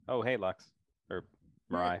Oh, hey, Lex. Or Mm,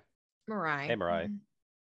 Mirai. Hey, Mariah. Mirai.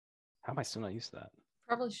 How am I still not used to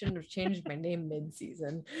Probably shouldn't have changed my name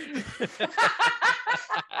mid-season. that?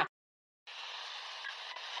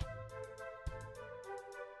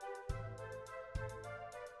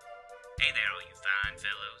 Hey there, all you fine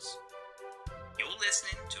fellows. You're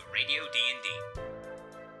listening to Radio D&D.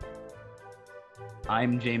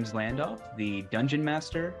 I'm James Landoff, the Dungeon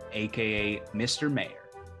Master, aka Mr. Mayor.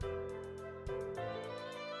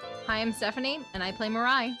 Hi, I'm Stephanie, and I play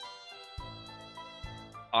Mirai.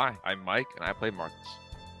 Hi, I'm Mike, and I play Marcus.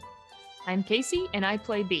 I'm Casey, and I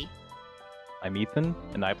play B. I'm Ethan,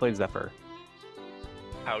 and I play Zephyr.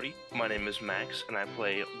 Howdy, my name is Max, and I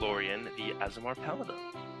play Lorien, the Azamar Paladin.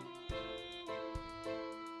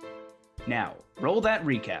 Now, roll that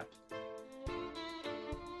recap.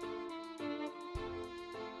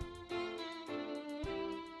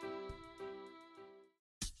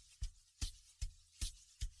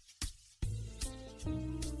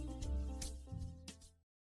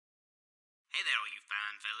 Hey there, all you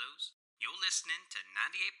fine fellows. You're listening to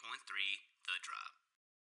 98.3 The Drop.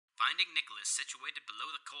 Finding Nicholas situated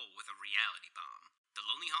below the coal with a reality bomb, the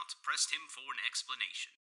Lonely Hearts pressed him for an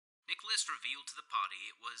explanation. Nicholas revealed to the party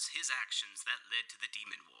it was his actions that led to the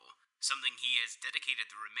Demon War, something he has dedicated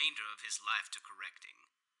the remainder of his life to correcting.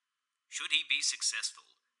 Should he be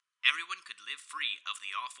successful, everyone could live free of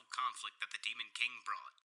the awful conflict that the Demon King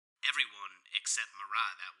brought. Everyone except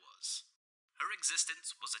Mirai, that was. Her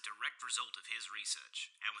existence was a direct result of his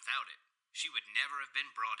research, and without it, she would never have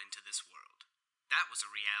been brought into this world. That was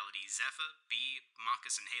a reality Zephyr, B,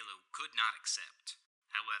 Marcus, and Halo could not accept.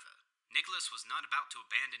 However, Nicholas was not about to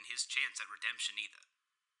abandon his chance at redemption either.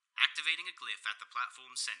 Activating a glyph at the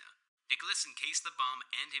platform center, Nicholas encased the bomb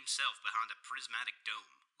and himself behind a prismatic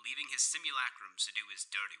dome, leaving his simulacrums to do his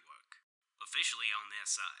dirty work. Officially on their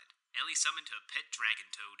side, Ellie summoned her pet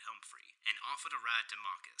dragon toad Humphrey and offered a ride to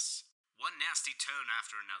Marcus. One nasty turn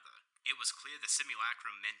after another, it was clear the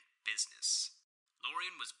simulacrum meant business.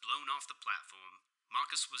 Lorien was blown off the platform,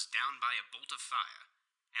 Marcus was down by a bolt of fire,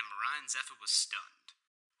 and Mirai and Zephyr was stunned.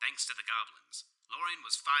 Thanks to the goblins, Lorien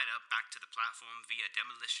was fired up back to the platform via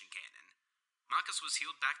demolition cannon. Marcus was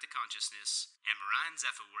healed back to consciousness, and Mirai and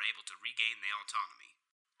Zephyr were able to regain their autonomy.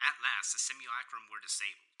 At last, the simulacrum were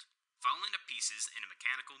disabled, falling to pieces in a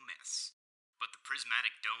mechanical mess, but the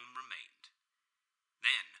prismatic dome remained.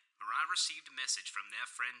 Then, Mirai received a message from their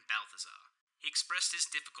friend Balthazar. He expressed his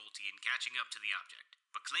difficulty in catching up to the object,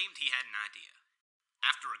 but claimed he had an idea.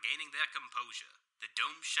 After regaining their composure, the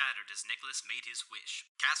dome shattered as Nicholas made his wish,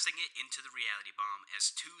 casting it into the reality bomb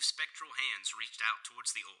as two spectral hands reached out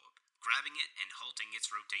towards the orb, grabbing it and halting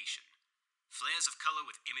its rotation. Flares of color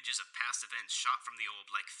with images of past events shot from the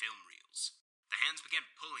orb like film reels. The hands began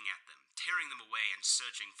pulling at them, tearing them away and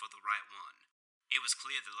searching for the right one. It was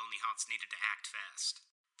clear the Lonely Hearts needed to act fast.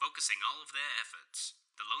 Focusing all of their efforts,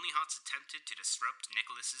 the Lonely Hearts attempted to disrupt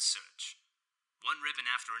Nicholas's search. One ribbon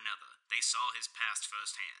after another, they saw his past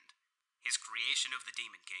firsthand. His creation of the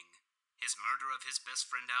Demon King, his murder of his best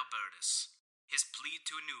friend Albertus, his plea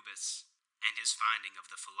to Anubis, and his finding of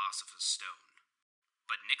the Philosopher's Stone.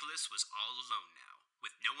 But Nicholas was all alone now,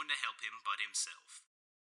 with no one to help him but himself.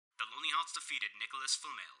 The Lonely Hearts defeated Nicholas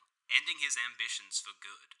Flamel, ending his ambitions for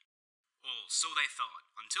good. Or so they thought,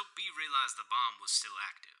 until B realized the bomb was still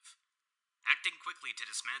active. Acting quickly to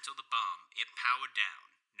dismantle the bomb, it powered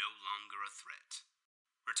down, no longer a threat.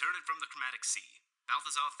 Returning from the Chromatic Sea,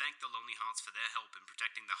 Balthazar thanked the Lonely Hearts for their help in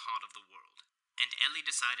protecting the heart of the world, and Ellie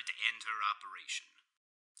decided to end her operation.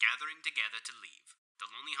 Gathering together to leave, the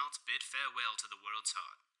Lonely Hearts bid farewell to the world's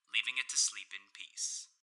heart, leaving it to sleep in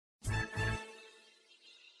peace.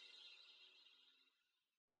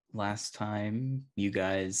 Last time, you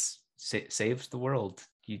guys saved the world.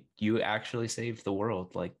 You actually saved the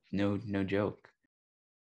world, like no joke.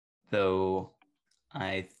 Though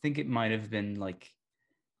I think it might have been like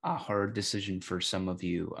a hard decision for some of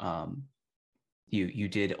you. You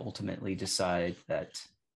did ultimately decide that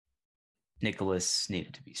Nicholas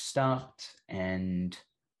needed to be stopped, and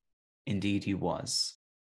indeed he was.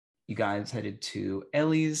 You guys headed to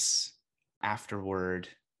Ellie's afterward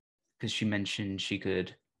because she mentioned she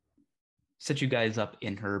could set you guys up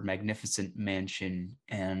in her magnificent mansion,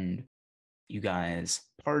 and you guys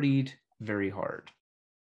partied very hard.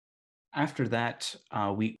 After that,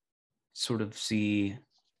 we sort of see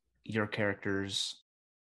your characters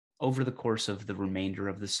over the course of the remainder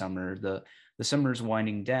of the summer. The summer's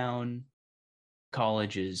winding down.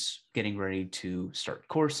 College is getting ready to start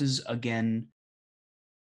courses again.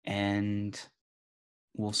 And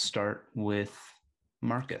we'll start with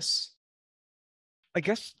Marcus. I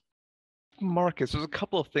guess Marcus, there's a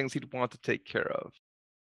couple of things he'd want to take care of.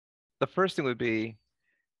 the first thing would be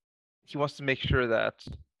he wants to make sure that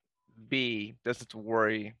B doesn't have to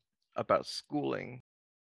worry about schooling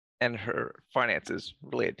and her finances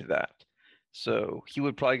related to that. So he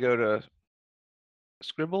would probably go to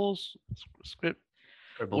Scribbles, script,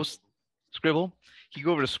 Scribble. was Scribble. He'd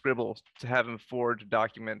go over to Scribble to have him forward a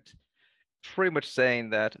document pretty much saying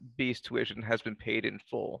that B's tuition has been paid in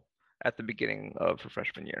full at the beginning of her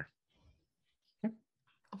freshman year.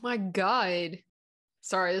 Oh my god.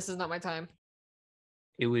 Sorry, this is not my time.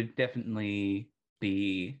 It would definitely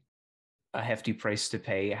be a hefty price to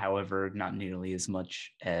pay, however, not nearly as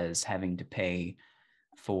much as having to pay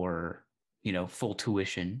for, full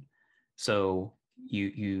tuition. So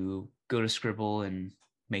you go to Scribble and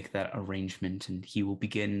make that arrangement, and he will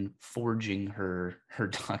begin forging her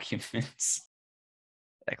documents.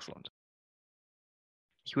 Excellent.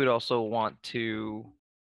 He would also want to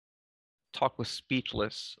talk with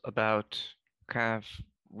Speechless about kind of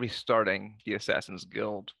restarting the Assassin's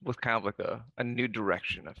Guild with kind of like a new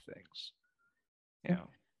direction of things.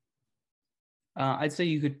 I'd say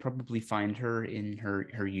you could probably find her in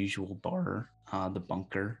her usual bar, the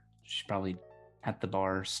Bunker. She's probably at the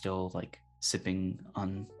bar, still like sipping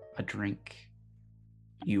on a drink.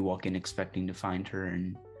 You walk in expecting to find her,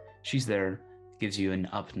 and she's there. Gives you an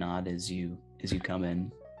up nod as you come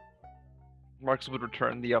in. Marcus would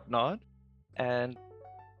return the up nod and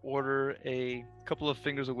order a couple of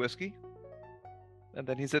fingers of whiskey, and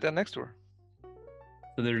then he'd sit down next to her.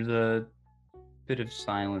 So there's a bit of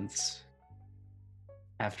silence.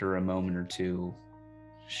 After a moment or two,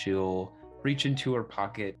 she'll reach into her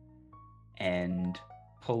pocket and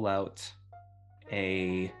pull out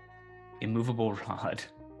a immovable rod.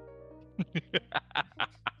 Of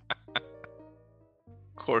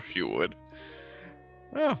course you would.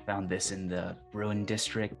 Oh, Found this in the ruined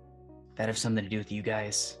district. That have something to do with you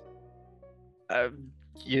guys? I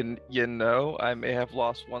may have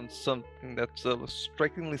lost something that's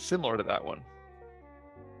strikingly similar to that one.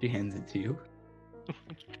 She hands it to you.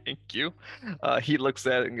 Thank you. He looks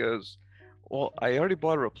at it and goes, "Well, I already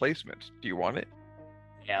bought a replacement. Do you want it?"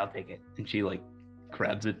 Yeah, I'll take it. And she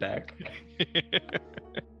grabs it back.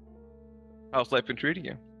 How's life been treating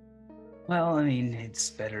you? Well, I mean, it's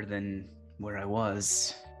better than where I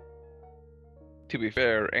was. To be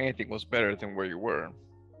fair, anything was better than where you were.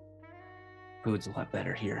 Food's a lot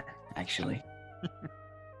better here, actually.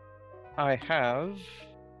 I have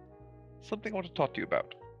something I want to talk to you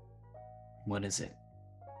about. What is it?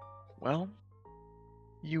 Well,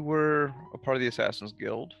 you were a part of the Assassin's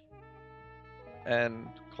Guild, and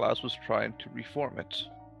Klaus was trying to reform it.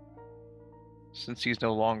 Since he's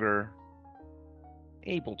no longer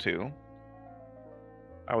able to,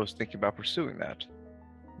 I was thinking about pursuing that.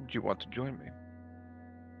 Do you want to join me?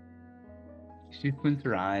 She squints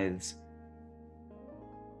her eyes.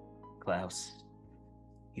 Klaus,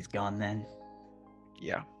 he's gone then?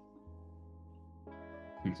 Yeah.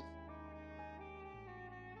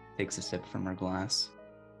 Takes a sip from her glass.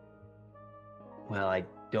 Well, I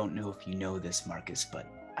don't know if you know this, Marcus, but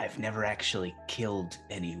I've never actually killed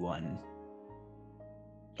anyone.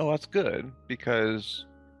 Oh, that's good, because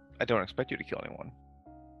I don't expect you to kill anyone.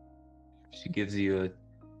 She gives you an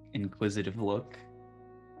inquisitive look.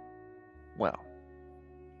 Well,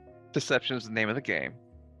 deception is the name of the game.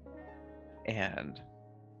 And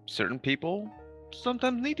certain people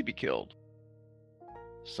sometimes need to be killed.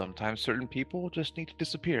 Sometimes certain people just need to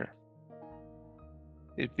disappear.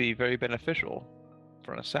 It'd be very beneficial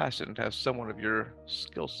for an assassin to have someone of your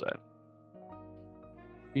skill set.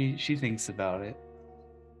 She thinks about it.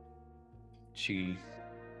 She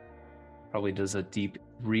probably does a deep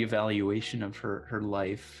reevaluation of her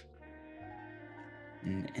life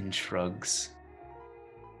and shrugs.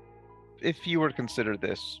 If you were to consider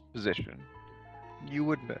this position, you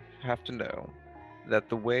would have to know that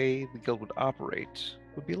the way the guild would operate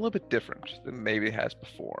would be a little bit different than maybe it has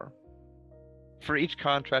before. For each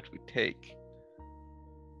contract we take,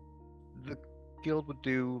 the guild would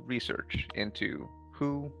do research into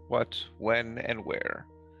who, what, when, and where,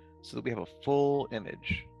 so that we have a full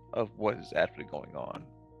image of what is actually going on.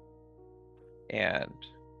 And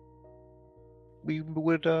we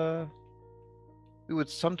would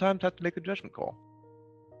sometimes have to make a judgment call.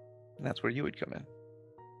 And that's where you would come in.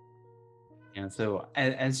 Yeah, so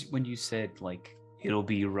as when you said it'll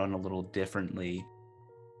be run a little differently,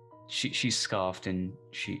 she scoffed and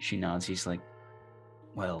she nods. She's like,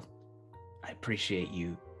 well, I appreciate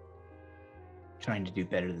you trying to do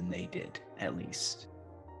better than they did, at least.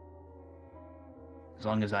 As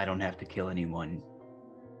long as I don't have to kill anyone.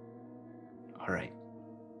 All right.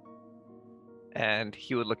 And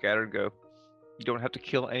he would look at her and go, "You don't have to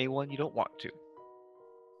kill anyone you don't want to."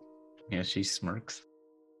 Yeah, she smirks.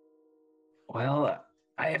 Well,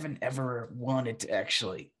 I haven't ever wanted to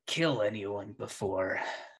actually kill anyone before.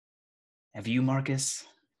 Have you, Marcus?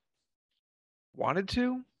 Wanted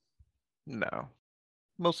to? No.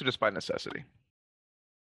 Mostly just by necessity.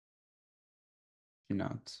 She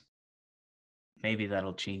nods. Maybe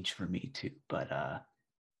that'll change for me too, but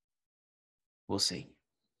we'll see.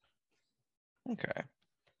 Okay.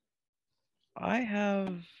 I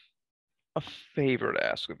have a favor to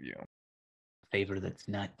ask of you. Favor that's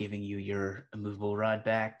not giving you your immovable rod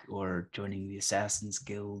back or joining the Assassin's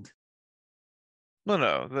Guild.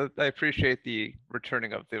 No. I appreciate the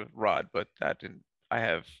returning of the rod, but that didn't. I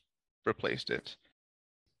have replaced it.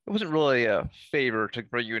 It wasn't really a favor to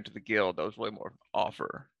bring you into the guild. That was really more of an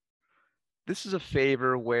offer. This is a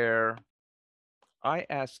favor where I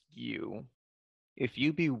ask you if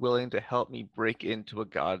you'd be willing to help me break into a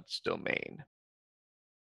god's domain.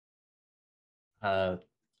 A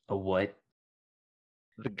what?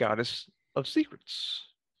 The goddess of secrets.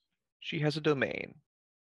 She has a domain.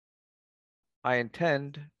 I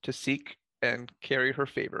intend to seek and carry her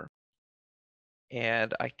favor.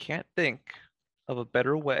 And I can't think of a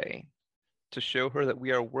better way to show her that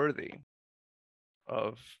we are worthy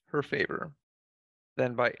of her favor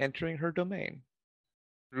than by entering her domain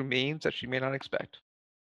through means that she may not expect.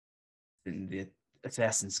 And the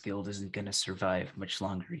Assassin's Guild isn't going to survive much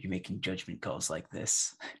longer you making judgment calls like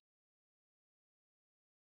this.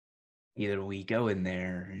 Either we go in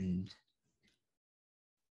there and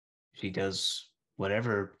she does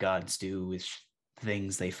whatever gods do with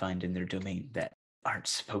things they find in their domain that aren't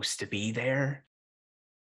supposed to be there,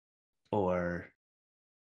 or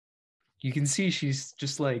you can see she's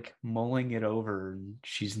just like mulling it over and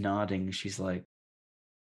she's nodding. She's like,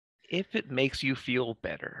 If it makes you feel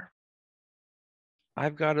better,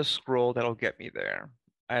 I've got a scroll that'll get me there.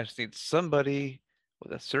 I just need somebody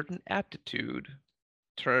with a certain aptitude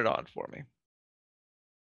turn it on for me.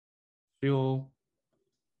 she'll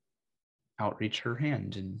outreach her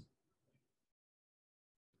hand and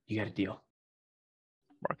you got a deal.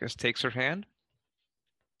 Marcus takes her hand.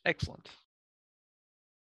 Excellent.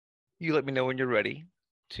 You let me know when you're ready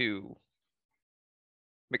to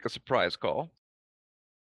make a surprise call,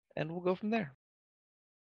 and we'll go from there.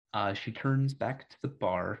 She turns back to the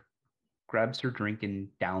bar, grabs her drink and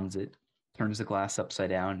downs it, turns the glass upside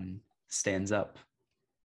down and stands up.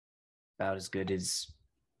 About as good as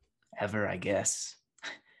ever, I guess.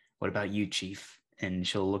 What about you, Chief? And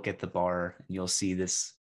she'll look at the bar and you'll see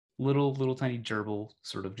this little tiny gerbil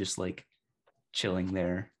sort of just like chilling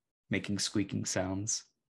there, making squeaking sounds.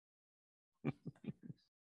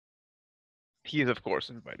 He is, of course,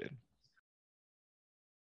 invited.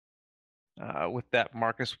 With that,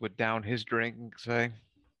 Marcus would down his drink and say,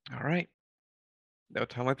 "All right, no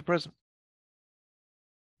time like the present."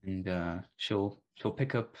 And she'll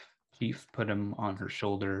pick up Chief, put him on her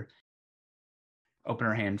shoulder, open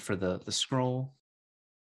her hand for the scroll.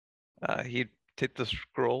 He'd take the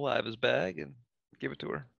scroll out of his bag and give it to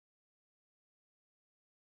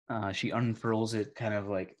her. She unfurls it, kind of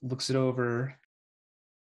like looks it over,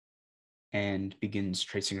 and begins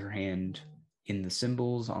tracing her hand in the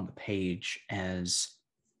symbols on the page as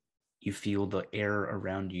you feel the air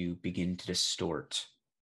around you begin to distort.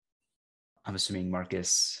 I'm assuming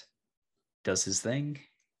Marcus does his thing.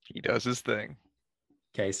 He does his thing.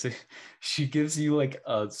 Okay, so she gives you like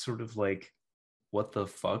a sort of like, what the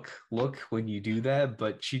fuck look when you do that,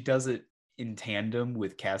 but she does it in tandem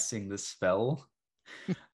with casting the spell.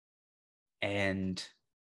 And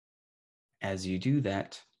as you do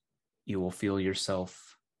that, you will feel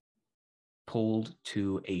yourself pulled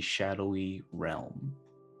to a shadowy realm.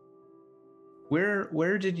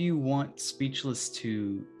 Where did you want Speechless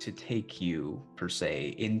to take you, per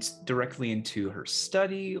se? Directly into her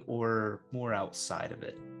study or more outside of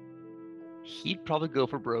it? He'd probably go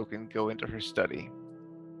for broke and go into her study.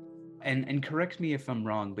 And correct me if I'm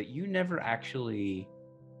wrong, but you never actually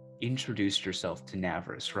introduced yourself to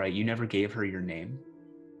Navris, right? You never gave her your name.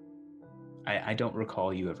 I don't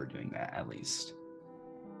recall you ever doing that, at least.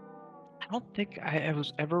 I don't think I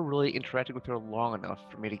was ever really interacting with her long enough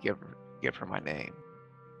for me to give her my name.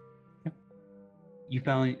 You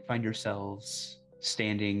find yourselves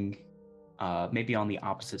standing maybe on the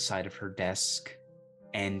opposite side of her desk,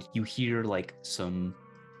 and you hear like some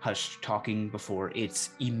hushed talking before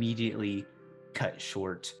it's immediately cut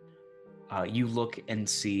short. You look and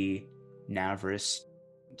see Navris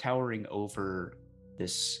towering over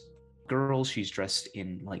this girl. She's dressed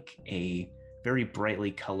in like a very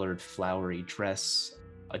brightly colored flowery dress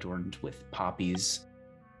adorned with poppies.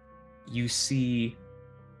 You see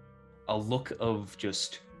a look of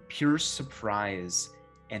just pure surprise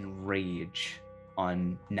and rage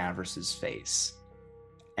on Navras's face.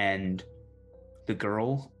 And the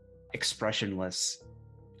girl, expressionless,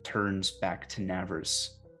 turns back to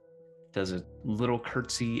Navras, does a little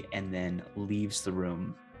curtsy, and then leaves the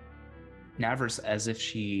room. Navras, as if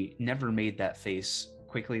she never made that face,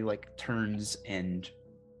 quickly turns, and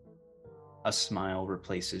a smile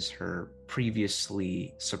replaces her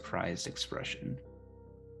previously surprised expression.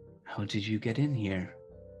 How did you get in here?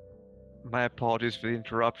 My apologies for the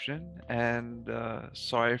interruption, and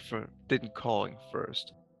sorry for didn't calling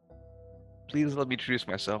first. Please let me introduce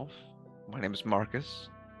myself. My name is Marcus,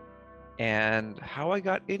 and how I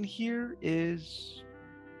got in here is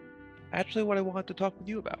actually what I wanted to talk with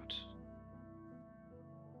you about.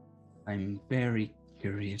 I'm very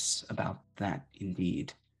curious about that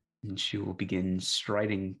indeed. And she will begin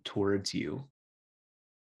striding towards you.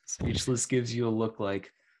 Speechless gives you a look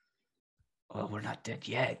like, well, we're not dead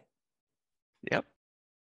yet. Yep,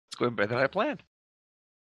 it's going better than I planned.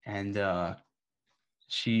 And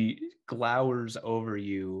she glowers over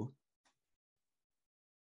you.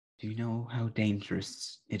 Do you know how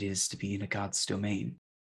dangerous it is to be in a god's domain?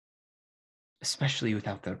 Especially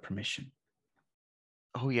without their permission.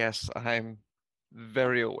 Oh yes, I'm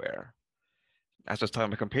very aware. As I was telling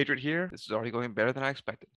my compatriot here, this is already going better than I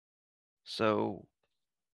expected. So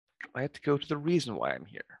I have to go to the reason why I'm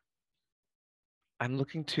here. I'm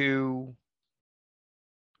looking to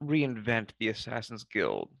reinvent the Assassin's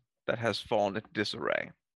Guild that has fallen into disarray.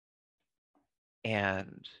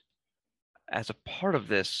 And as a part of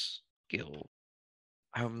this guild,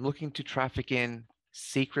 I'm looking to traffic in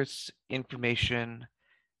secrets, information,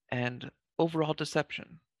 and overall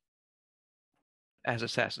deception, as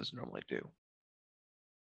assassins normally do.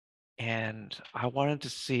 And I wanted to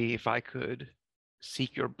see if I could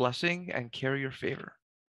seek your blessing and carry your favor.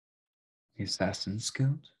 The Assassin's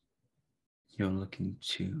Guild? You're looking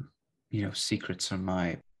to, secrets are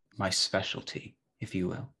my specialty, if you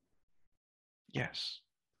will. Yes.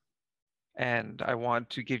 And I want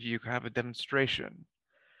to give you kind of a demonstration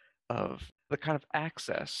of the kind of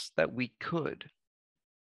access that we could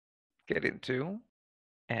get into.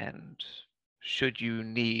 And should you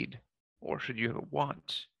need or should you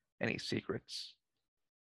want any secrets,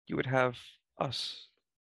 you would have us.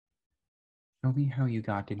 Show me how you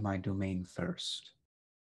got in my domain first.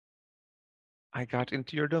 I got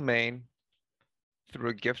into your domain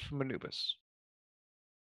through a gift from Anubis.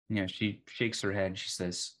 She shakes her head. She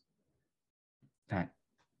says, that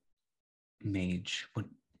mage, what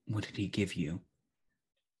did he give you?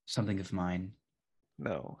 Something of mine?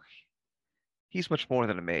 No, he's much more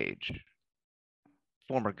than a mage,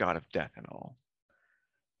 former god of death and all.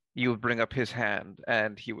 You would bring up his hand,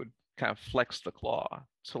 and he would kind of flex the claw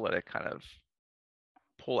to let it kind of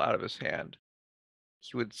pull out of his hand.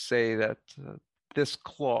 He would say that this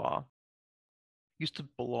claw used to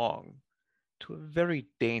belong to a very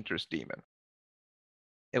dangerous demon.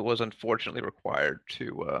 It was unfortunately required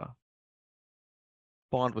to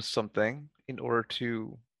bond with something in order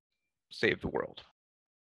to save the world.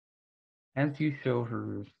 As you show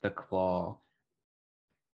her the claw,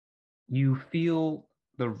 you feel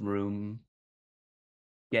the room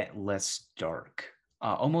get less dark,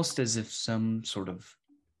 almost as if some sort of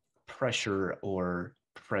pressure or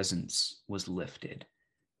presence was lifted.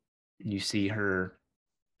 And you see her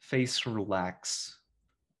face relax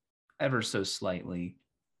ever so slightly,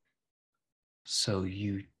 so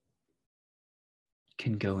you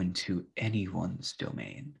can go into anyone's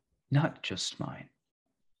domain, not just mine.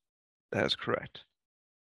 That is correct.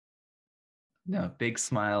 No, big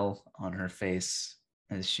smile on her face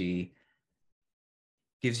as she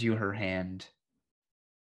gives you her hand.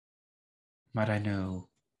 Might I know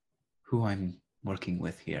who I'm working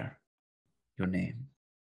with here? Your name?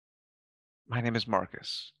 My name is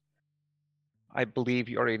Marcus. I believe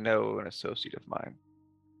you already know an associate of mine.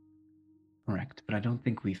 Correct, but I don't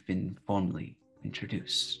think we've been formally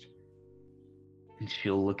introduced. And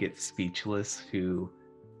she'll look at Speechless, who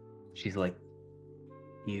she's like,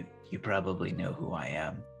 you probably know who I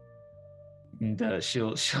am. And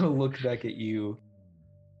she'll look back at you.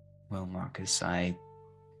 Well, Marcus,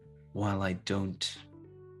 while I don't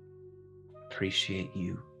appreciate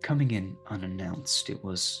you coming in unannounced, it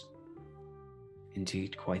was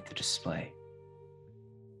indeed quite the display.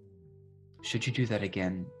 Should you do that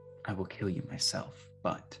again, I will kill you myself,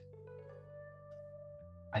 but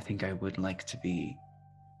I think I would like to be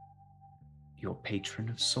your patron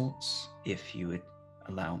of sorts, if you would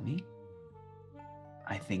allow me.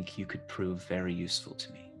 I think you could prove very useful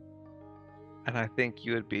to me. And I think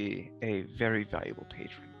you would be a very valuable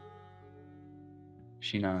patron.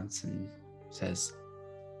 She nods and says,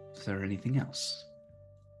 is there anything else?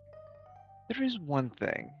 There is one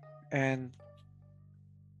thing, and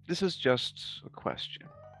this is just a question,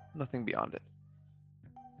 nothing beyond it.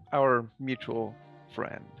 Our mutual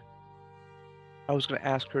friend. I was going to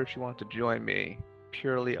ask her if she wanted to join me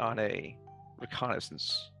purely on a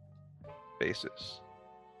reconnaissance basis.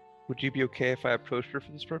 Would you be okay if I approached her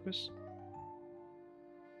for this purpose?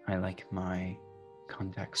 I like my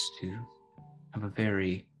contacts to have a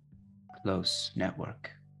very close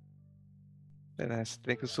network. Then I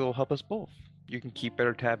think this will help us both. You can keep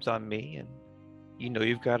better tabs on me, and you know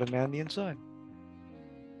you've got a man on the inside.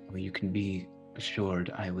 Well, you can be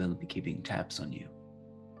assured I will be keeping tabs on you.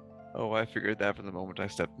 Oh, I figured that from the moment I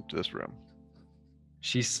stepped into this room.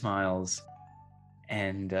 She smiles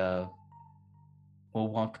and will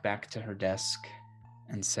walk back to her desk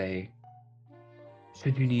and say,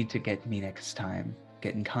 should you need to get me next time,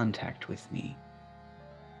 get in contact with me.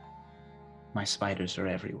 My spiders are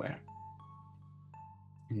everywhere.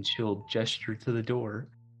 And she'll gesture to the door,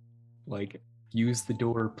 like, use the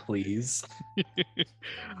door, please.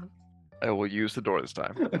 I will use the door this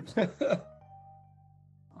time.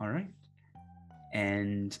 All right.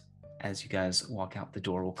 And as you guys walk out, the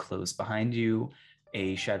door will close behind you.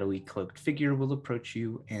 A shadowy cloaked figure will approach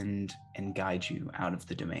you and guide you out of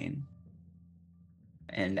the domain.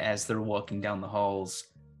 And as they're walking down the halls,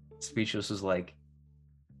 Speechless is like,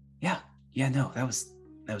 yeah, no, that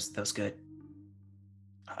was good.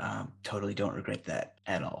 Totally don't regret that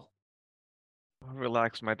at all.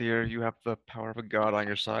 Relax, my dear. You have the power of a god on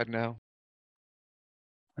your side now.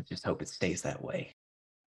 Let's just hope it stays that way.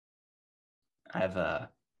 I've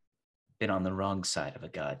been on the wrong side of a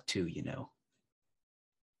god too, you know.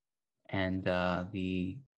 And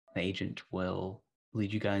the agent will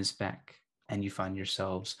lead you guys back, and you find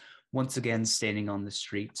yourselves once again standing on the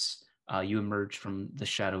streets. You emerge from the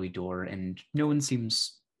shadowy door, and no one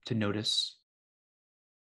seems to notice.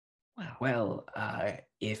 Well,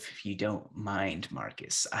 if you don't mind,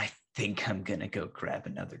 Marcus, I think I'm gonna go grab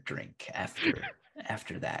another drink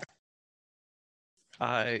after that.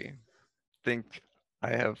 I think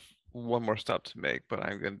I have one more stop to make, but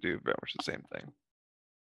I'm going to do very much the same thing.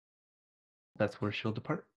 That's where she'll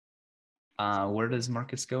depart. Where does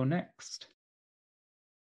Marcus go next?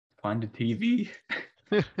 Find a TV.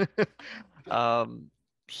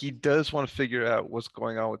 He does want to figure out what's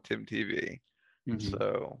going on with Tim TV.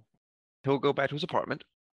 So he'll go back to his apartment.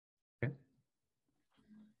 Okay.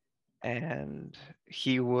 And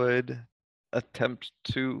he would attempt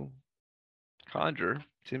to conjure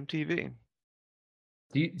Tim TV.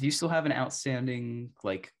 Do you still have an outstanding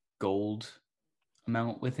like gold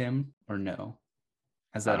amount with him, or no?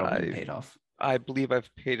 Has that all been paid off? I believe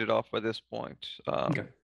I've paid it off by this point. Okay.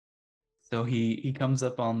 So he comes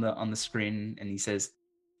up on the screen and he says,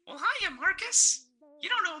 Well, hiya, Marcus. You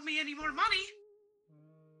don't owe me any more money.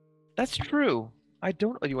 That's true. I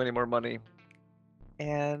don't owe you any more money.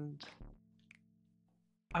 And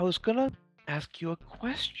I was gonna ask you a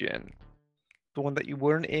question. The one that you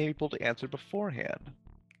weren't able to answer beforehand.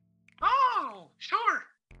 Oh, sure.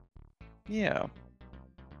 Yeah.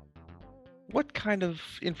 What kind of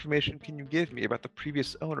information can you give me about the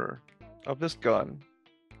previous owner of this gun?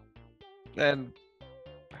 And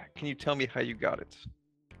can you tell me how you got it?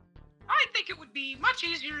 I think it would be much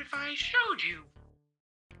easier if I showed you.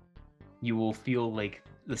 you will feel like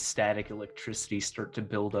the static electricity start to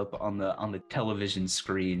build up on the television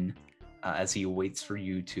screen as he waits for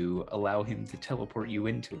you to allow him to teleport you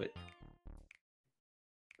into it.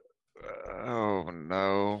 Oh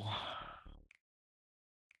no.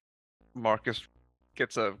 Marcus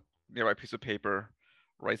gets a nearby piece of paper,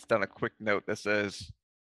 writes down a quick note that says,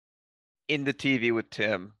 "In the TV with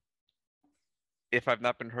Tim. If I've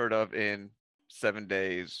not been heard of in 7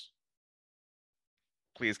 days,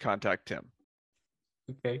 please contact Tim."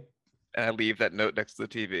 Okay. And I leave that note next to the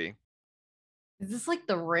TV. Is this like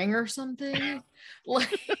The Ring or something?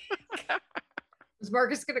 Like, is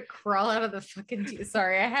Marcus gonna crawl out of the fucking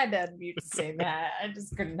Sorry, I had to unmute to say that. I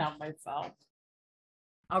just couldn't help myself.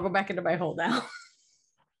 I'll go back into my hole now.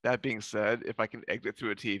 That being said, if I can exit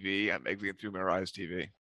through a TV, I'm exiting through Mirai's TV.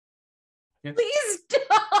 Yeah. Please don't.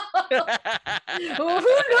 Well,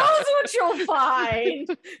 who knows what you'll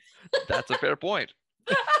find? That's a fair point.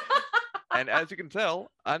 And as you can tell,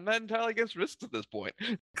 I'm not entirely against risks at this point.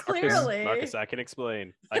 Clearly. Marcus, I can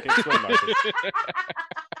explain. Marcus.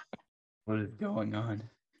 What is going on?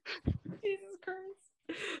 Jesus Christ.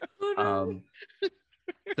 Oh, no.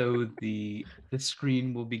 So the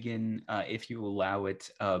screen will begin, if you allow it,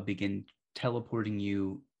 begin teleporting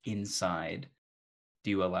you inside. Do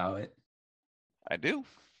you allow it? I do.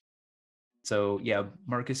 So yeah,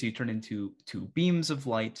 Marcus, you turn into two beams of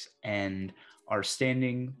light and are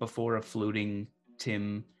standing before a floating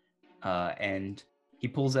Tim, and he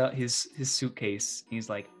pulls out his suitcase. He's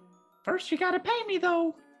like, "First, you gotta pay me,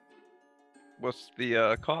 though." What's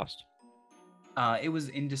the cost? It was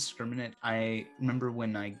indiscriminate. I remember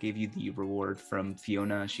when I gave you the reward from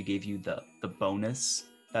Fiona, she gave you the bonus.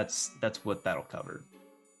 That's what that'll cover.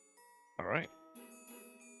 All right.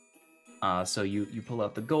 So you pull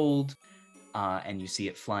out the gold, and you see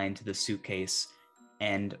it fly into the suitcase,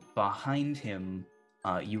 and behind him,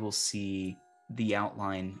 you will see the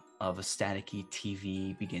outline of a staticky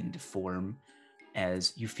TV begin to form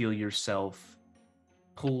as you feel yourself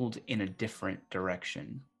pulled in a different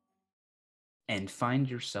direction and find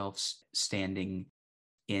yourself standing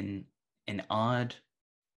in an odd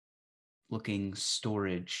looking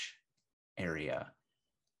storage area.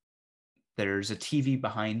 There's a TV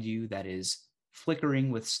behind you that is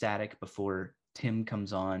flickering with static before Tim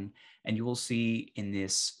comes on, and you will see in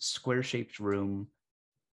this square-shaped room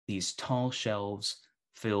these tall shelves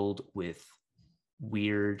filled with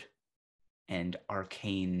weird and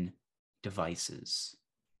arcane devices.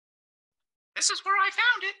 This is where I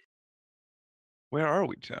found it. Where are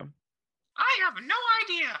we, Tim? I have no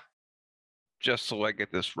idea. Just so I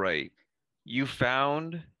get this right, you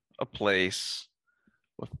found a place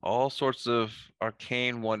with all sorts of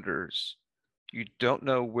arcane wonders. You don't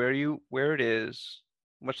know where it is,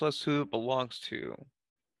 much less who it belongs to,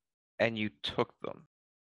 and you took them.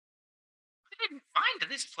 I didn't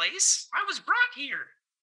find this place. I was brought here.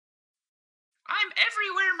 I'm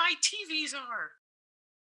everywhere my TVs are.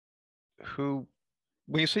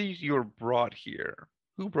 When you say you were brought here,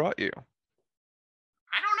 who brought you?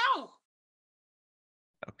 I don't know.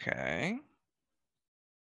 Okay.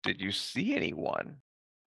 Did you see anyone?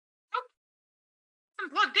 I'm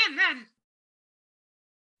plugged in then.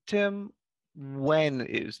 Tim, when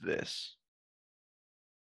is this?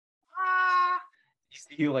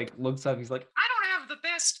 He like looks up, he's like, I don't have the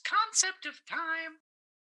best concept of time,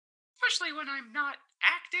 especially when I'm not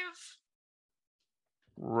active.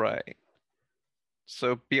 Right.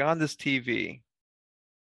 So beyond this TV,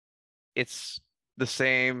 it's the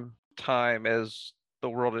same time as the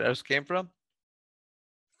world it just came from?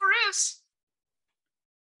 There is.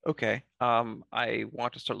 Okay. I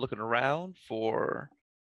want to start looking around for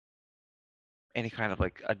any kind of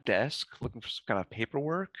like a desk, looking for some kind of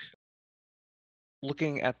paperwork.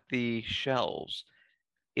 Looking at the shelves,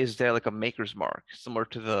 is there like a maker's mark similar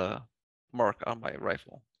to the mark on my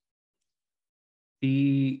rifle?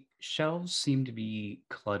 the shelves seem to be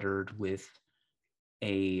cluttered with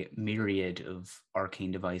a myriad of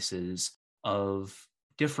arcane devices of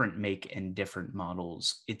different make and different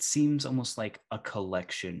models. It seems almost like a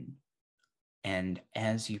collection. And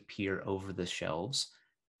as you peer over the shelves,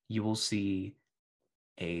 you will see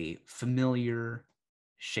a familiar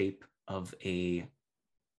shape of a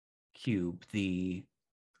cube, the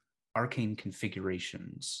arcane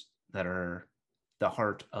configurations that are the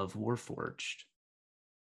heart of Warforged.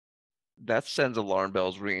 That sends alarm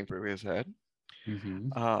bells ringing through his head.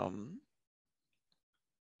 Mm-hmm.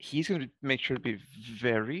 He's going to make sure to be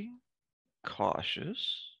very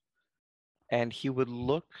cautious, and he would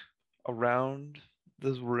look around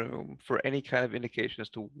this room for any kind of indication as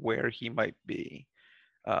to where he might be.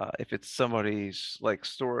 If it's somebody's like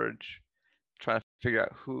storage, trying to figure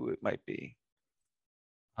out who it might be.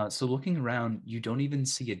 So looking around, you don't even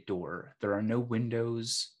see a door. There are no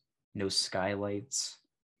windows, no skylights,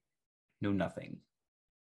 no nothing.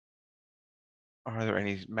 Are there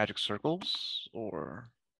any magic circles or?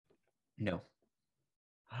 No.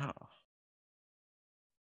 Oh.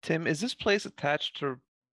 Tim, is this place attached to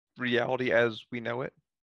reality as we know it?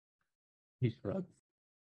 He shrugs.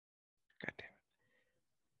 God damn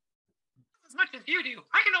As much as you do.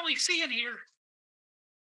 I can only see in here.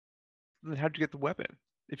 it. Then how'd you get the weapon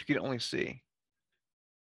if you can only see?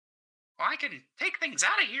 Well, I can take things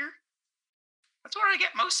out of here. That's where I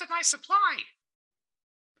get most of my supply.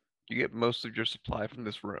 You get most of your supply from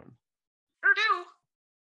this room. Sure do.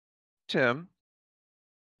 Tim,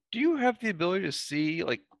 do you have the ability to see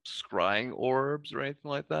like scrying orbs or anything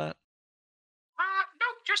like that?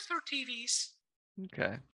 Nope, just through TVs.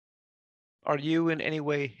 Okay. Are you in any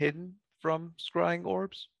way hidden from scrying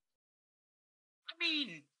orbs? I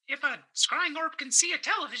mean, if a scrying orb can see a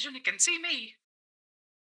television, it can see me.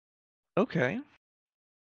 Okay.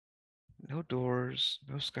 No doors,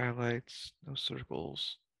 no skylights, no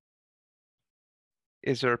circles.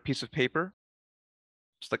 Is there a piece of paper?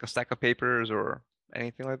 Just like a stack of papers or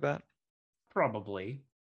anything like that? Probably.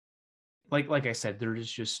 Like I said, there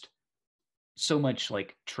is just so much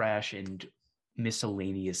like trash and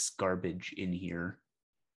miscellaneous garbage in here.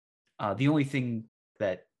 The only thing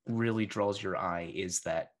that really draws your eye is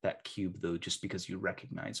that cube, though, just because you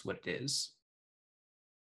recognize what it is.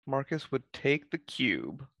 Marcus would take the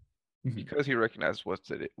cube Mhm. because he recognized what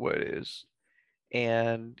it is,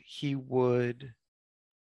 and he would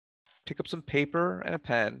pick up some paper and a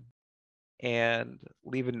pen and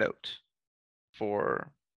leave a note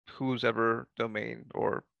for whose ever domain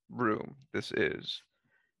or room this is,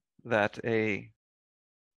 that a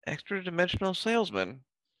extra dimensional salesman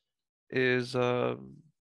is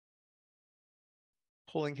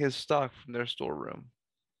pulling his stock from their storeroom.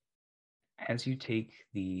 As you take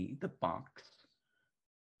the box,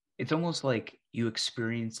 it's almost like you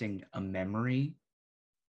experiencing a memory.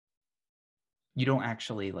 You don't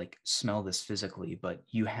actually like smell this physically, but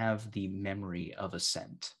you have the memory of a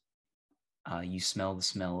scent. You smell the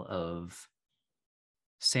smell of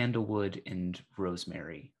sandalwood and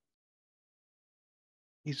rosemary.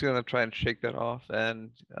 He's gonna try and shake that off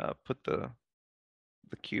and put the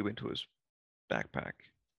cube into his backpack.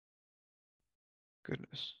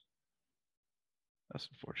 Goodness, that's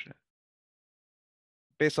unfortunate.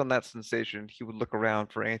 Based on that sensation, he would look around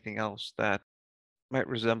for anything else that might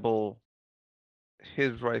resemble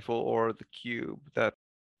his rifle or the cube that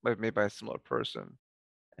might be made by a similar person,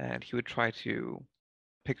 and he would try to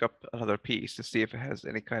pick up another piece to see if it has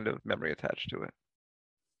any kind of memory attached to it.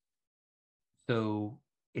 So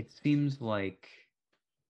it seems like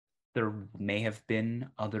there may have been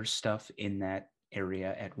other stuff in that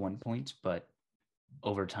area at one point, but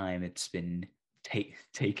over time it's been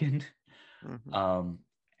taken. Mhm.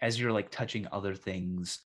 As you're like touching other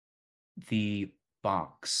things, the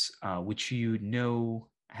box, which you know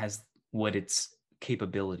has what its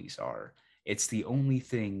capabilities are, it's the only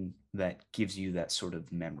thing that gives you that sort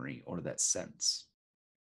of memory or that sense.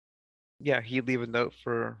 Yeah, he'd leave a note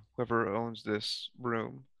for whoever owns this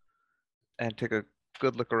room and take a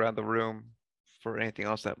good look around the room for anything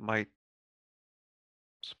else that might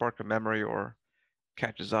spark a memory or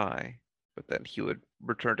catch his eye. But then he would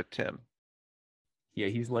return to Tim. Yeah,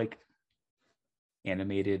 he's like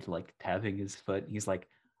animated, like tapping his foot. He's like,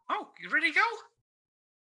 Oh, you ready to go?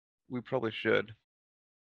 We probably should.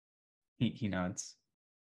 he nods.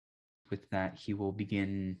 With that, he will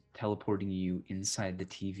begin teleporting you inside the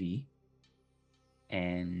TV.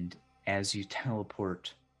 And as you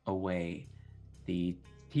teleport away, the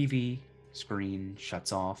TV screen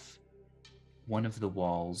shuts off. One of the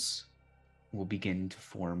walls will begin to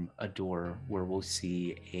form a door where we'll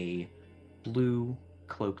see a blue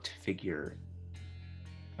cloaked figure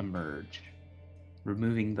emerge,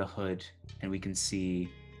 removing the hood, and we can see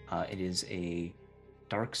it is a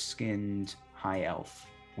dark skinned high elf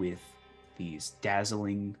with these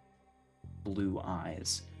dazzling blue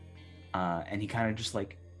eyes. And he kind of just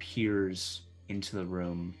like peers into the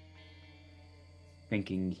room,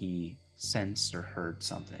 thinking he sensed or heard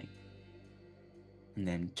something, and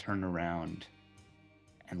then turn around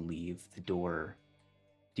and leave, the door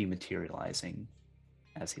dematerializing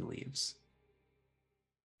as he leaves.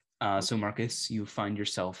 So, Marcus, you find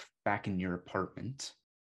yourself back in your apartment.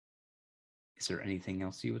 Is there anything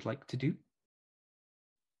else you would like to do?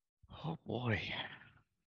 Oh boy.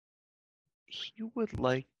 He would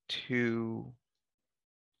like to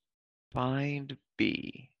find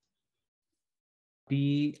B.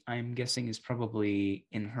 B, I'm guessing, is probably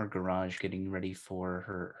in her garage getting ready for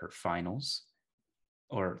her finals,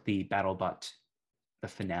 or the BattleBot, the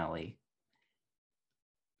finale.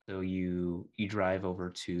 So you drive over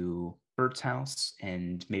to Bert's house,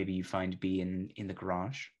 and maybe you find B in the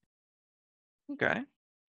garage. Okay.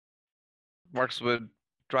 Marcus would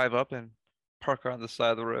drive up and park on the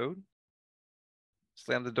side of the road,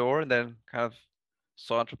 slam the door, and then kind of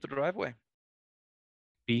saunter up the driveway.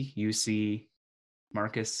 B, you see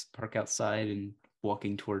Marcus park outside and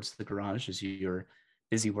walking towards the garage as you're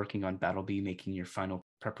busy working on Battlebee, making your final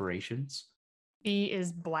preparations. B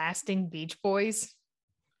is blasting Beach Boys.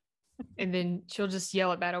 And then she'll just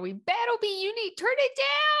yell at Battlebee, Battlebee, you need turn it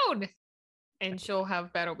down. And she'll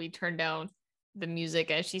have Battlebee turn down the music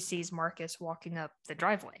as she sees Marcus walking up the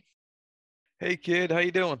driveway. Hey kid, how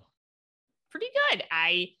you doing? Pretty good.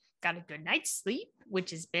 I got a good night's sleep, which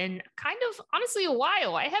has been kind of honestly a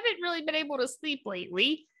while. I haven't really been able to sleep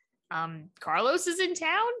lately. Carlos is in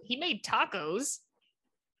town. He made tacos.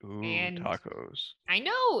 Ooh, And tacos. I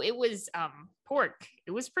know it was pork.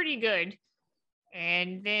 It was pretty good.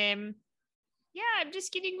 And then yeah, I'm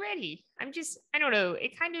just getting ready. I don't know,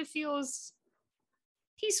 it kind of feels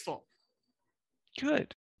peaceful.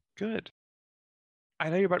 Good, good. I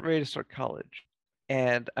know you're about ready to start college,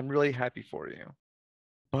 and I'm really happy for you.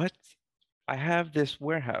 But I have this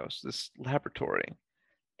warehouse, this laboratory,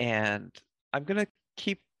 and I'm gonna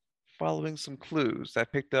keep following some clues I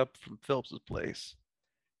picked up from Phillips's place.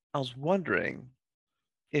 I was wondering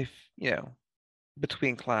if,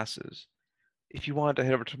 between classes, if you wanted to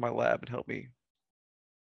head over to my lab and help me,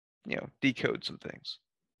 decode some things.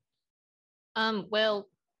 Well,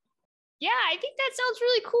 yeah, I think that sounds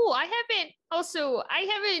really cool. I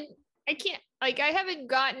haven't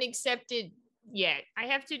gotten accepted yet. I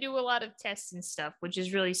have to do a lot of tests and stuff, which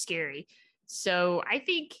is really scary. So I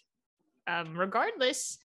think,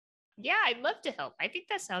 regardless, yeah, I'd love to help. I think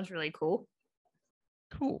that sounds really cool.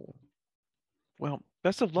 Cool. Well,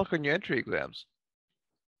 best of luck on your entry exams.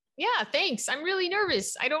 Yeah, thanks. I'm really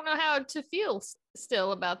nervous. I don't know how to feel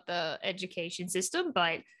still about the education system,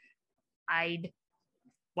 but I'd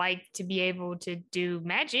like to be able to do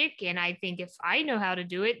magic. And I think if I know how to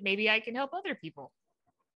do it, maybe I can help other people.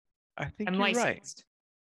 I think I'm you're licensed.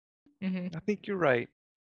 right. Mm-hmm. I think you're right.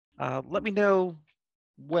 Let me know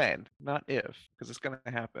when, not if, because it's going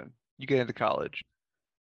to happen. You get into college.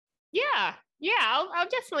 Yeah, I'll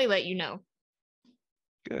definitely let you know.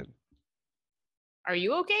 Good. Are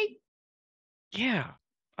you okay? Yeah,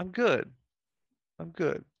 I'm good. I'm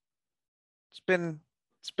good. It's been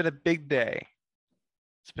a big day.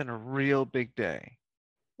 It's been a real big day.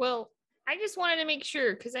 Well, I just wanted to make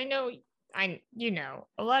sure because I know a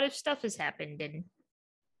lot of stuff has happened and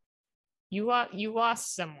you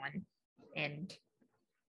lost someone, and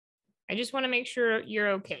I just want to make sure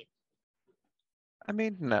you're okay. I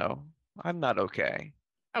mean, no, I'm not okay.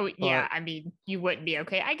 Oh yeah, But I mean you wouldn't be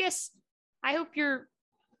okay. I guess I hope you're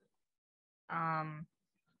I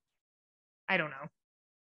don't know.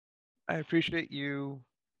 I appreciate you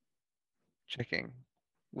checking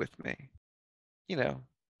with me.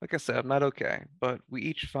 Like I said, I'm not okay, but we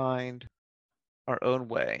each find our own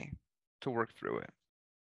way to work through it.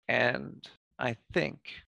 And I think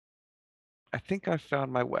I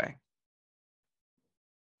found my way.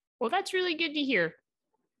 Well, that's really good to hear.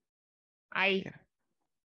 I Yeah.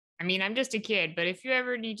 I mean, I'm just a kid, but if you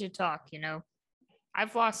ever need to talk,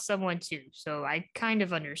 I've lost someone too, so I kind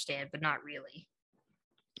of understand, but not really,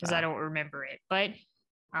 because I Ah. don't remember it. But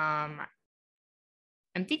I'm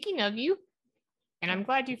thinking of you, and I'm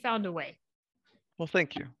glad you found a way. Well,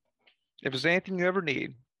 thank you. If there's anything you ever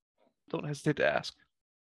need, don't hesitate to ask.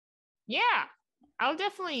 Yeah,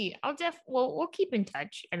 well, we'll keep in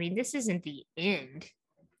touch. I mean, this isn't the end,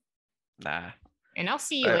 Nah. and I'll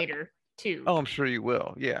see you I- later too. Oh, I'm sure you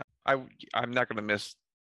will. Yeah. I'm not gonna miss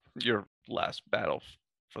your last battle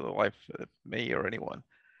for the life of me or anyone.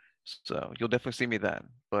 So you'll definitely see me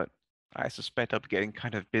then. But I suspect I'm getting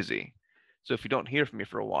kind of busy. So if you don't hear from me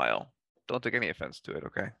for a while, don't take any offense to it,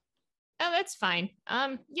 okay? Oh, that's fine.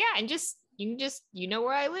 Yeah, and you know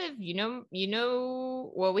where I live.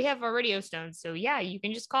 Well, we have our radio stone, so yeah, you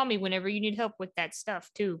can just call me whenever you need help with that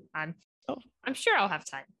stuff too. Oh. I'm sure I'll have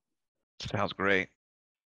time. Sounds great.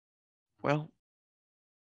 Well,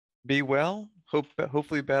 be well.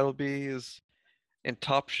 Hopefully Battlebee is in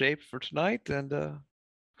top shape for tonight, and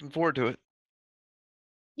looking forward to it.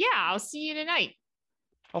 Yeah, I'll see you tonight.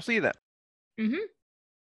 I'll see you then. Mm-hmm.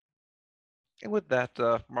 And with that,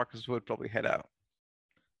 Marcus would probably head out.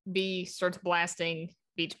 B starts blasting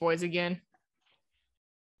Beach Boys again.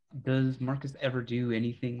 Does Marcus ever do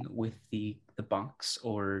anything with the box,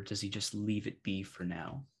 or does he just leave it be for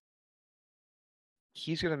now?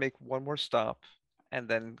 He's gonna make one more stop and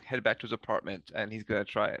then head back to his apartment, and he's gonna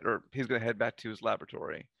try it, or he's gonna head back to his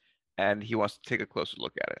laboratory, and he wants to take a closer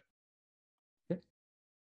look at it.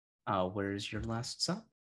 Where's your last stop?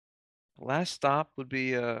 Last stop would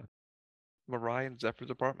be Mariah and Zephyr's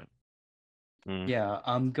apartment. Yeah,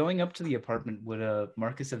 going up to the apartment, would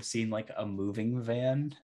Marcus have seen like a moving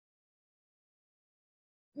van?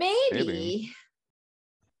 Maybe.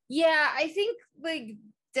 Yeah, I think like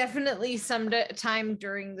definitely time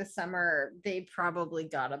during the summer they probably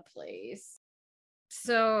got a place.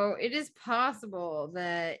 So it is possible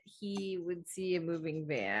that he would see a moving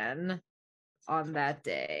van on that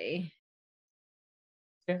day.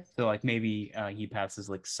 Yeah. So like maybe he passes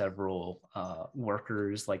like several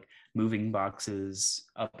workers like moving boxes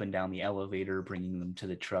up and down the elevator, bringing them to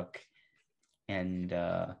the truck, and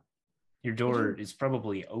your door is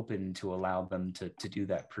probably open to allow them to do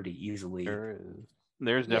that pretty easily. There is.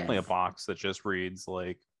 There's definitely Yes. a box that just reads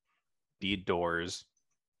like bead doors,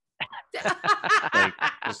 like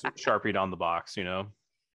just sharpied on the box, Full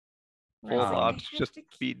Listen, box, I have just to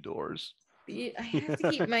keep- bead doors. I have to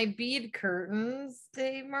keep my bead curtains.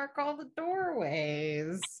 They mark all the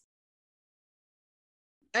doorways.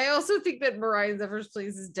 I also think that Mariah Zephyr's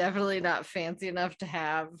place is definitely not fancy enough to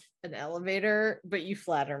have an elevator, but you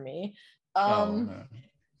flatter me. No.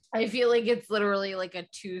 I feel like it's literally like a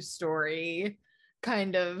 2-story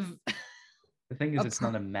kind of. The thing is, it's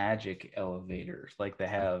not a magic elevator like they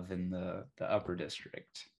have in the upper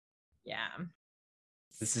district. Yeah.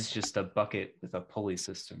 This is just a bucket with a pulley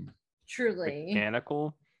system. Truly.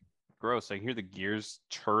 Mechanical? Gross. I can hear the gears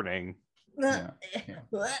turning. Yeah. Okay.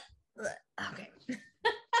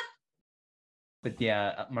 But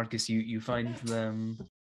yeah, Marcus, you find them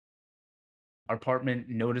apartment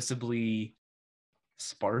noticeably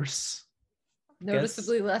sparse.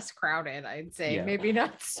 Noticeably less crowded, I'd say. Yeah. Maybe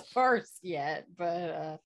not sparse yet,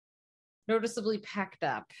 but noticeably packed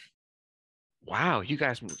up. Wow, you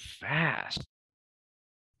guys move fast.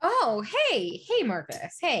 Oh, hey,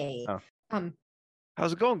 Marcus. Hey. Oh.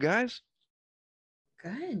 How's it going, guys?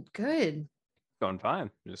 Good. Going fine.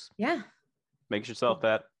 Just Yeah. make yourself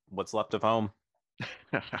that what's left of home.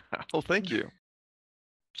 Well, thank you.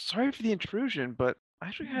 Sorry for the intrusion, but I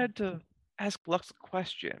actually had to ask Lux a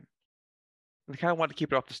question. I kind of wanted to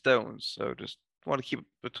keep it off the stones, so just want to keep it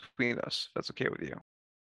between us. If that's okay with you.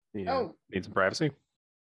 Yeah. Oh. Need some privacy?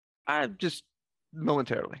 I just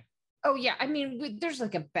momentarily. Oh yeah, I mean, there's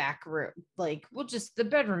like a back room. Like the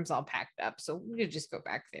bedroom's all packed up, so we could just go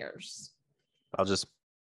back there. I'll just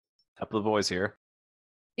help the boys here.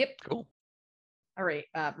 Yep. Cool. All right.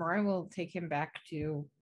 Mariah will take him back to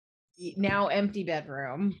the now empty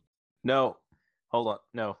bedroom. No. Hold on.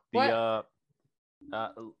 No. What?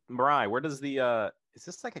 Mariah, where does the is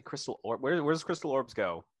this like a crystal orb? Where does crystal orbs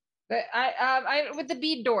go? But I with the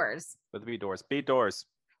bead doors. With the bead doors. Bead doors.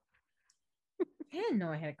 I didn't know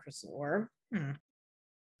I had a crystal orb. Look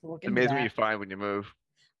It's into amazing what that. you find when you move.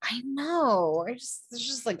 I know. There's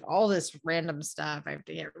just like all this random stuff I have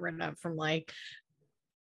to get rid of from like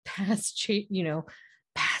past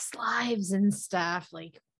lives and stuff.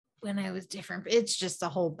 Like when I was different. It's just a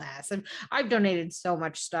whole mess. And I've donated so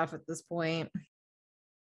much stuff at this point.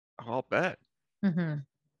 I'll bet. Mm-hmm.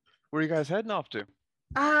 Where are you guys heading off to?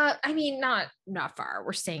 I mean, not far.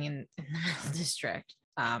 We're staying in the middle district.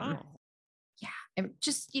 Oh. Yeah, and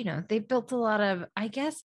just they built a lot of, I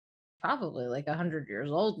guess, probably like 100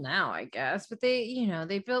 years old now, I guess, but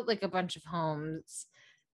they built like a bunch of homes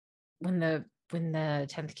when the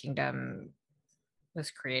 10th kingdom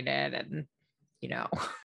was created, and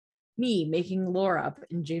me making lore up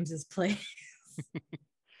in James's place.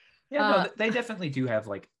 Yeah, no, they definitely do have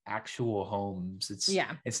like actual homes.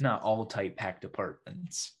 It's not all tight packed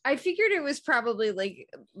apartments. I figured it was probably like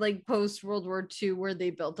post World War II, where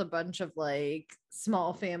they built a bunch of like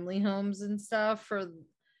small family homes and stuff for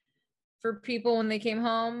people when they came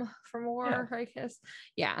home from war, I guess.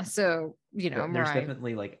 Yeah. So, there's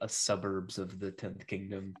definitely like a suburbs of the 10th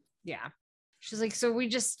kingdom. Yeah. She's like, so we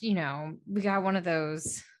just, we got one of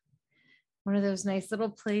those nice little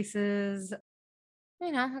places.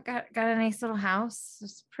 Got a nice little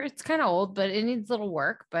house. It's kind of old, but it needs a little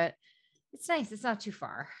work, but it's nice. It's not too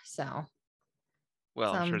far. So,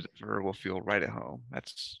 well, I'm sure Zephyr will feel right at home.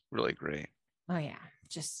 That's really great. Oh yeah,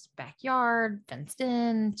 just backyard, fenced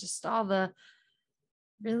in, just all the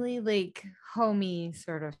really like homey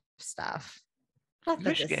sort of stuff.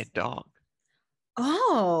 You should get a dog.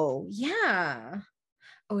 Oh yeah.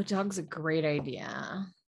 Oh, a dog's a great idea.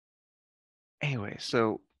 Anyway,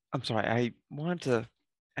 so I'm sorry, I wanted to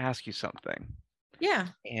ask you something. Yeah.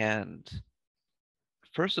 And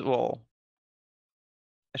first of all,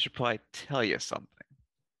 I should probably tell you something.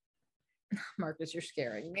 Marcus, you're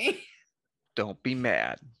scaring me. Don't be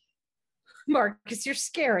mad. Marcus, you're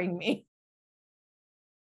scaring me.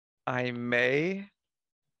 I may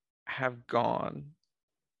have gone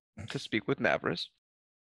to speak with Navris.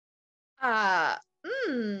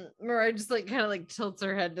 Mariah just like kind of like tilts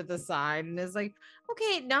her head to the side and is like,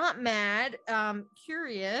 okay, not mad,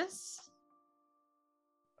 curious.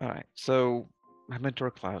 All right, so my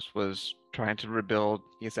mentor Klaus was trying to rebuild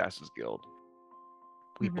the Assassin's Guild.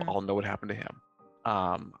 We all know what happened to him.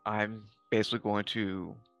 I'm basically going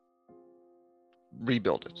to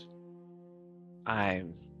rebuild it.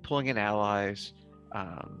 I'm pulling in allies.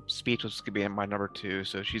 Speech was going to be my number 2,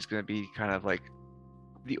 so she's going to be kind of like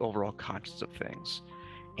the overall conscience of things.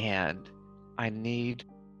 And I need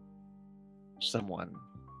someone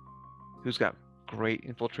who's got great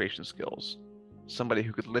infiltration skills, somebody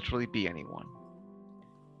who could literally be anyone.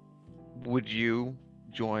 Would you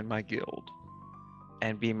join my guild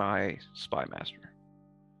and be my spy master?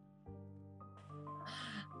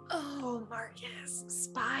 Oh, Marcus,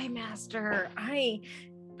 spy master.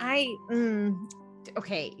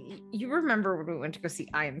 Okay, you remember when we went to go see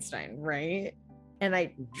Einstein, right? And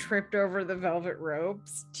I tripped over the velvet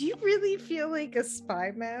ropes. Do you really feel like a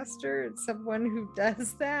spy master and someone who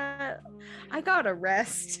does that? I got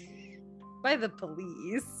arrested by the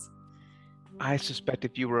police. I suspect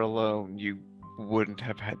if you were alone, you wouldn't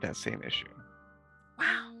have had that same issue.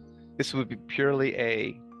 Wow. This would be purely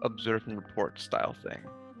a observe and report style thing.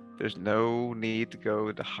 There's no need to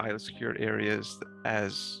go to highly secured areas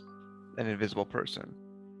as an invisible person.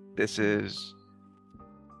 This is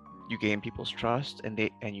you gain people's trust and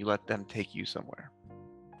you let them take you somewhere.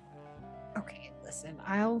 Okay, listen,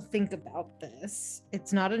 I'll think about this.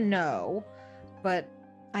 It's not a no, but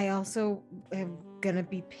I also am gonna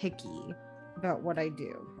be picky about what I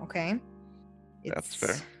do, okay? That's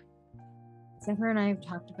fair. Zephyr and I have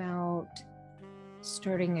talked about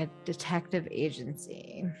starting a detective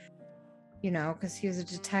agency, because he was a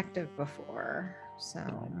detective before. So,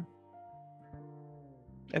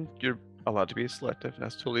 And you're allowed to be selective.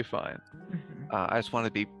 That's totally fine. I just want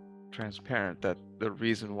to be transparent that the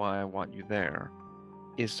reason why I want you there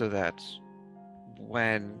is so that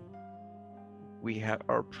when we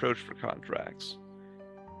are approached for contracts,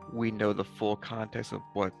 we know the full context of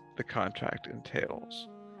what the contract entails.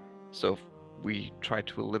 So we try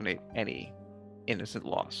to eliminate any innocent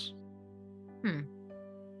loss.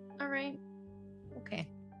 all right. Okay.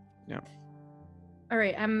 Yeah. All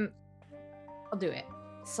right. I'll do it.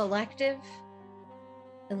 Selective.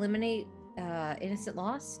 Eliminate innocent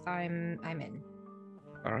loss. I'm in.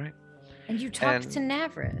 All right. And you talked to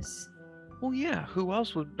Navris. Well, yeah. Who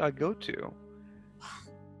else would I go to?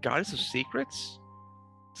 Goddess of Secrets?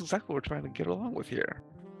 That's exactly what we're trying to get along with here.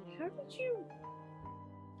 How did you?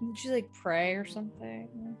 Did you like pray or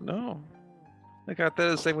something? No. I got that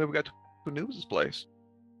the same way we got to Noobs' place.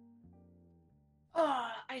 Oh,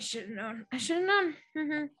 I should have known. I should have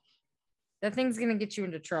known. That thing's gonna get you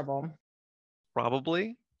into trouble.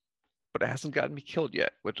 Probably, but it hasn't gotten me killed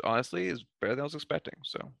yet, which honestly is better than I was expecting.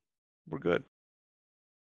 So we're good.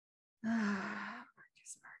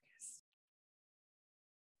 Marcus.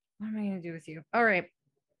 What am I gonna do with you? All right.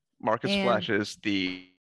 Marcus And- flashes the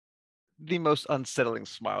most unsettling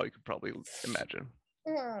smile you could probably imagine.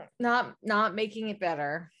 Not making it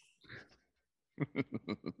better.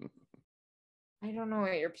 I don't know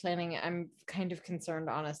what you're planning. I'm kind of concerned,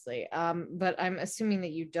 honestly. But I'm assuming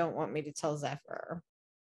that you don't want me to tell Zephyr.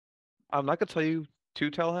 I'm not gonna tell you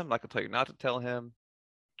to tell him. I'm not gonna tell you not to tell him.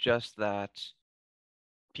 Just that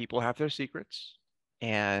people have their secrets,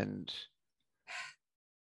 and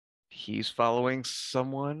he's following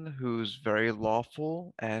someone who's very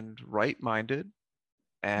lawful and right-minded,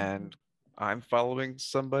 and I'm following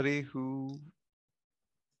somebody who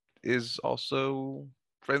is also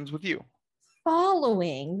friends with you.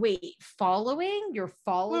 Following? Wait, following? You're Well,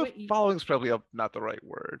 following? following's probably not the right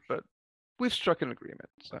word, but we've struck an agreement.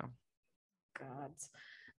 So, God.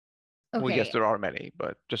 well, yes, Okay. there are many,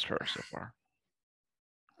 but just her so far.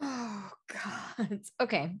 Oh God.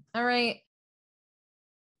 Okay. All right.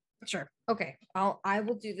 Sure. Okay. I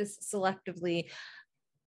will do this selectively.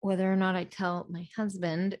 Whether or not I tell my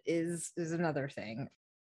husband is another thing.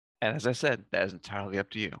 And as I said, that is entirely up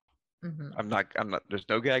to you. Mhm. I'm not. There's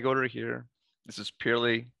no gag order here. This is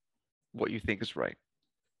purely what you think is right.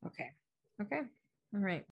 Okay. All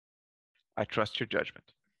right. I trust your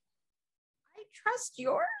judgment. I trust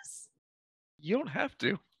yours. You don't have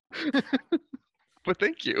to, but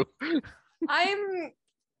thank you.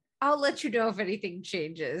 I'll let you know if anything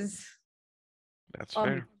changes. That's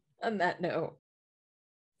fair. On that note,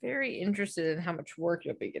 very interested in how much work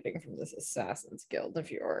you'll be getting from this Assassin's Guild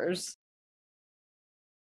of yours.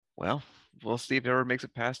 Well, we'll see if it ever makes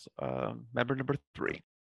it past member number 3.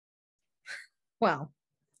 Well,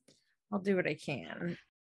 I'll do what I can.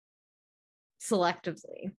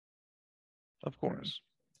 Selectively. Of course.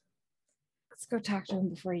 Let's go talk to him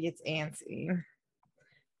before he gets antsy.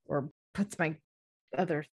 Or puts my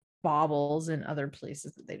other baubles in other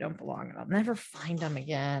places that they don't belong, and I'll never find them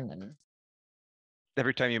again. And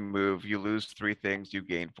Every time you move, you lose 3 things, you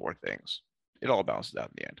gain 4 things. It all balances out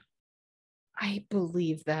in the end. I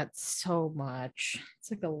believe that so much.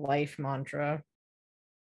 It's like a life mantra.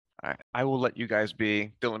 All right. I will let you guys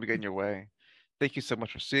be. Don't let me get in your way. Thank you so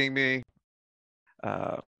much for seeing me.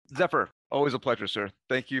 Zephyr, always a pleasure, sir.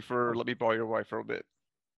 Thank you for letting me borrow your wife for a bit.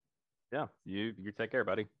 Yeah, you take care,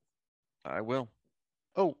 buddy. I will.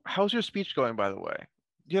 Oh, how's your speech going, by the way?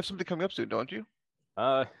 You have something coming up soon, don't you?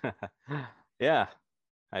 Yeah,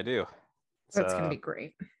 I do. That's gonna be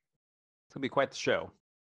great. It's gonna be quite the show.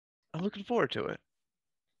 I'm looking forward to it.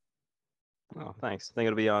 Oh, thanks. I think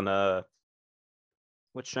it'll be on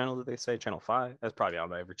which channel did they say? Channel 5? That's probably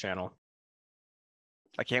on every channel.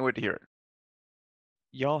 I can't wait to hear it.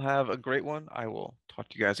 Y'all have a great one. I will talk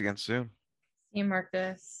to you guys again soon. See you,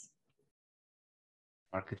 Marcus.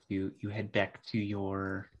 Marcus, you head back to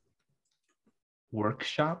your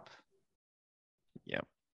workshop. Yep.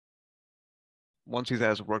 once he's at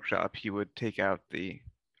his workshop, he would take out the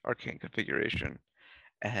arcane configuration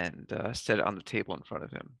and set it on the table in front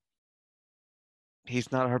of him.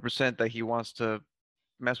 He's not 100% that he wants to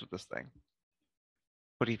mess with this thing,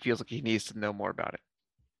 but he feels like he needs to know more about it.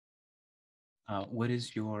 What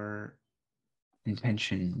is your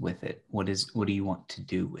intention with it? What do you want to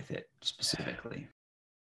do with it specifically?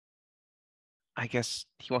 I guess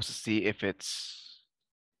he wants to see if it's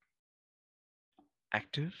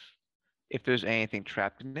active, if there's anything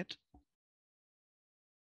trapped in it.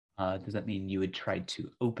 Does that mean you would try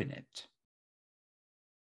to open it?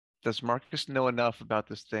 Does Marcus know enough about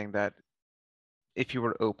this thing that if you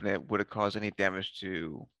were to open it, would it cause any damage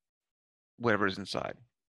to whatever's inside?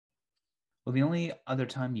 Well, the only other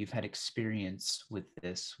time you've had experience with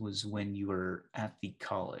this was when you were at the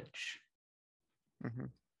college. Mm-hmm.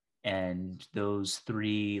 And those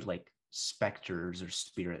three like specters or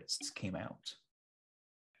spirits came out.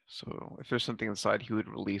 So if there's something inside, he would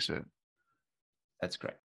release it. That's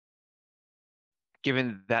correct.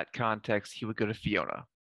 Given that context, he would go to Fiona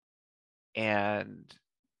and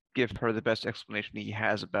give her the best explanation he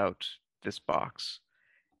has about this box.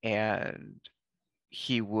 And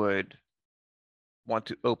he would want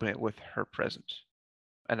to open it with her present.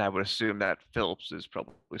 And I would assume that Phillips is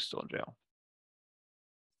probably still in jail.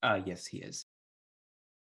 Yes, he is.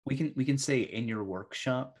 We can say in your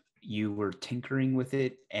workshop you were tinkering with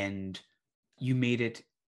it and you made it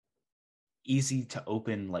easy to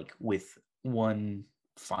open, like with one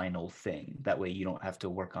final thing. That way you don't have to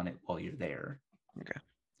work on it while you're there. Okay,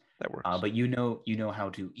 that works. But you know how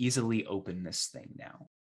to easily open this thing now.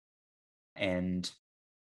 And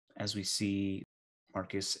as we see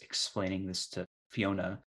Marcus explaining this to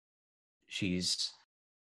Fiona, she's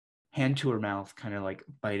hand to her mouth, kind of like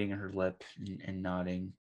biting her lip and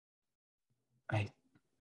nodding. I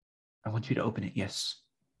want you to open it. Yes,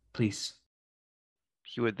 please.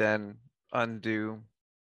 He would then undo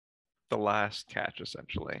the last catch,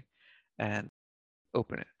 essentially, and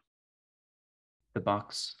open it. The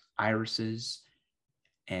box irises,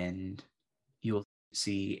 and you'll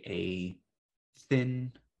see a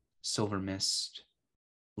thin silver mist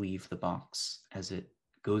leave the box as it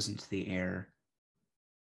goes into the air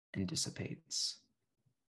and dissipates.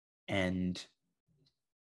 And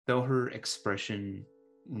though her expression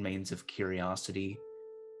remains of curiosity,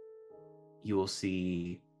 you will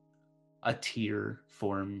see a tear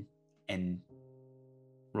form and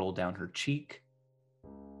roll down her cheek.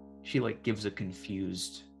 She like gives a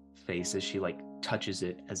confused face as she like touches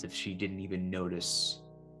it as if she didn't even notice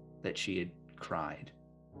that she had cried.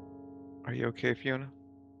 Are you okay, Fiona?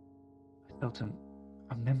 I felt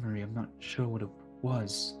a memory. I'm not sure what it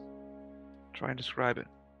was. Try and describe it.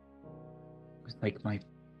 It was like my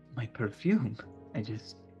perfume. I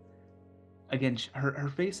just again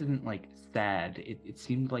her face isn't like sad. It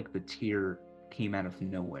seemed like the tear came out of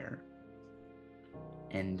nowhere.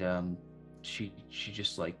 And she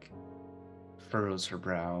just like furrows her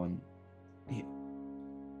brow, and it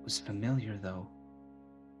was familiar though.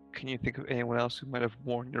 Can you think of anyone else who might have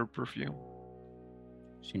worn your perfume?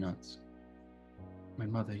 She nods. My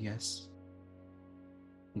mother, yes.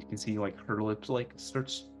 And you can see like her lips like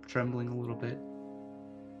starts trembling a little bit.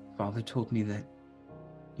 Father told me that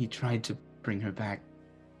he tried to bring her back.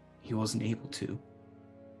 He wasn't able to.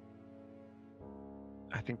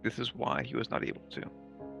 I think this is why he was not able to.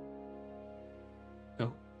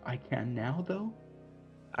 So I can now though?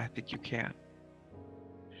 I think you can.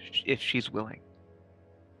 If she's willing.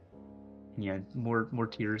 Yeah, more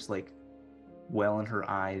tears like well in her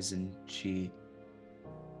eyes, and she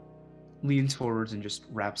leans forwards and just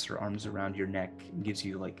wraps her arms around your neck and gives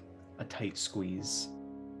you like a tight squeeze.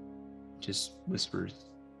 Just whispers,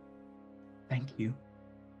 "Thank you."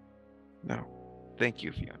 No. Thank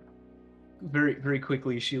you, Fiona. Very, very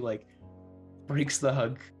quickly, she like breaks the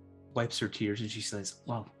hug, wipes her tears, and she says,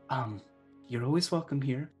 "Well, you're always welcome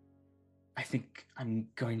here. I think I'm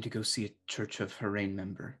going to go see a Church of Harain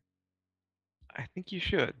member." I think you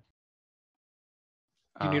should.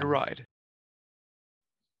 You need a ride.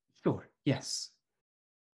 Sure, yes.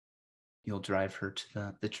 You'll drive her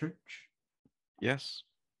to the church? Yes.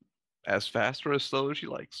 As fast or as slow as she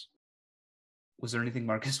likes. Was there anything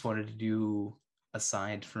Marcus wanted to do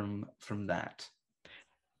aside from that?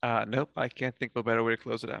 Nope, I can't think of a better way to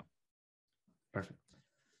close it out. Perfect.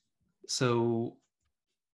 So,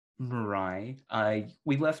 Mirai,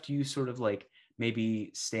 we left you sort of like maybe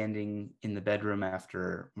standing in the bedroom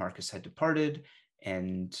after Marcus had departed,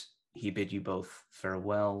 and he bid you both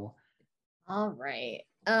farewell. All right.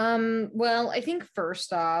 Well, I think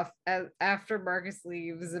first off, after Marcus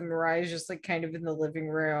leaves and Mariah's just like kind of in the living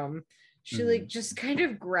room, She like just kind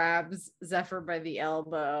of grabs Zephyr by the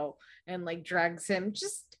elbow and like drags him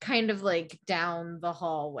just kind of like down the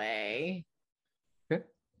hallway. Okay.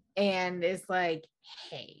 And is like,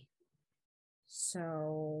 hey,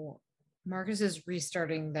 so Marcus is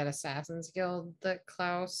restarting that Assassin's Guild that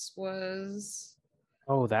Klaus was.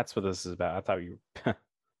 Oh, that's what this is about. I thought you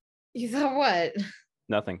You thought what?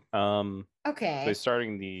 nothing. So Okay. he's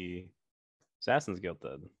starting the Assassin's Guild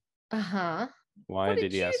then. Uh-huh. Why What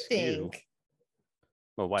did he you ask you? think?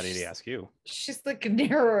 Well, why did he ask you? She's like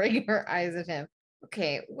narrowing her eyes at him.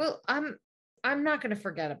 Okay, well, I'm not gonna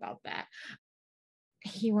forget about that.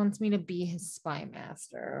 He wants me to be his spy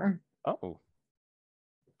master. Oh.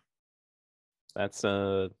 That's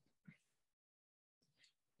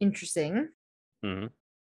Interesting. mhm.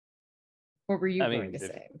 What were you I going mean, to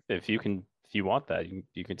say? if you want that,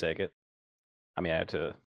 you can take it. I mean, I had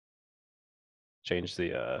to change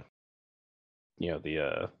the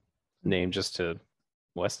name just to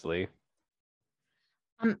Wesley.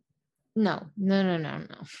 No.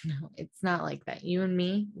 It's not like that. You and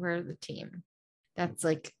me, we're the team. That's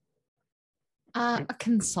like a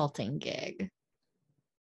consulting gig.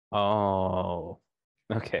 Oh.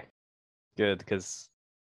 Okay. Good, because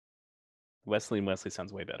Wesley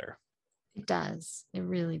sounds way better. It does. It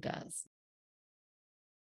really does.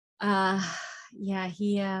 Yeah,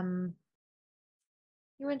 he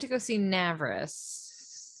went to go see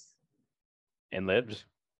Navris. And lived.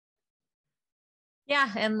 Yeah,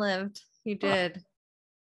 and lived. He did.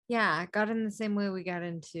 Yeah, got in the same way we got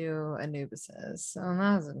into Anubis's. So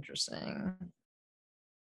that was interesting.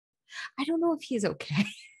 I don't know if he's okay.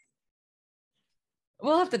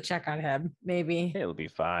 We'll have to check on him. Maybe. It'll be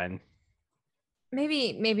fine.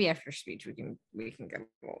 Maybe after speech we can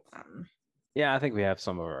go. Yeah, I think we have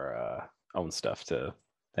some of our own stuff to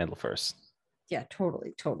handle first. Yeah,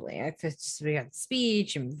 totally. I just we got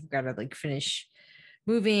speech and we've got to like finish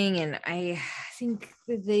moving. And I think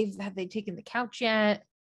that have they taken the couch yet?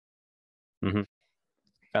 Mm-hmm.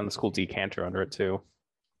 Found this cool decanter under it too.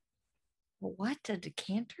 What, a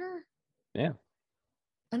decanter? Yeah.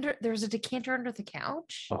 There's a decanter under the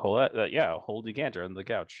couch? A whole decanter under the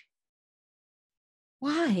couch.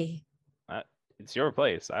 Why? It's your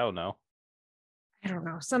place. I don't know. I don't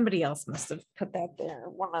know. Somebody else must have put that there.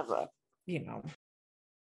 One of the,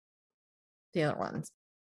 the other ones.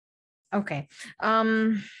 Okay.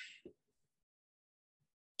 Can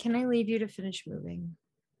I leave you to finish moving?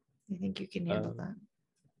 I think you can handle that.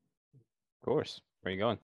 Of course. Where are you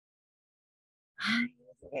going? I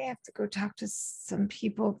think I have to go talk to some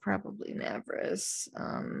people, probably Navris.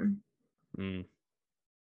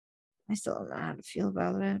 I still don't know how to feel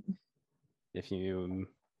about it. If you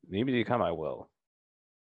need me to come, I will.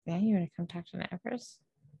 Yeah, you want to come talk to Navris?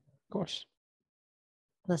 Of course.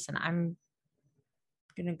 Listen, I'm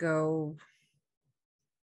gonna go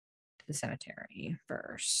to the cemetery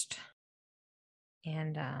first.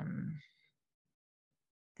 And then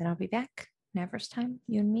I'll be back. Navris time,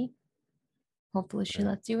 you and me. Hopefully she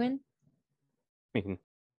lets you in. I mean,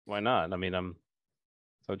 why not? I mean, I'm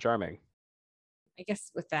so charming. I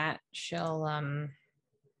guess with that, she'll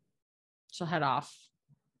head off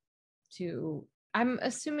to, I'm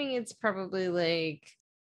assuming it's probably like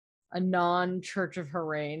a non-Church of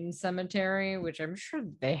Harain cemetery, which I'm sure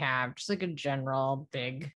they have, just like a general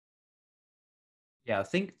big. Yeah,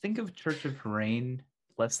 think of Church of Harain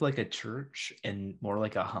less like a church and more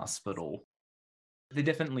like a hospital. They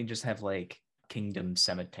definitely just have like kingdom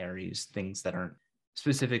cemeteries, things that aren't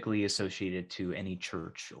specifically associated to any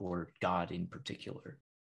church or god in particular.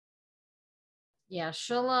 Yeah,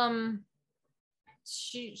 she'll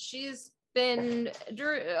she's been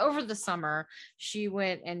over the summer. She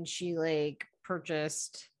went and she like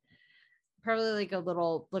purchased probably like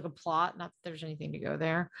a plot. Not that there's anything to go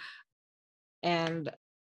there, and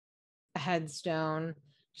a headstone.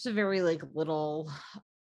 Just a very like little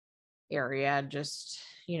area. Just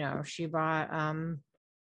she bought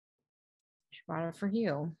it for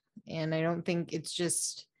Hugh, and I don't think it's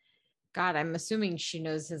just. God, I'm assuming she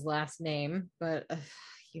knows his last name, but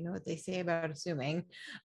you know what they say about assuming.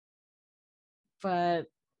 But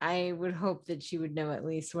I would hope that she would know at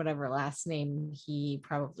least whatever last name he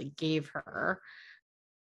probably gave her.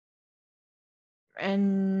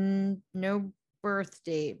 And no birth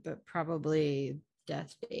date, but probably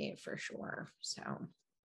death date for sure. So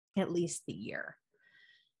at least the year.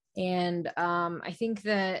 And I think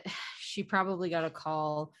that she probably got a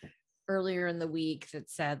call earlier in the week that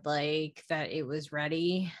said like that it was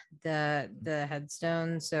ready, the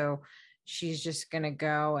headstone. So she's just gonna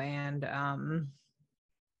go and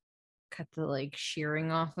cut the like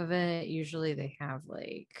shearing off of it. Usually they have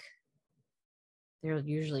like they're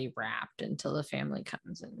usually wrapped until the family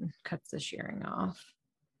comes and cuts the shearing off.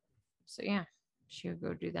 So yeah, she would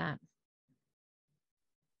go do that.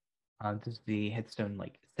 Does the headstone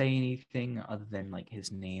like say anything other than like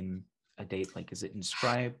his name, a date? Like, is it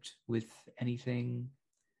inscribed with anything?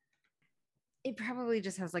 It probably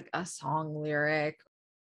just has like a song lyric.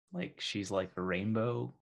 Like she's like a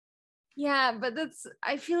rainbow? Yeah, but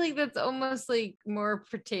I feel like that's almost like more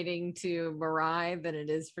pertaining to Mirai than it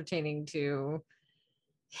is pertaining to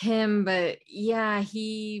him. But yeah,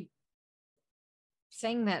 he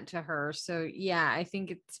sang that to her. So yeah, I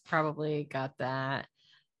think it's probably got that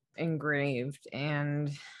engraved,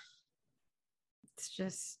 and it's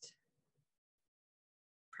just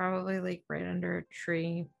probably like right under a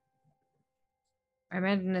tree. I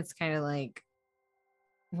imagine it's kind of like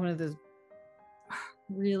one of those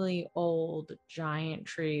really old giant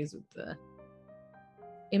trees with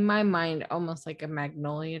in my mind, almost like a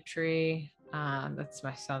magnolia tree. That's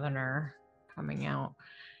my southerner coming out.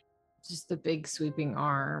 Just the big sweeping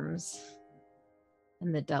arms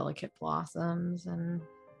and the delicate blossoms. And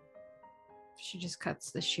she just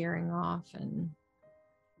cuts the shearing off, and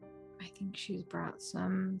I think she's brought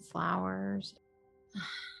some flowers.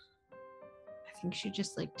 I think she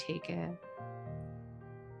just like take it.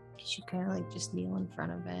 She'd kind of like just kneel in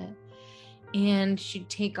front of it, and she'd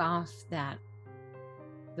take off the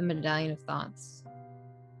medallion of thoughts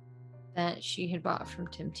that she had bought from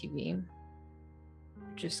Tim TV.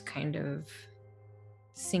 Just kind of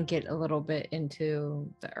sink it a little bit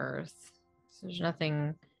into the earth. So there's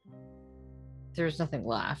nothing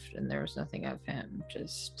left, and there was nothing of him.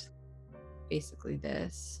 Just basically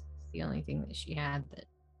this. The only thing that she had that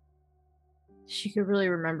she could really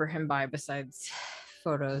remember him by, besides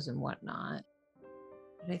photos and whatnot.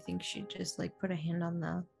 But I think she'd just like put a hand on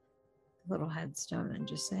the little headstone and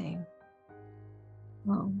just say,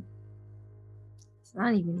 well, it's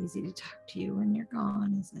not even easy to talk to you when you're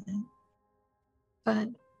gone, is it? But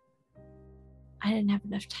I didn't have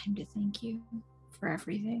enough time to thank you for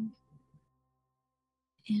everything.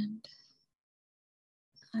 And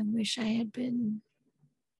I wish I'd been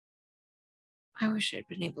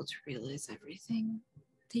able to realize everything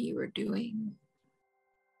that you were doing,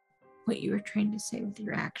 what you were trying to say with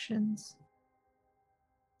your actions.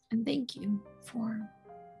 And thank you for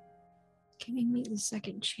giving me the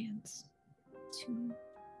second chance to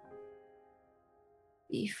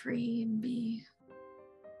be free and be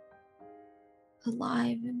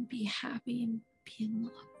alive and be happy and be in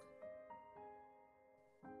love.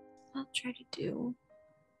 I'll try to do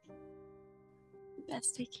the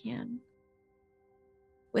best I can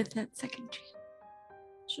with that second chance.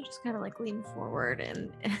 She'll just kind of like lean forward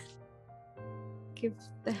and give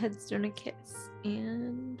the headstone a kiss,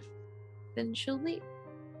 and then she'll leave.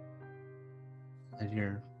 As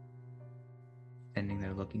you're standing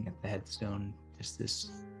there looking at the headstone, just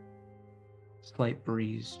this slight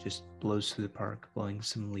breeze just blows through the park, blowing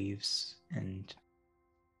some leaves, and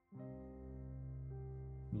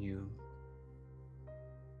you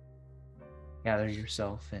gather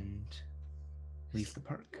yourself and leave the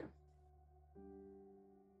park.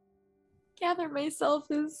 Gather myself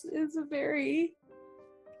is a very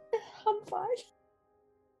I'm fine.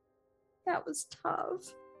 That was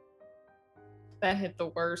tough. That hit the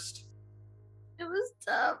worst. It was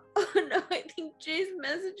tough. Oh no, I think Jay's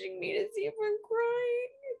messaging me to see if I'm crying.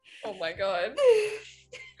 Oh my god.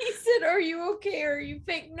 He said, "Are you okay? Are you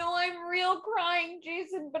fake?" No, I'm real crying,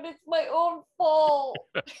 Jason, but it's my own fault.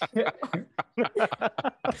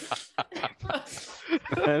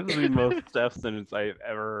 That's the most Steph sentence I've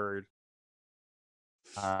ever heard.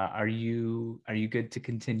 Are you good to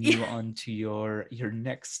continue on to your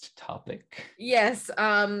next topic? Yes,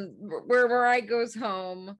 where Mariah goes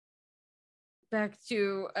home back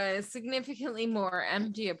to a significantly more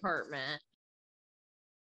empty apartment.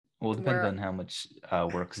 Well, it depends on how much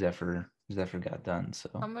work Zephyr got done. So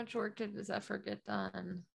how much work did Zephyr get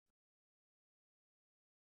done?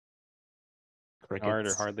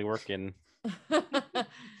 Crickets. Hardly working.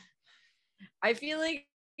 I feel like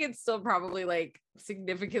it's still probably like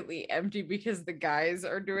significantly empty because the guys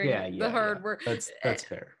are doing the hard work. That's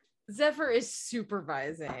fair. Zephyr is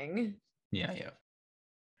supervising. Yeah.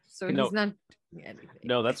 So he's not doing anything.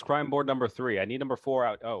 No, that's crime board number 3. I need number 4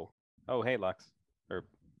 out. Oh, hey, Lux. Or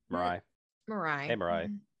Mariah. Mariah. Hey, Mariah.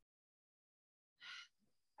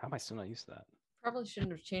 How am I still not used to that? Probably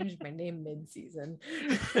shouldn't have changed my name mid-season.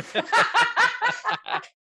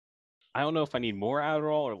 I don't know if I need more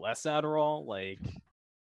Adderall or less Adderall. Like,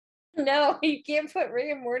 no, you can't put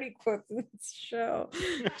Rick and Morty quotes in this show.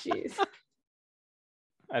 Jeez.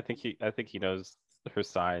 I think he knows her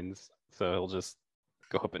signs, so he'll just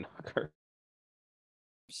go up and hug her.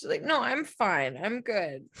 She's like, no, I'm fine. I'm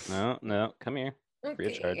good. No, come here. Free of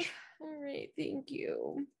Okay. charge. All right. Thank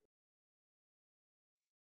you.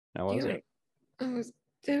 How was You- it?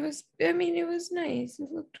 I mean, it was nice. It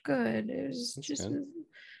looked good. It was That's just good.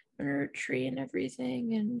 under a tree and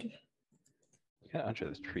everything. And You got under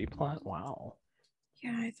this tree plant? Wow.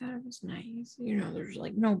 yeah, I thought it was nice. You know, there's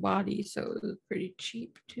like no body, so it was pretty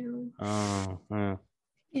cheap too. Oh, yeah.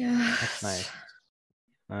 Yeah. That's nice.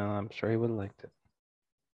 Well, I'm sure he would have liked it.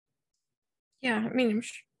 Yeah, I mean,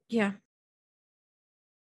 yeah.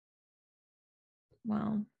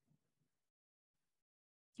 Well,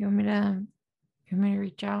 you want me to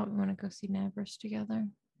reach out? You want to go see Navris together?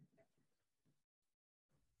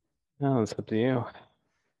 No, it's up to you.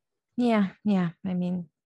 Yeah. I mean,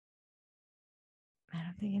 I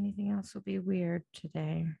don't think anything else will be weird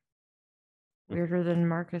today. Weirder than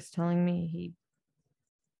Marcus telling me he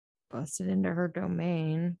busted into her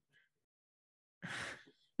domain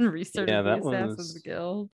and restarted Yeah, the that Assassin's was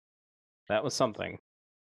Guild. something.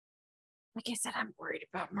 Like I said, I'm worried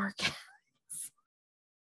about Marcus.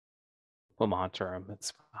 We'll monitor him.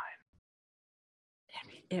 It's fine.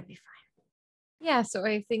 It'll be fine. Yeah, so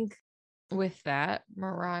I think with that,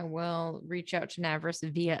 Mirai will reach out to Navris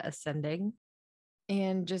via Ascending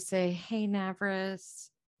and just say, hey, Navris,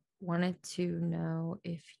 wanted to know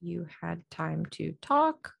if you had time to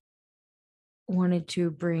talk. Wanted to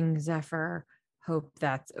bring Zephyr. Hope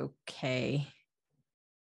that's okay.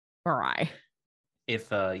 Mirai. If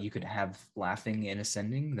you could have laughing and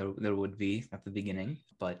ascending, there would be at the beginning,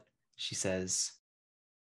 but she says,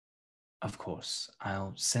 of course,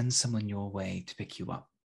 I'll send someone your way to pick you up.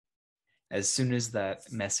 As soon as that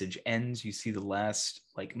message ends, you see the last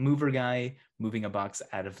like mover guy moving a box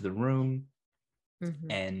out of the room,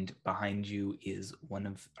 and behind you is one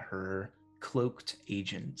of her cloaked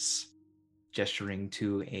agents gesturing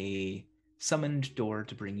to a summoned door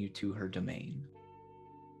to bring you to her domain.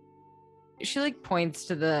 She like points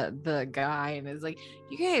to the guy and is like,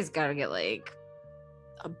 you guys gotta get like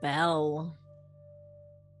a bell.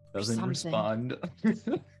 Doesn't something. respond.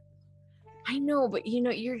 I know, but you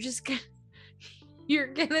know, you're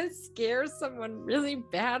gonna scare someone really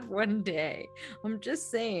bad one day. I'm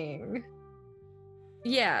just saying.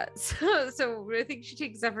 Yeah, so I think she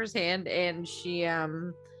takes Zephyr's hand and she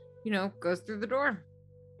goes through the door.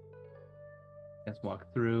 You guys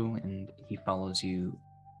walk through and he follows you,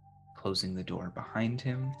 closing the door behind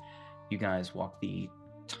him. You guys walk the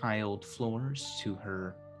tiled floors to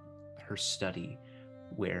her study,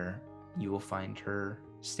 where you will find her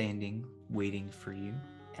standing, waiting for you,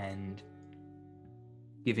 and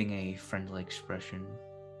giving a friendly expression.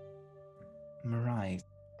 Mirai,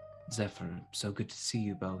 Zephyr, so good to see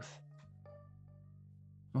you both.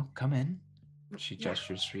 Well, come in. She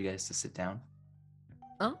gestures for you guys to sit down.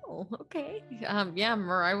 Oh, okay. Yeah,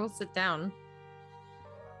 Mirai will sit down.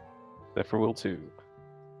 Zephyr will too.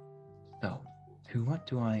 So, to what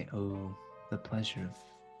do I owe the pleasure of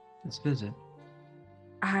this visit?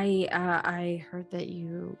 I heard that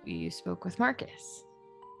you spoke with Marcus.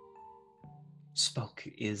 Spoke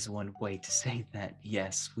is one way to say that.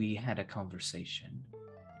 Yes, we had a conversation.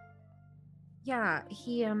 Yeah,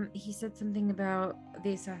 he said something about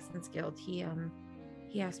the Assassin's Guild. He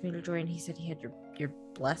asked me to join. He said he had your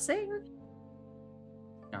blessing.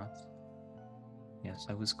 Yes,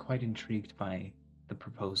 I was quite intrigued by the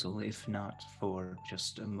proposal, if not for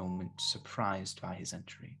just a moment surprised by his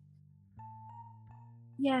entry.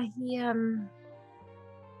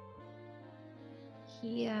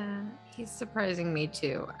 Yeah, he's surprising me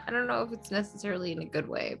too. I don't know if it's necessarily in a good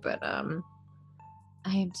way, but I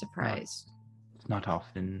am surprised. It's not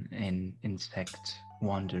often an insect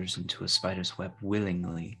wanders into a spider's web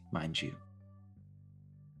willingly, mind you.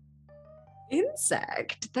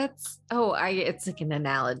 Insect? It's like an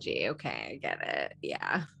analogy. Okay, I get it.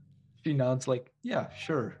 Yeah. She nods like, yeah,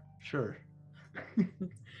 sure.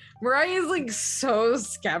 Mariah is like so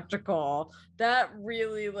skeptical. That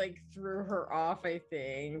really like threw her off, I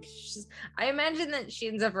think. I imagine that she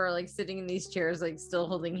and Zephyr are like sitting in these chairs, like still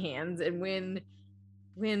holding hands, and when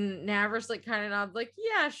Navris like kind of nods, like,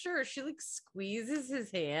 yeah, sure, she like squeezes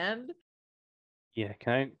his hand. Yeah,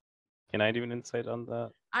 can I do an insight on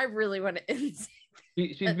that? I really want to insight.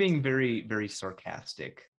 She's being very, very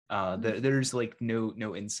sarcastic. There's like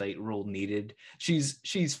no insight roll needed.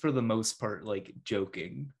 She's for the most part like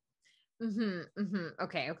joking.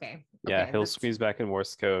 Okay. Yeah, he'll squeeze back in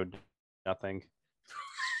Morse code. Nothing.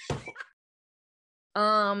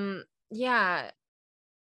 Yeah.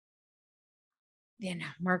 Yeah, no,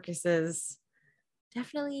 Marcus is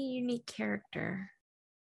definitely a unique character.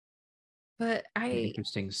 But An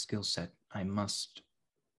interesting skill set, I must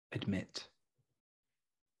admit.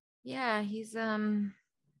 Yeah, he's got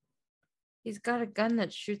a gun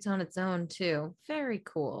that shoots on its own too. Very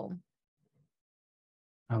cool.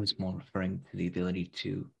 I was more referring to the ability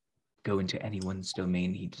to go into anyone's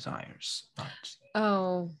domain he desires. But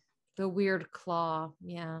Oh, the weird claw.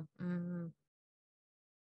 Yeah.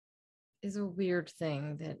 Is a weird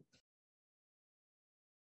thing that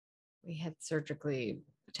we had surgically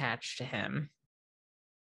attached to him.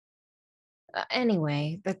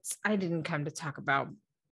 Anyway, I didn't come to talk about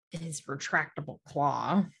his retractable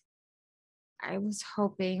claw. I was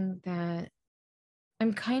hoping that I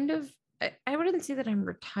wouldn't say that I'm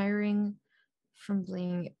retiring from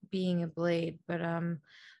being a blade, but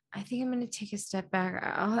I think I'm going to take a step back.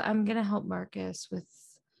 I'm going to help Marcus with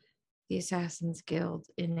the Assassin's Guild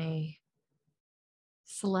in a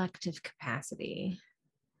selective capacity.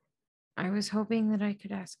 I was hoping that I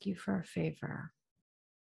could ask you for a favor.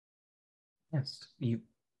 yes,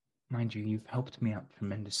 mind you, you've helped me out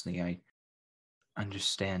tremendously. I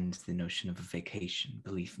understand the notion of a vacation,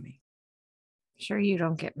 believe me. Sure, you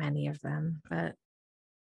don't get many of them, but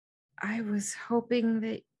I was hoping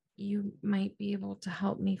that you might be able to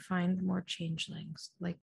help me find more changelings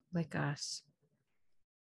like us.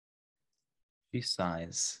 She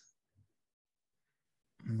sighs.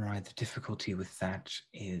 Right, the difficulty with that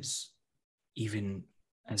is even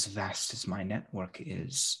as vast as my network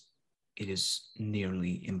is, it is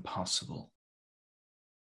nearly impossible.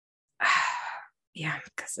 Yeah,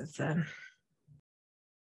 because of the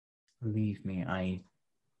Believe me, I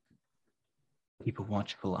keep a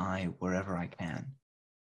watchful eye wherever I can.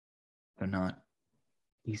 They're not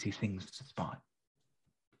easy things to spot,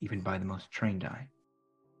 even by the most trained eye.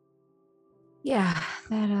 Yeah,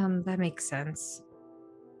 that makes sense.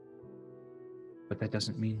 But that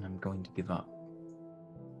doesn't mean I'm going to give up.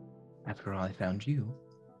 After all, I found you.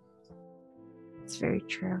 It's very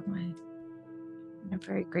true. I'm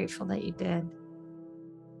very grateful that you did.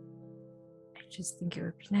 I just think it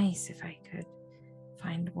would be nice if I could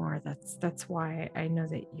find more. That's why I know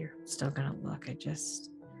that you're still gonna look. I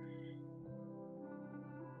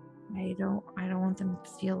don't want them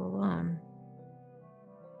to feel alone.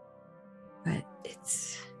 But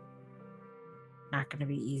it's not gonna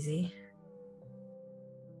be easy.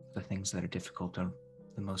 The things that are difficult are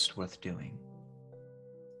the most worth doing.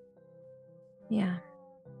 Yeah.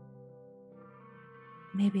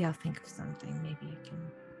 Maybe I'll think of something. Maybe I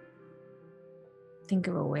can think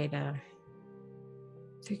of a way to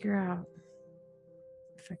figure out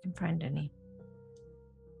if I can find any.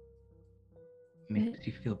 Makes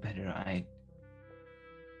you feel better. I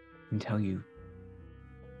can tell you,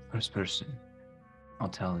 first person I'll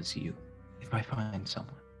tell is you, if I find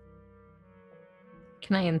someone.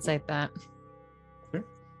 Can I insight that? Sure.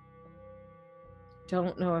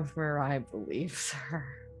 Don't know if Mirai believes her.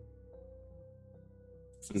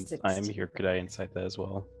 I'm here. Could I insight that as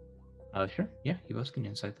well? Sure. Yeah, you both can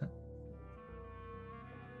insight that.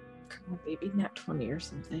 Come on, maybe not 20 or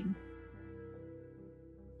something.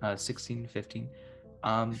 16, 15.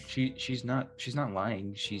 She's not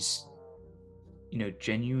lying. She's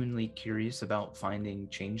genuinely curious about finding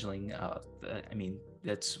changeling. I mean,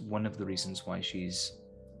 that's one of the reasons why she's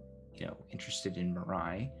interested in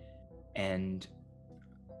Mirai, and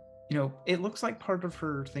it looks like part of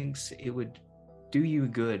her thinks it would do you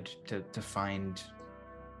good to find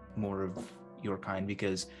more of your kind,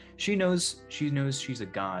 because she knows she's a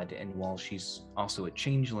god, and while she's also a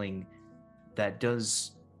changeling, that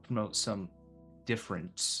does promote some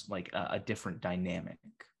difference, like a different dynamic,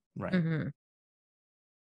 right? Mm-hmm.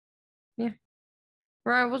 Yeah.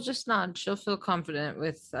 Mirai will just nod. She'll feel confident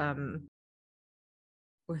with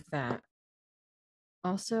that.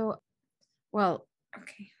 Also, well,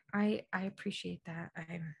 okay. I appreciate that.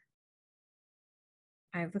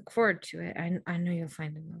 I look forward to it. I know you'll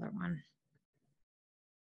find another one.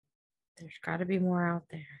 There's got to be more out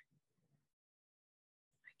there.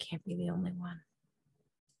 I can't be the only one.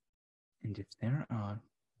 And if there are,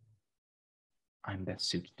 I'm best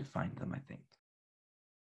suited to find them, I think.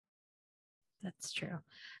 That's true.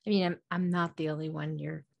 I mean, I'm not the only one.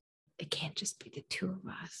 It can't just be the two of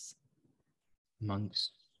us.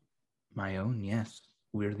 Amongst my own, yes,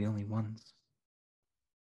 we're the only ones.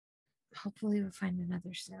 Hopefully we'll find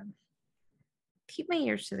another soon. Keep my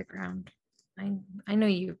ears to the ground. I know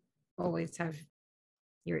you always have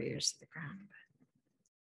your ears to the ground, but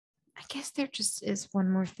I guess there just is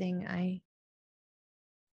one more thing.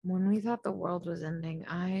 When we thought the world was ending,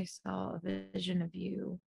 I saw a vision of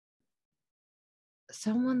you.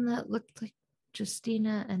 Someone that looked like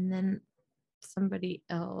Justina and then somebody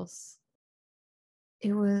else.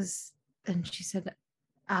 And she said,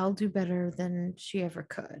 I'll do better than she ever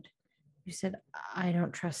could. You said, I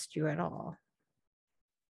don't trust you at all.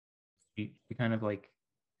 She kind of like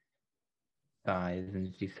sighs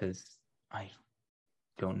and she says, I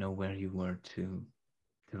don't know where you were to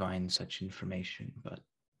divine such information, but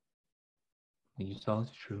what you saw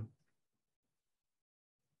is true.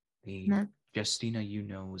 The That, Justina you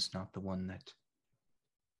know was not the one that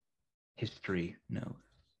history knows.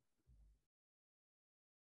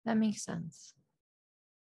 that makes sense.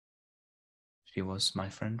 She was my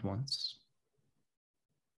friend once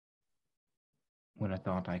when I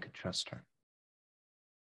thought I could trust her.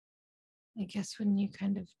 I guess when you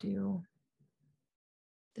kind of do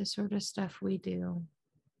the sort of stuff we do,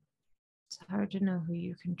 it's hard to know who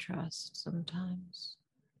you can trust sometimes.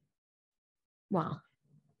 Well,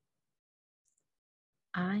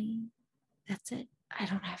 that's it. I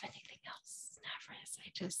don't have anything else, Navras.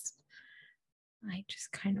 I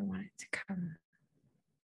just kind of wanted to come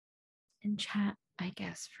and chat, I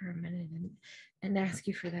guess, for a minute and ask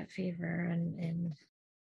you for that favor and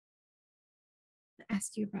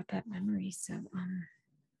ask you about that memory. So,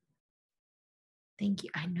 thank you.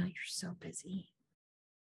 I know you're so busy.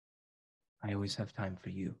 I always have time for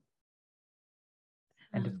you.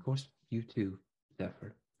 And of course, you too,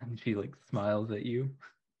 Zephyr. And she like smiles at you.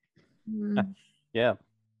 Yeah.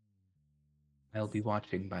 I'll be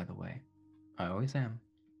watching, by the way. I always am.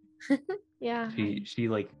 Yeah. She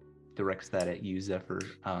like directs that at you, Zephyr,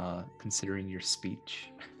 considering your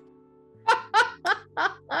speech.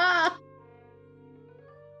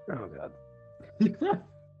 Oh god.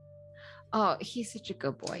 Oh, he's such a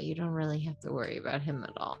good boy. You don't really have to worry about him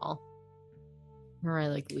at all. Mariah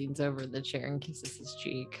like leans over the chair and kisses his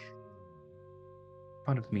cheek.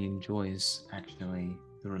 Part of me enjoys actually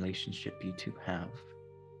the relationship you two have.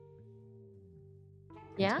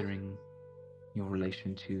 Yeah? Considering your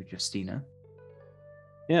relation to Justina.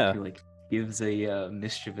 Yeah. She like gives a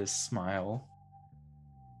mischievous smile.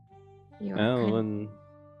 You are Oh, kind when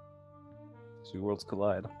two worlds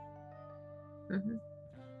collide. Mhm.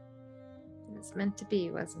 It was meant to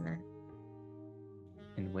be, wasn't it?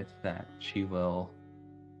 And with that, she will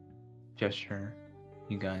gesture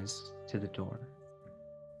you guys to the door.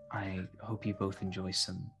 I hope you both enjoy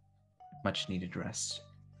some much needed rest.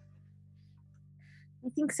 I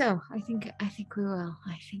think so. I think we will.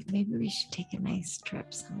 I think maybe we should take a nice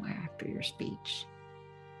trip somewhere after your speech.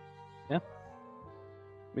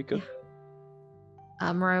 We could.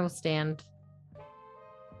 Mariah will stand.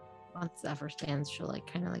 Once Zephyr stands, she'll like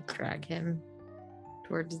kind of like drag him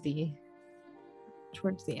towards the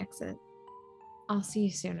exit. I'll see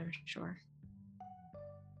you sooner, sure.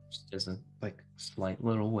 Just as a like slight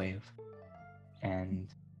little wave.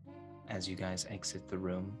 And as you guys exit the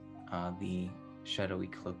room, the shadowy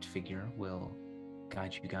cloaked figure will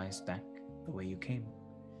guide you guys back the way you came.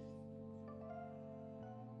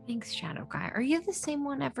 Thanks, Shadow Guy. Are you the same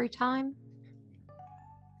one every time?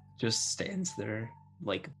 Just stands there,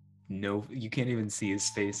 like no, you can't even see his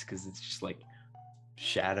face because it's just like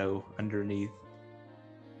shadow underneath.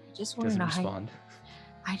 I just want to Doesn't know respond.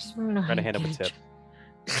 I just want to know Try how to you hand him a get tip.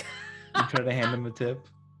 You try to hand him a tip.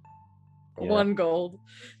 Yeah. 1 gold.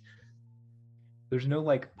 There's no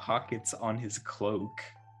like pockets on his cloak.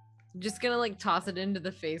 Just gonna like toss it into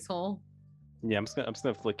the face hole. Yeah, I'm just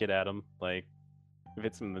gonna flick it at him. Like, if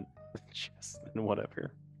it's in the chest, then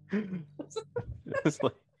whatever. It's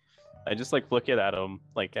like, I just like flick it at him,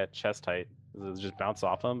 like at chest height. Does it just bounce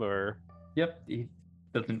off him, or? Yep, he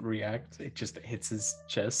doesn't react. It just hits his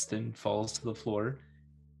chest and falls to the floor.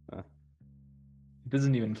 He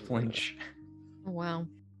doesn't even flinch. Oh wow.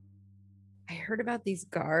 I heard about these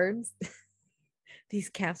guards. These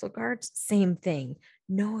castle guards, same thing.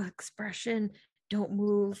 No expression, don't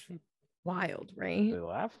move. Wild, right? They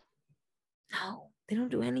laugh. No, they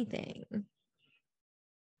don't do anything.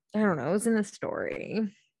 I don't know. It was in the story.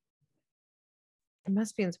 It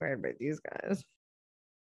must be inspired by these guys.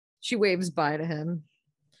 She waves bye to him.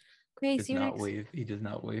 Okay, He does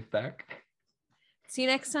not wave back. See you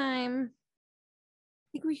next time. I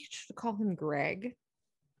think we should call him Greg.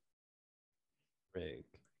 Rig.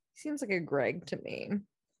 He seems like a Greg to me.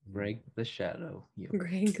 Greg the Shadow. Yep.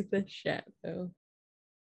 Greg the Shadow.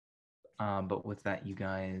 But with that, you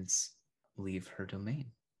guys leave her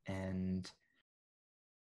domain. And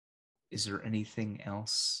is there anything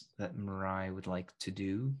else that Mirai would like to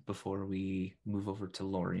do before we move over to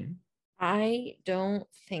Lorien? I don't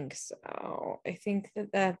think so. I think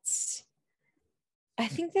that's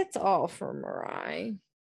all for Mirai.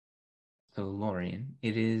 So, Lorien,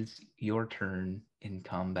 it is your turn in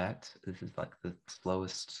combat. This is like the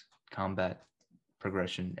slowest combat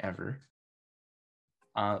progression ever.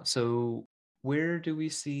 So where do we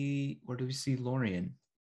see Lorien?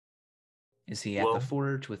 Is he at the Well-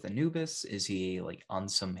 forge with Anubis? Is he like on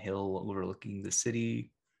some hill overlooking the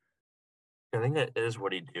city? I think that is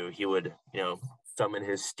what he'd do. He would, summon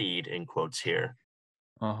his steed in quotes here,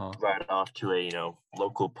 Uh-huh. ride off to a,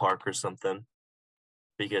 local park or something,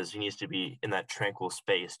 because he needs to be in that tranquil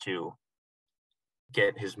space to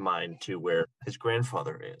get his mind to where his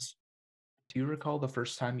grandfather is. Do you recall the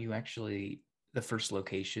first time the first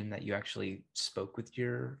location that you actually spoke with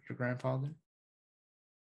your grandfather?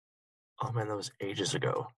 Oh man, that was ages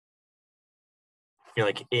ago.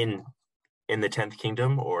 Like in the 10th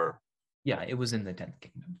Kingdom, or Yeah, it was in the 10th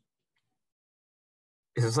Kingdom.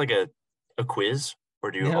 is this like a quiz,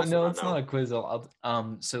 or do you also No, not it's know? not a quiz.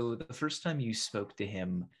 So the first time you spoke to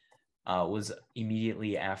him was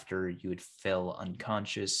immediately after you had fell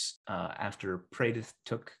unconscious, after Praedyth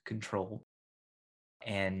took control,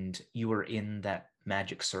 and you were in that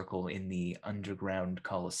magic circle in the underground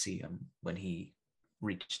Colosseum when he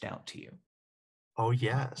reached out to you. Oh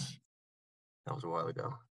yes, that was a while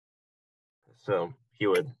ago. So he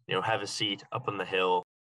would, have a seat up on the hill,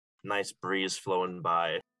 nice breeze flowing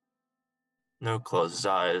by. No, close his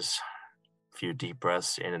eyes, a few deep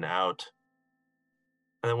breaths in and out.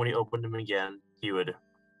 And then when he opened them again, he would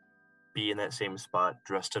be in that same spot,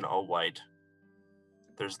 dressed in all white.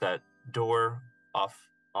 There's that door off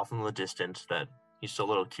in the distance that he's still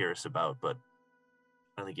a little curious about, but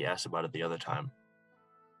I think he asked about it the other time.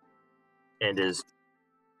 And is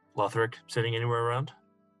Lothric sitting anywhere around?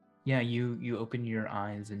 Yeah, you open your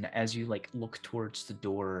eyes, and as you like look towards the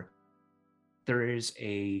door, there is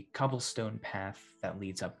a cobblestone path that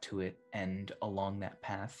leads up to it, and along that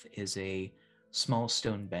path is a small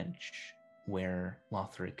stone bench where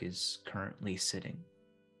Lothric is currently sitting.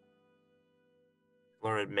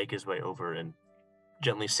 Lauren would make his way over and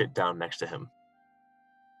gently sit down next to him.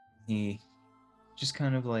 He just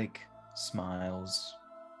kind of like smiles.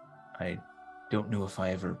 I don't know if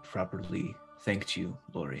I ever properly thanked you,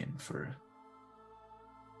 Lorien, for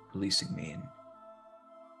releasing me and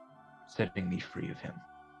setting me free of him.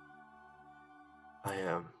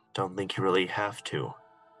 I don't think you really have to.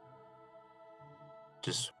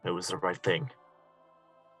 Just, it was the right thing.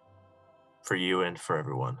 For you and for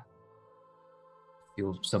everyone.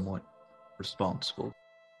 Feel somewhat responsible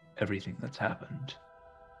for everything that's happened.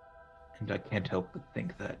 And I can't help but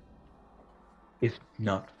think that if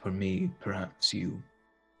not for me, perhaps you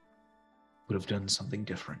would have done something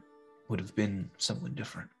different, would have been someone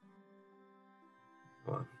different.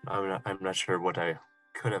 Well, I'm not sure what I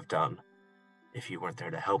could have done if you weren't there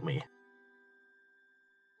to help me.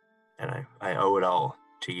 And I owe it all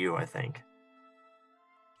to you, I think.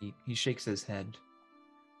 He shakes his head.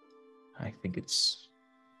 I think it's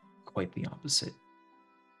quite the opposite.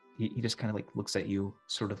 He just kind of like looks at you,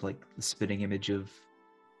 sort of like the spitting image of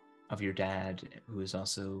your dad, who is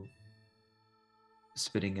also a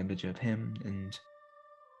spitting image of him, and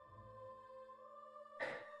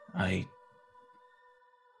I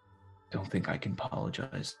don't think I can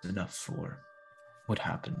apologize enough for what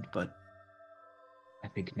happened, but I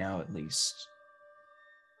think now at least,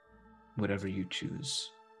 whatever you choose,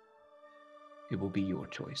 it will be your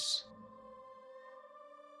choice.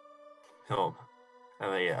 He'll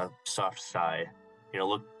have a soft sigh,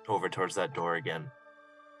 look over towards that door again.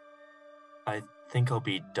 I think I'll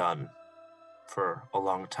be done for a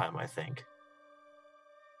long time, I think.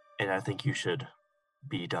 And I think you should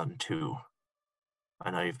be done too. I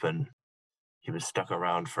know you've been stuck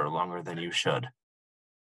around for longer than you should.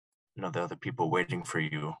 I know there are other people waiting for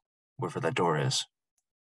you wherever that door is.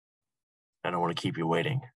 I don't want to keep you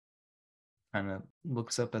waiting. Kind of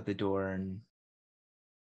looks up at the door and,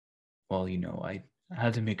 well, I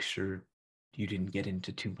had to make sure you didn't get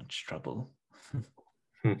into too much trouble.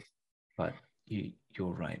 But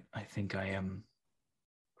you're right. I think I'm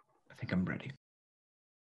ready.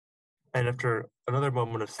 And after another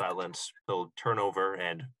moment of silence, he'll turn over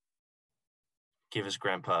and give his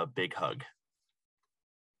grandpa a big hug.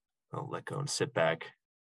 I'll let go and sit back.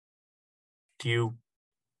 Do you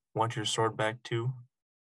want your sword back too?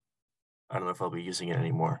 I don't know if I'll be using it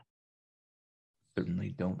anymore.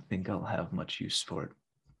 Certainly don't think I'll have much use for it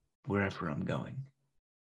wherever I'm going.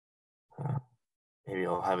 Maybe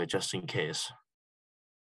I'll have it just in case.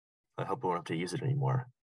 I hope I won't have to use it anymore.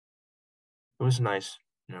 It was nice,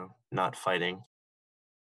 not fighting.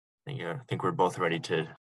 I think we're both ready to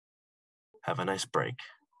have a nice break.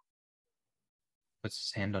 Puts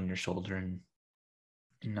his hand on your shoulder and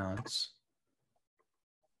nods.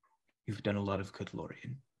 You've done a lot of good,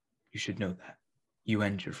 Lorien. You should know that. You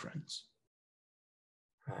and your friends.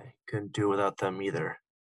 I couldn't do without them either.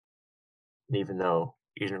 And even though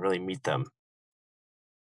you didn't really meet them,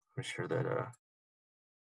 I'm sure that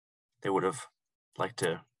they would have liked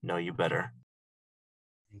to know you better.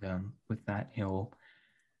 And with that, he'll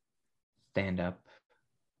stand up,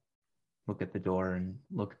 look at the door, and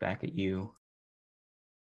look back at you.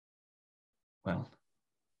 Well,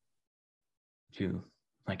 would you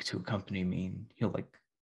like to accompany me? And he'll like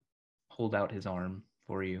hold out his arm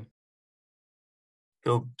for you.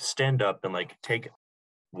 He'll stand up and like take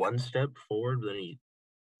one step forward, but then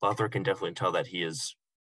Lothar can definitely tell that he is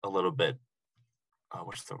a little bit,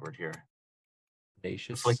 what's the word here?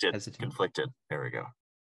 Audacious, Conflicted. hesitant. Conflicted. There we go.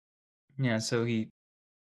 Yeah, so he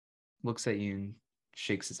looks at you and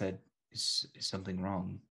shakes his head. Is something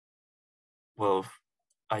wrong? Well, if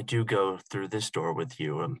I do go through this door with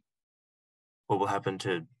you, what will happen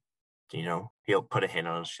to, he'll put a hand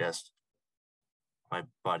on his chest, my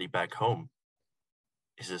body back home?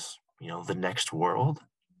 Is this, the next world?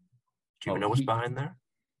 Do you even know what's behind there?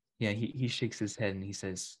 Yeah, he shakes his head and he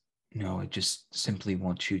says, no, I just simply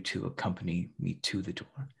want you to accompany me to the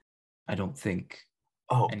door. I don't think.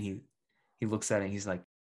 Oh. And he looks at it and he's like,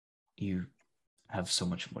 you have so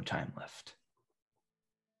much more time left.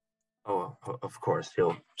 Oh, of course.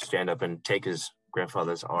 He'll stand up and take his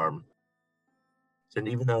grandfather's arm. And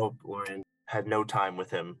even though Lorian had no time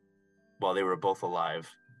with him while they were both alive,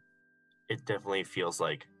 it definitely feels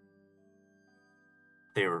like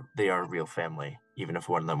they are a real family, even if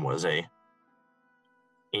one of them was a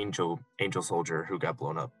angel soldier who got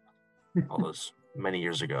blown up all those many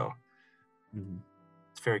years ago. Mm-hmm.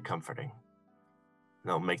 It's very comforting.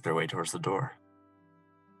 They'll make their way towards the door.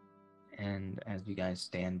 And as you guys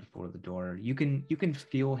stand before the door, you can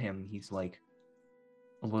feel him. He's like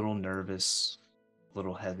a little nervous, a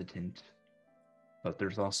little hesitant, but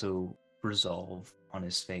there's also resolve on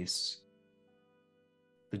his face.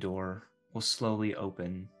 The door will slowly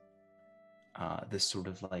open. This sort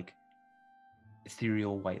of like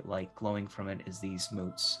ethereal white light glowing from it as these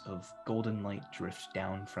motes of golden light drift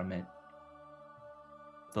down from it.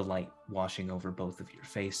 The light washing over both of your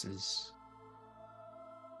faces.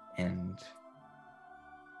 And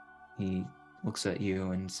he looks at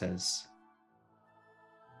you and says,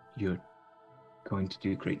 you're going to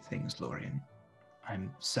do great things, Lorian.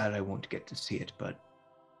 I'm sad I won't get to see it, but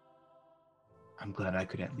I'm glad I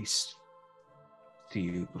could at least see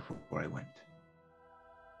you before I went.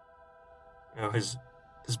 His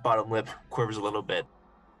bottom lip quivers a little bit.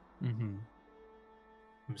 Mm-hmm.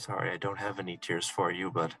 I'm sorry, I don't have any tears for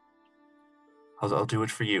you, but I'll do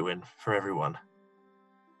it for you and for everyone.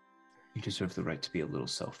 You deserve the right to be a little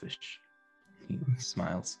selfish. He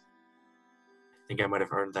smiles. I think I might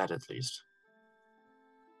have earned that at least.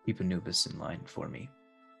 Keep Anubis in line for me.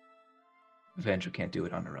 Evangel can't do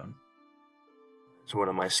it on her own. It's one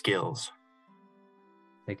of my skills.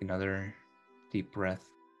 Take another deep breath.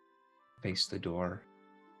 Face the door.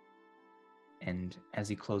 And as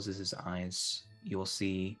he closes his eyes, you will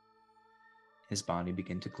see his body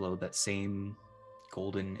begin to glow that same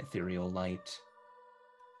golden ethereal light.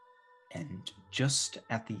 And just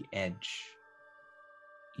at the edge,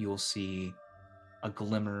 you will see a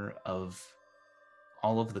glimmer of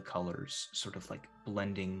all of the colors sort of like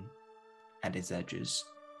blending at his edges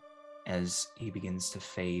as he begins to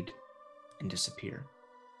fade and disappear.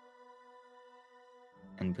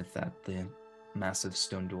 And with that, the massive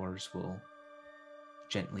stone doors will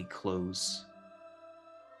gently close,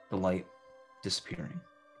 the light disappearing.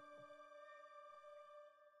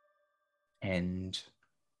 And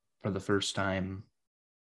for the first time,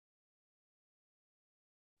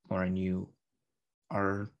 Lauren, you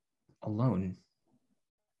are alone.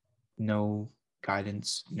 No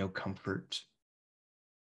guidance, no comfort.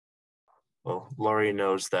 Well, Laurie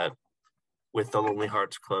knows that with the Lonely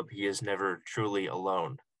Hearts Club, he is never truly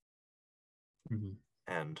alone. Mm-hmm.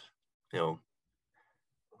 And he'll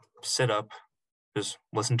sit up, just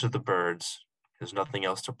listen to the birds. There's nothing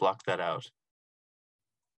else to block that out.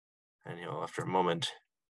 And after a moment,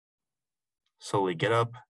 slowly get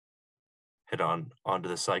up, head onto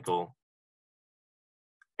the cycle,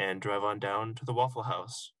 and drive on down to the Waffle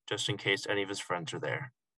House, just in case any of his friends are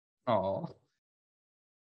there. Oh.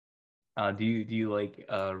 Do you like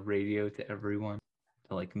radio to everyone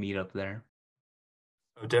to like meet up there?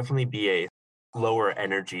 It would definitely be a lower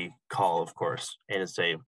energy call, of course, and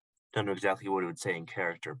don't know exactly what it would say in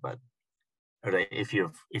character, but if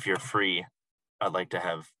you're free, I'd like to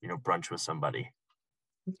have brunch with somebody.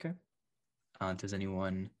 Okay. Does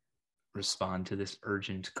anyone respond to this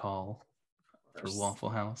urgent call for Waffle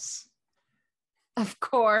House? Of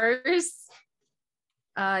course.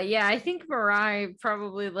 Yeah, I think Mirai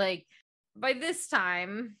probably like by this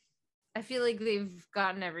time, I feel like they've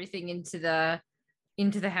gotten everything into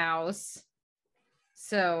the house.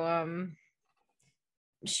 So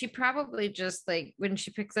she probably just like when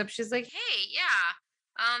she picks up, she's like, Hey, yeah.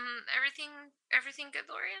 Everything good,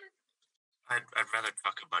 Lorian? I'd rather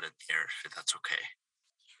talk about it there if that's okay.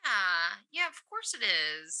 Yeah, of course it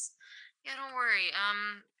is. Yeah, don't worry.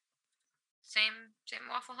 Same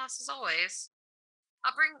Waffle House as always.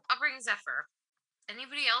 I'll bring Zephyr.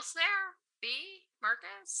 Anybody else there? B?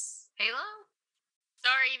 Marcus? Halo?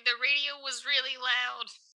 Sorry, the radio was really loud.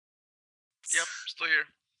 Yep, still here.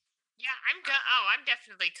 Yeah, I'm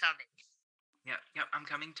definitely coming. Yep, I'm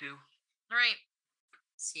coming too. All right.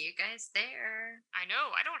 See you guys there. I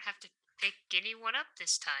know, I don't have to pick anyone up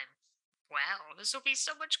this time. Wow, this will be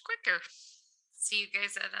so much quicker. See you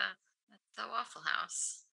guys at the Waffle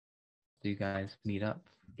House. So you guys meet up,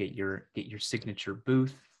 get your signature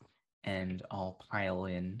booth, and all pile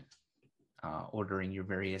in, ordering your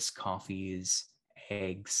various coffees,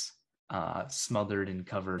 eggs, smothered and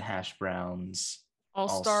covered hash browns,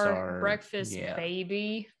 All-star breakfast, yeah.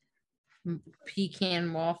 baby.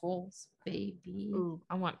 pecan waffles, baby. Ooh,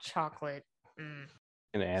 I want chocolate.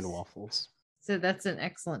 And add waffles. So that's an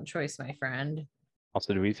excellent choice, my friend.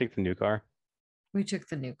 Also, do we take the new car? We took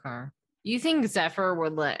the new car. You think Zephyr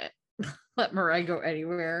would let Mirai go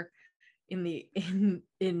anywhere in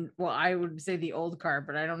well, I would say the old car,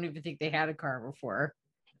 but I don't even think they had a car before.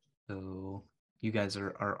 So you guys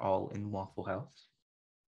are all in Waffle House.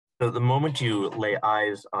 So the moment you lay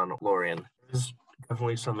eyes on Lorian, there's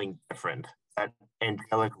definitely something different. That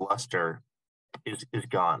angelic luster is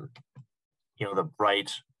gone. You know, the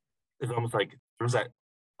bright, it's almost like there's that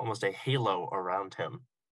almost a halo around him.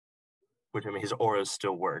 Which, I mean, his auras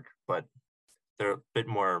still work, but they're a bit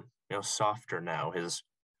more, softer now. His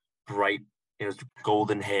bright, his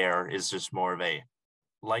golden hair is just more of a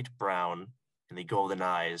light brown, and the golden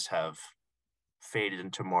eyes have faded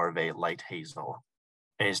into more of a light hazel.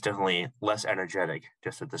 And he's definitely less energetic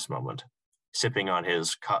just at this moment, sipping on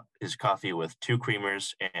his coffee with 2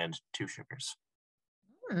 creamers and 2 sugars.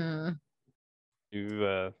 You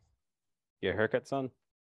get a haircut, son?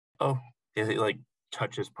 Oh, is it like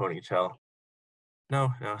touch his ponytail?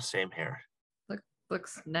 No, same hair.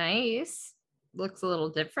 Looks nice. Looks a little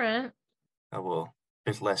different. Oh, well,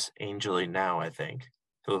 it's less angelly now, I think.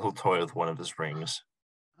 He'll toy with one of his rings.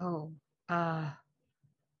 Oh,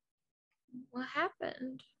 what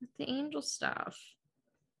happened with the angel stuff?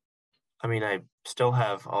 I mean, I still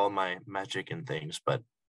have all my magic and things, but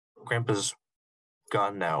Grandpa's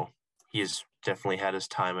gone now. He's definitely had his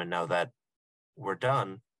time, and now that we're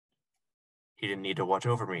done, he didn't need to watch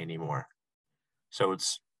over me anymore. So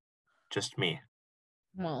it's just me.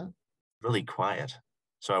 Well, really quiet.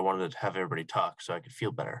 So I wanted to have everybody talk so I could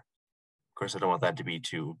feel better. Of course, I don't want that to be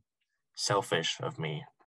too selfish of me.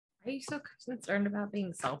 are you so concerned about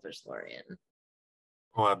being selfish, Lorian?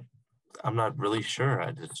 Well, I'm not really sure.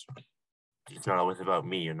 It's not always about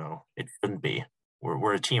me, It shouldn't be.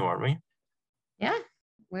 We're a team, aren't we? Yeah,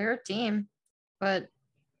 we're a team, but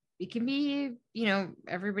it can be,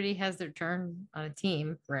 everybody has their turn on a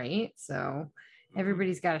team, right? So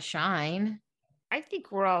everybody's got to shine. I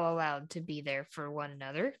think we're all allowed to be there for one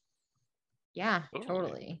another. Yeah,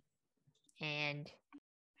 totally. And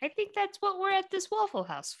I think that's what we're at this Waffle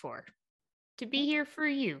House for. To be here for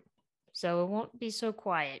you. So it won't be so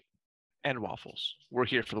quiet. And waffles. We're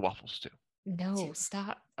here for the waffles too. No,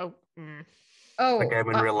 stop. Oh. Like I'm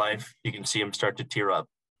in real life, you can see him start to tear up.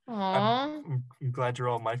 Aw. I'm glad you're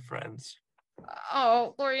all my friends.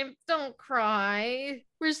 Oh, Lorian, don't cry.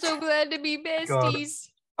 We're so glad to be besties.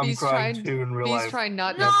 God, I'm crying too in real life. He's trying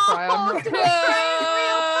not to cry on her.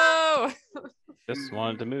 No! Just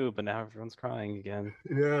wanted to move, but now everyone's crying again.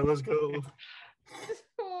 Yeah, let's go.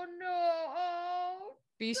 Oh no.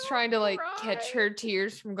 Bee's trying to catch her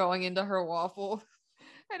tears from going into her waffle.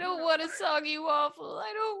 I don't want a soggy waffle.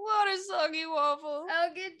 I don't want a soggy waffle.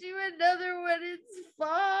 I'll get you another one. It's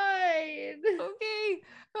fine. Okay.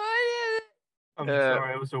 I'm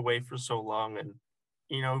sorry I was away for so long and,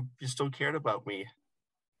 you still cared about me.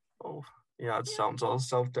 Oh, yeah, it sounds all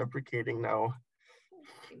self-deprecating now.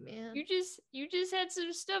 Okay, man. You just had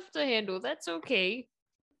some stuff to handle. That's okay.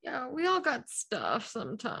 Yeah, we all got stuff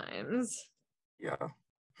sometimes. Yeah.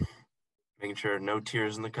 Making sure no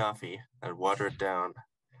tears in the coffee. I'd water it down.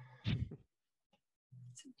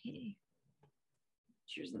 It's okay.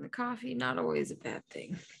 Tears in the coffee, not always a bad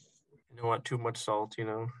thing. You don't want too much salt,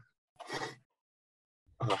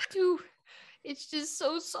 Dude, it's just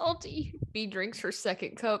so salty. Bee drinks her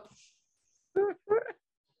second cup.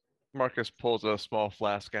 Marcus pulls a small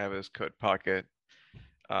flask out of his coat pocket,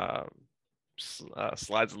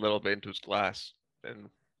 slides a little bit into his glass, and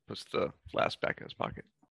puts the flask back in his pocket.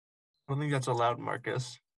 I don't think that's allowed,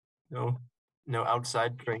 Marcus. No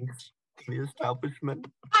outside drinks. the establishment.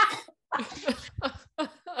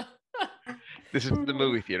 This is the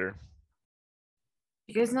movie theater.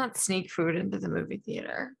 You guys not sneak food into the movie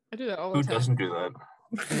theater? I do that all Who the time. doesn't do that?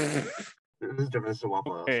 There's a difference to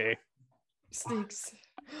Waffle House. Hey, Sneaks.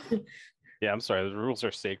 yeah, I'm sorry. The rules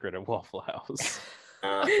are sacred at Waffle House.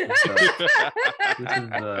 This is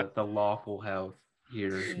the lawful house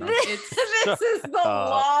here. Not This is the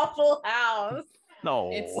Waffle House. No.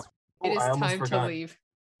 It Oh, is I almost time to forgot. leave.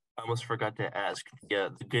 I almost forgot to ask. Yeah,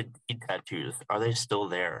 the good deed tattoos, are they still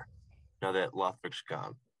there now that Lothric's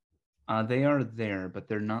gone? They are there, but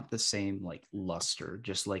they're not the same like luster.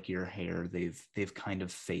 Just like your hair, they've kind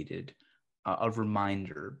of faded. A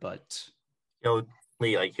reminder, but He'll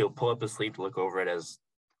pull up his sleeve to look over it as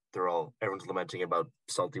everyone's lamenting about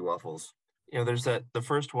salty waffles. There's the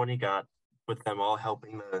first one he got with them all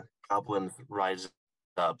helping the goblins rise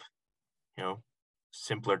up.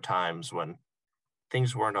 Simpler times when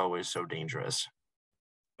things weren't always so dangerous.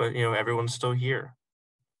 But everyone's still here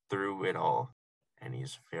through it all, and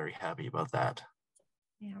he's very happy about that.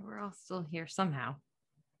 Yeah, we're all still here somehow.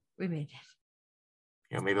 We made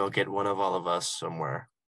it. Maybe I'll get one of all of us somewhere,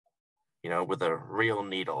 with a real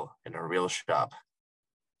needle in a real shop.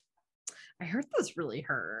 I heard those really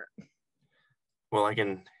hurt. Well, I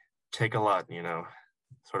can take a lot,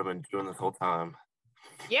 That's what I've been doing this whole time.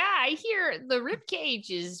 Yeah, I hear the rib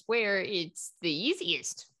cage is where it's the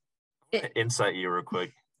easiest. Insight you real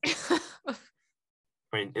quick. I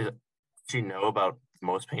mean, do you know about the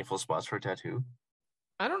most painful spots for a tattoo?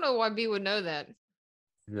 I don't know why B would know that.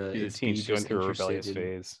 She's a teen. She's going through a rebellious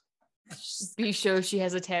phase. B shows she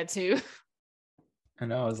has a tattoo. I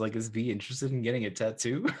know. I was like, is B interested in getting a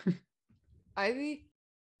tattoo? Ivy?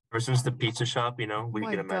 Ever since the pizza shop, we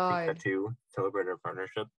my get a matching God. tattoo, celebrate our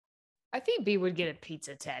partnership. I think B would get a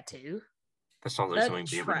pizza tattoo. That sounds like something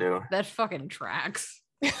B would do. That fucking tracks.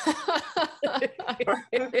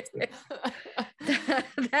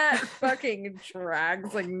 that fucking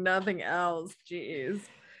tracks like nothing else. Jeez.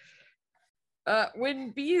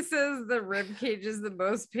 When B says the rib cage is the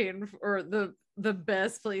most painful or the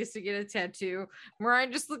best place to get a tattoo,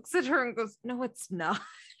 Mariah just looks at her and goes, "No, it's not."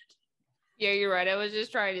 Yeah, you're right. I was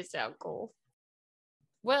just trying to sound cool.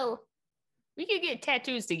 Well, we could get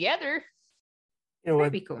tattoos together. You know what?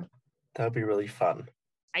 That'd be cool. That would be really fun.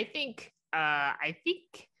 I think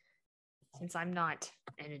since I'm not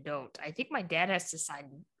an adult, I think my dad has to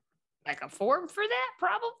sign like a form for that,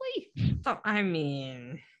 probably. Oh, I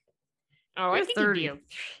mean, I you're think 30. he'd be.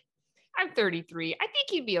 I'm 33. I think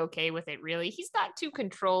he'd be okay with it. Really, he's not too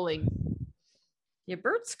controlling. Yeah,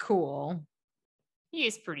 Bert's cool. He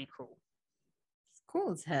is pretty cool. He's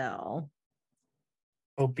cool as hell.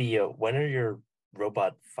 Oh, B, when are your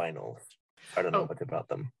robot finals? I don't know much about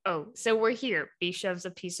them. Oh, so we're here. B shoves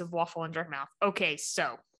a piece of waffle into her mouth. Okay,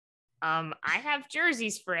 so I have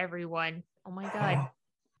jerseys for everyone. Oh my god.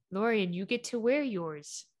 Lorian, you get to wear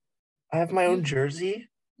yours. I have my own jersey?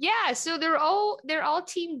 Yeah, so they're all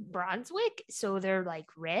Team Brunswick. So they're like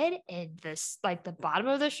red, and this like the bottom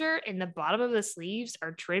of the shirt and the bottom of the sleeves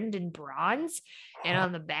are trimmed in bronze, and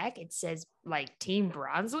on the back it says like Team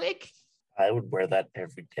Brunswick. I would wear that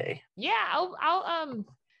every day. Yeah,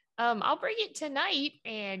 I'll bring it tonight,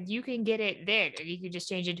 and you can get it then, and you can just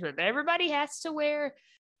change into it. But everybody has to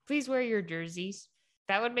please wear your jerseys.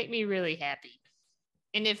 That would make me really happy.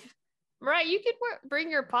 And if Mariah, you could bring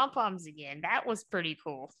your pom poms again. That was pretty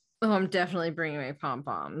cool. Oh, I'm definitely bringing my pom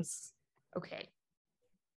poms. Okay.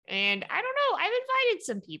 And I don't know. I've invited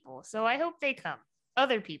some people, so I hope they come.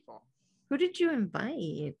 Other people. Who did you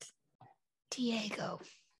invite? Diego.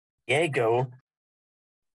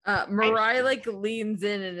 Mariah like leans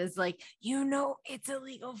in and is like, it's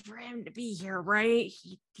illegal for him to be here, right?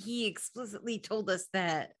 He explicitly told us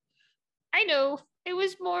that. I know. It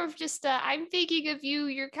was more of just I'm thinking of you.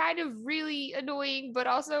 You're kind of really annoying, but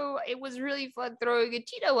also it was really fun throwing a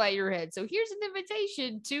Cheeto at your head. So here's an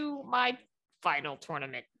invitation to my final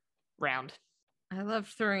tournament round. I love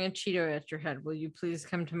throwing a Cheeto at your head. Will you please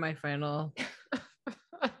come to my final?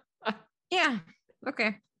 Yeah.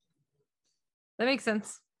 Okay. That makes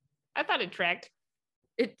sense. I thought it tracked.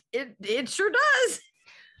 It sure does.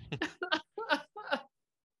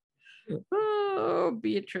 Oh,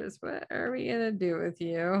 Beatrice, what are we gonna do with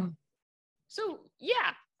you? So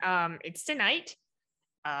yeah, it's tonight.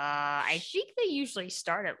 I think they usually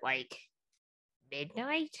start at like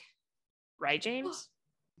midnight, right, James?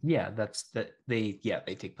 Yeah, they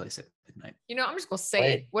take place at midnight. I'm just gonna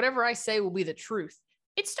say it. Whatever I say will be the truth.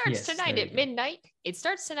 It starts tonight at midnight. It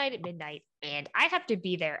starts tonight at midnight, and I have to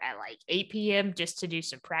be there at like 8 p.m. just to do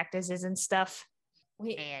some practices and stuff.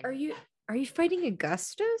 Wait, and are you fighting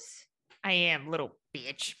Augustus? I am, little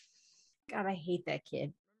bitch. God, I hate that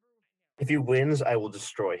kid. If he wins, I will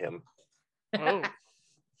destroy him. Oh,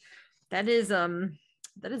 That is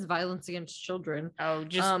violence against children. oh,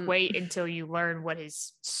 just wait until you learn what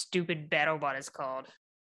his stupid battle bot is called.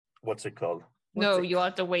 What's it called? No, What's it you'll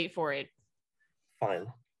have to wait for it. Fine.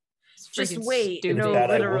 It's Just freaking wait. If it's stupid.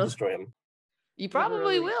 bad, I will literally- destroy him. You probably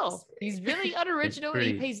literally will. just wait. He's really unoriginal. And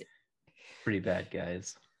he pretty- pays Pretty bad,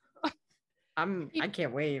 guys. I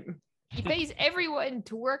can't wait. he pays everyone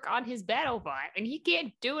to work on his battle bot, and he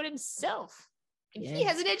can't do it himself. And he Yeah.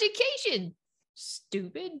 has an education.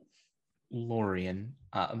 Stupid. Lorian,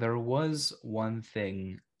 there was one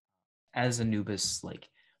thing as Anubis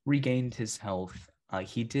regained his health.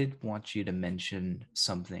 He did want you to mention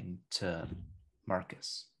something to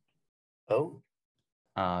Marcus. Oh,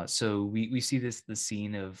 So we see the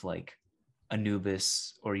scene of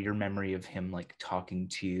Anubis, or your memory of him talking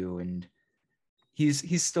to you, and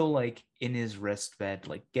he's still in his rest bed,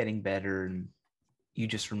 getting better, and you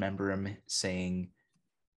just remember him saying,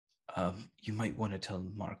 you might want to tell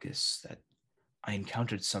Marcus that I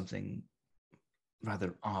encountered something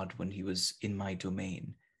rather odd when he was in my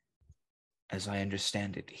domain. As I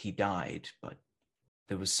understand it, he died, but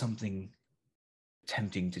there was something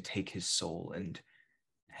attempting to take his soul, and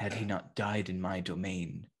had he not died in my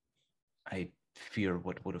domain, I fear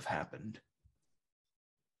what would have happened.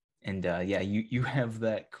 And yeah, you have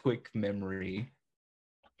that quick memory.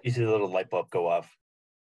 you see the little light bulb go off.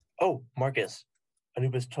 Oh, Marcus,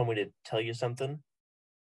 Anubis told me to tell you something.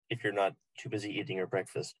 If you're not too busy eating your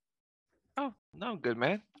breakfast. Oh, no, good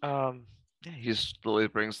man. Yeah, he just slowly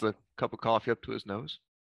brings the cup of coffee up to his nose.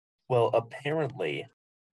 Well, apparently,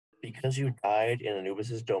 because you died in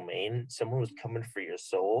Anubis's domain, someone was coming for your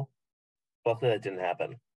soul. Luckily, that didn't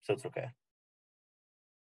happen, so it's okay.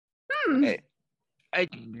 Hmm. Yeah.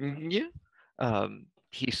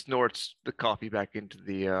 He snorts the coffee back into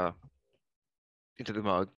the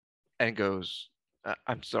mug and goes,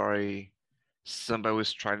 "I'm sorry. Somebody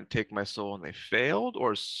was trying to take my soul and they failed,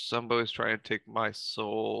 or somebody was trying to take my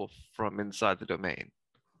soul from inside the domain."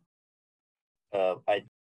 I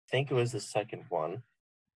think it was the second one.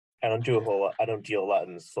 I don't deal a lot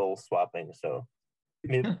in soul swapping, so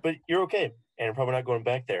but you're okay, and you're probably not going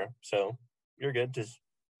back there, so you're good. Just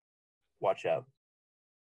watch out.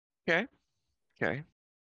 Okay.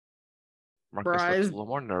 Marcus looks a Bry's little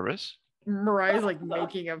more nervous. Mariah's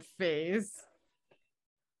making a face.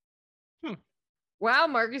 Hmm. Wow,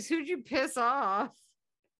 Marcus, who'd you piss off?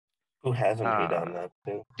 Who hasn't he done that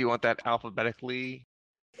too? Do you want that alphabetically,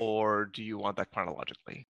 or do you want that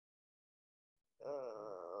chronologically?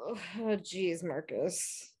 Oh, geez,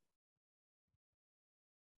 Marcus.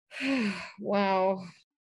 Wow.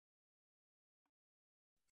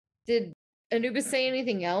 Did Anubis say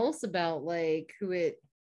anything else about who it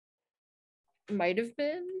might have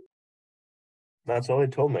been? That's all he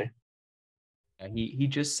told me. He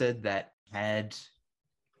just said that had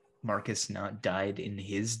Marcus not died in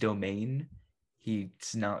his domain,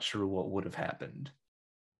 he's not sure what would have happened.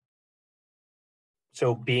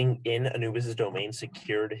 So being in Anubis's domain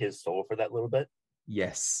secured his soul for that little bit?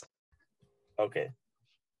 Yes. Okay.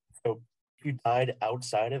 So if you died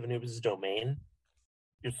outside of Anubis's domain,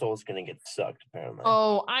 your soul's gonna get sucked, apparently.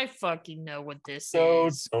 Oh, I fucking know what this So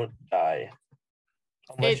is. don't die.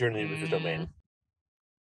 Unless It- you're in Anubis's domain.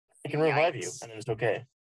 It can revive you, Yikes. and then it's okay.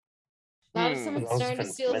 Not if Hmm. someone's As long as trying to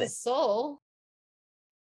it's steal been his soul.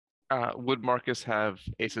 Would Marcus have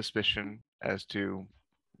a suspicion as to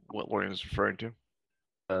what Lorian is referring to?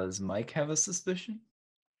 Does Mike have a suspicion?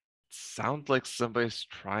 Sounds like somebody's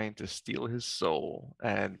trying to steal his soul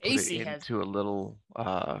and put AC it has- into a little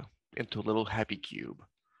happy cube.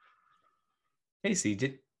 Casey,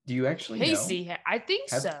 do you actually Casey, know? I think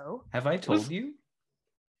Have- so. Have I told you?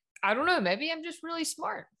 I don't know. Maybe I'm just really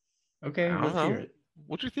smart. Okay, I don't let's hear know. it.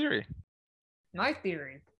 What's your theory? My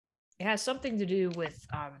theory, it has something to do with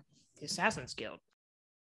the Assassin's Guild,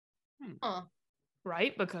 Huh.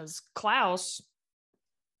 right? Because Klaus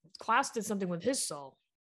did something with his soul.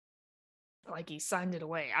 He signed it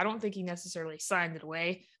away. I don't think he necessarily signed it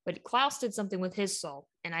away, but Klaus did something with his soul.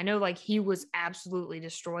 And I know he was absolutely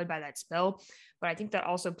destroyed by that spell, but I think that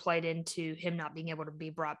also played into him not being able to be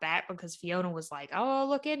brought back because Fiona was like, "Oh, I'll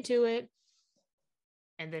look into it."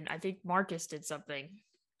 And then I think Marcus did something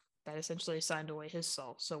that essentially signed away his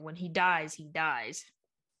soul. So when he dies, he dies.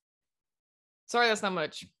 Sorry, that's not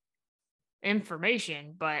much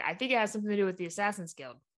information, but I think it has something to do with the Assassin's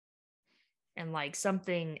Guild. And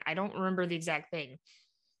something, I don't remember the exact thing,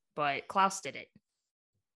 but Klaus did it.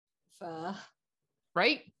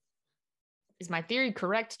 Right? Is my theory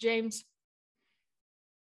correct, James?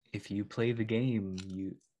 If you play the game,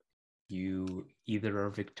 You either are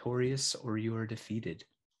victorious or you are defeated.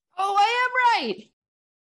 Oh, I am right.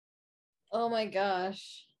 Oh my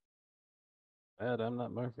gosh. Bad, I'm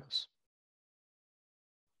not Marcus.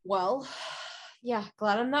 Well, yeah,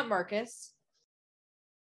 glad I'm not Marcus.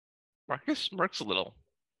 Marcus smirks a little.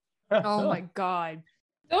 Oh my god.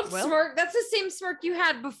 Don't Well- smirk. That's the same smirk you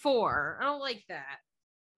had before. I don't like that.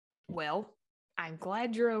 Well, I'm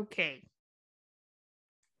glad you're okay.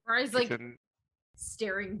 Mariah's It's like an-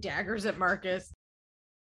 staring daggers at Marcus.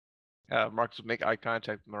 Marcus would make eye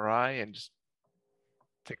contact with Mariah and just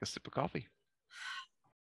take a sip of coffee.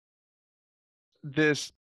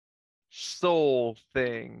 This soul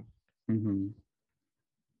thing, Mm-hmm.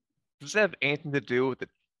 does it have anything to do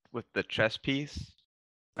with the chess piece?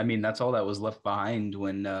 I mean, that's all that was left behind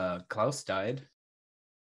when Klaus died.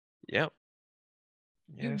 Yep.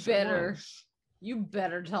 You Yes, it better. was. You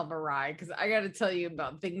better tell Mariah, because I got to tell you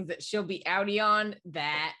about things that she'll be outie on.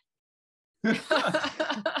 That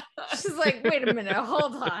she's like, wait a minute,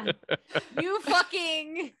 hold on. You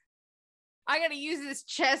fucking. I got to use this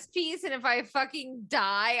chess piece, and if I fucking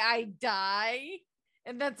die, I die.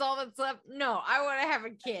 And that's all that's left. No, I want to have a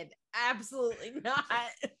kid. Absolutely not.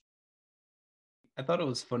 I thought it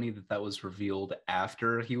was funny that that was revealed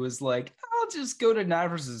after he was like, I'll just go to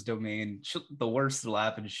Navris's domain. The worst that'll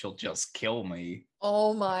happen is she'll just kill me.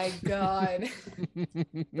 Oh my god.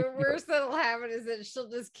 The worst that'll happen is that she'll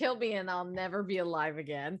just kill me and I'll never be alive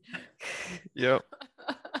again. Yep.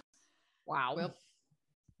 Wow. Well,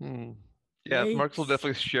 Yeah, Marcus will Yikes.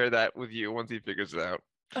 definitely share that with you once he figures it out.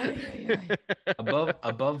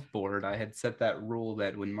 above board, I had set that rule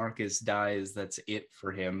that when Marcus dies, that's it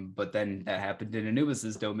for him. But then that happened in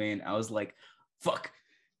Anubis's domain. I was like, fuck.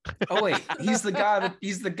 Oh wait, he's the god.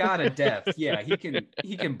 He's the god of death. Yeah, he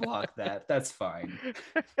can block that. That's fine.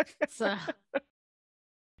 so,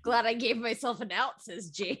 glad I gave myself an out, says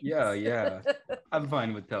James. Yeah. I'm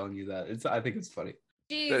fine with telling you that. I think it's funny.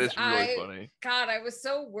 Jeez, That is really funny. God, I was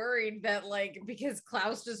so worried that like because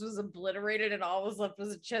Klaus just was obliterated and all was left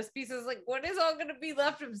was a chess piece. I was like, what is all gonna be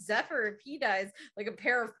left of Zephyr if he dies? Like a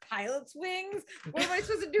pair of pilot's wings? What am I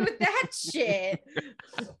supposed to do with that shit?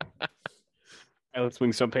 Pilot's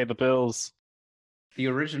wings don't pay the bills. The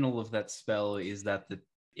original of that spell is that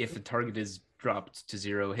if a target is dropped to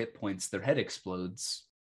 0 hit points, their head explodes.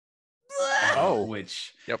 Oh.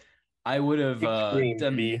 Which Yep. I would have Extreme,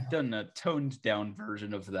 baby. done a toned down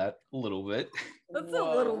version of that a little bit. That's a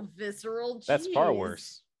little visceral. That's far Jeez.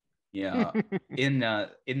 worse. Yeah. In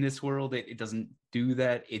this world, it doesn't do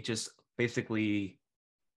that. It just basically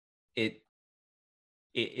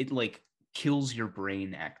it like kills your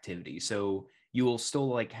brain activity. So you will still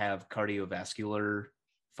like have cardiovascular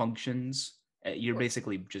functions. You're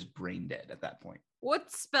basically just brain dead at that point.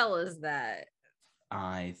 What spell is that?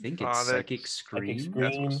 I think it's That's Psychic Scream. Scream.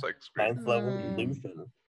 That's what it's like. Time flow Mm. illusion.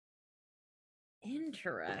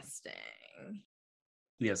 Interesting.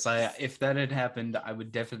 Yes, if that had happened, I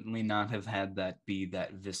would definitely not have had that be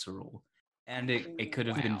that visceral. And it could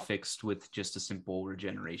have been Wow. fixed with just a simple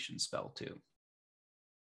regeneration spell too.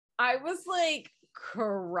 I was like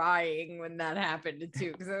crying when that happened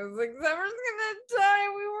too, because I was like, Summer's gonna die.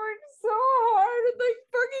 We worked so hard, and like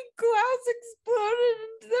fucking Klaus exploded,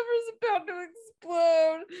 and Summer's about to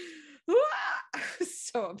explode. I was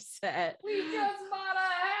so upset. We just bought a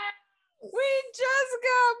house. We just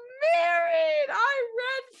got married. I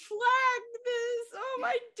red flagged this. Oh,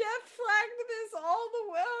 my death flagged this all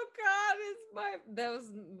the way. Oh God, that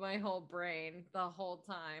was my whole brain the whole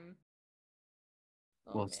time.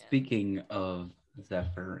 Oh, Well, man. speaking of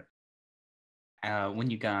Zephyr,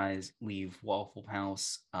 when you guys leave Waffle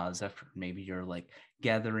House, Zephyr, maybe you're like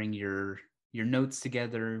gathering your notes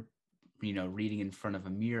together, reading in front of a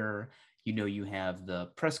mirror. You have the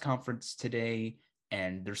press conference today,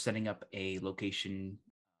 and they're setting up a location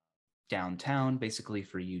downtown, basically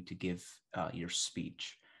for you to give your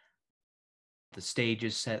speech. The stage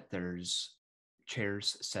is set. There's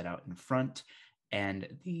chairs set out in front, and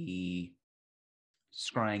the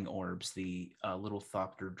scrying orbs, the little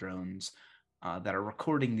Thopter drones that are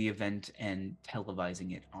recording the event and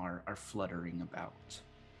televising it are fluttering about.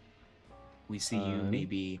 We see you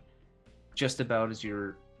maybe just about as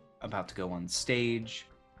you're about to go on stage,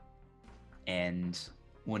 and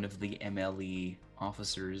one of the MLE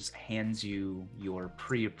officers hands you your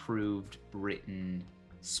pre-approved written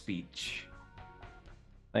speech.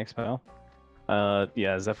 Thanks, pal.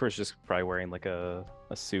 Yeah, Zephyr's just probably wearing like a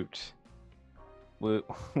suit. Would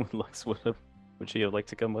she have liked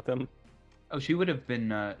to come with him? Oh, she would have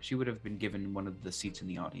been given one of the seats in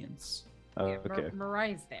the audience. Oh, Yeah, okay.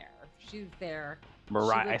 Mariah's there. She's there.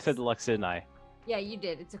 Mariah, I looks- said Lux, didn't I? Yeah, you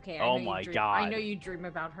did. It's okay. Oh know you my dream. God. I know you dream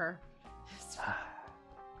about her.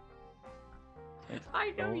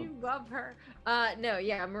 I know you love her. No,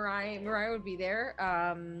 yeah, Mariah would be there.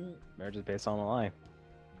 Marriage is based on a lie.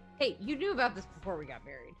 Hey, you knew about this before we got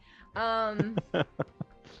married.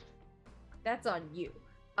 That's on you.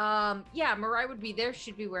 Yeah, Mariah would be there.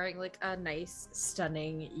 She'd be wearing like a nice,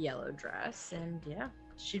 stunning yellow dress, and yeah,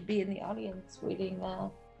 she'd be in the audience waiting.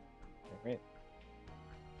 Great.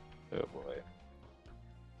 Oh boy.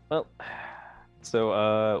 Well,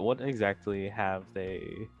 so what exactly have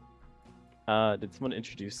they? Did someone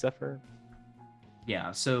introduce Zephyr?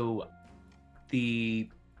 Yeah, so the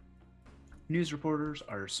news reporters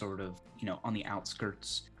are sort of, on the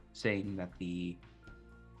outskirts saying that the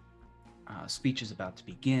speech is about to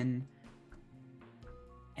begin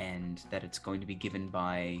and that it's going to be given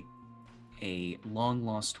by a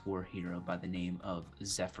long-lost war hero by the name of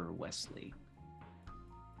Zephyr Wesley.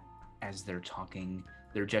 As they're talking,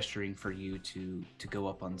 they're gesturing for you to go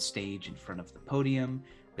up on stage in front of the podium.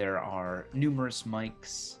 There are numerous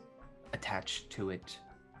mics attached to it,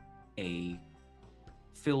 a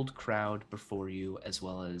filled crowd before you, as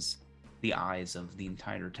well as the eyes of the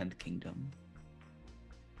entire 10th Kingdom.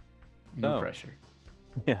 No pressure.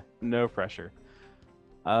 Yeah, no pressure.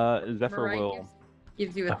 Zephyr Mariah will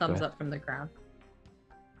gives you a thumbs up from the crowd.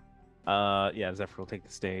 Yeah, Zephyr will take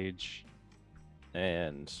the stage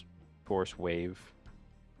and of course wave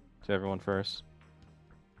to everyone first.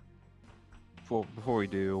 Before we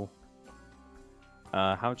do,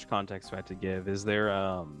 how much context do I have to give? Is there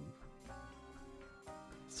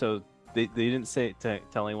so they didn't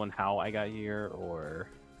tell anyone how I got here or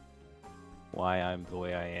why I'm the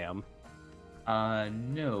way I am?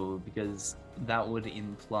 No, because that would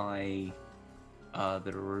imply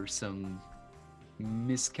there were some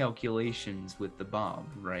miscalculations with the bomb,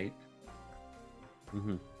 right?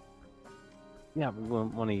 Mm-hmm. Yeah, we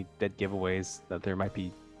won't want any dead giveaways that there might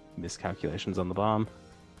be miscalculations on the bomb.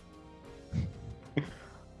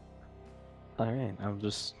 All right, I'll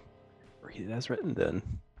just read it as written then.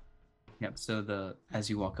 Yep. So as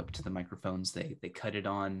you walk up to the microphones, they cut it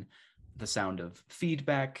on. The sound of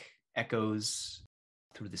feedback echoes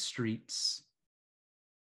through the streets.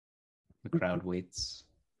 The crowd waits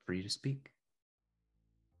for you to speak.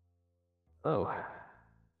 Oh,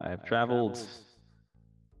 I have traveled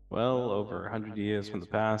well over 100 years from the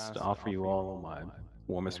past to offer you all my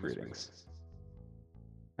warmest greetings.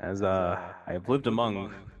 As I have lived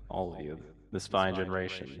among all of you, this fine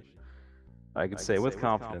generation, I could say with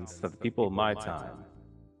confidence that the people of my time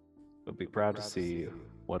would be proud to see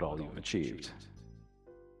what all you've achieved.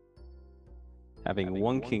 Having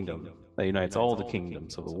one kingdom that unites all the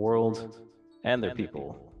kingdoms of the world and their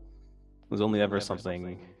people was only ever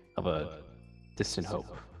something of a distant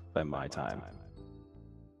hope by my time.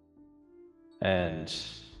 And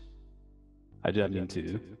I do not mean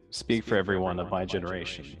to speak for everyone of my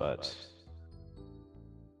generation, but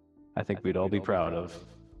I think we'd all be proud of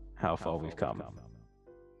how far we've come.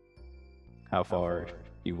 How far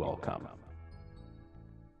you all come.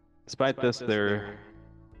 Despite this,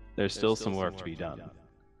 there's still some work to be done.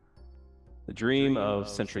 The dream of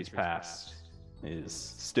centuries past is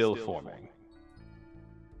still forming.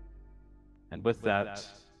 And with that,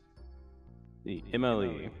 the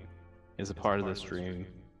MLE is a part of this dream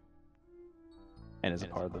and is a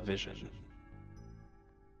part of the vision.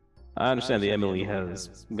 I understand the MLE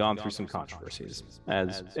has gone through some controversies,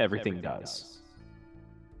 as everything does.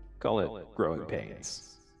 Call it growing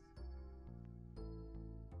pains.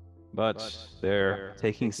 But they're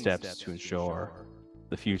taking steps to ensure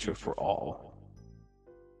the future for all.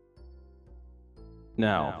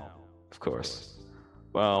 Now, of course,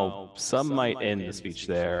 while some might end the speech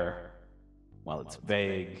there, while it's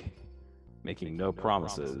vague, making no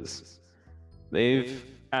promises, they've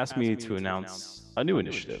asked me to announce a new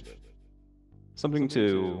initiative. Something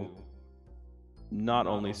to not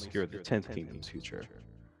only secure the 10th Kingdom's future,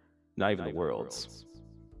 not even the world's.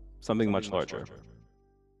 Something much larger.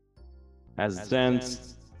 As it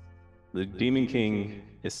stands, the Demon King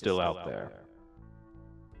is still out there.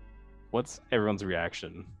 What's everyone's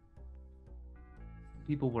reaction?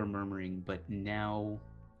 People were murmuring, but now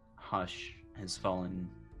hush has fallen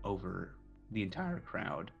over the entire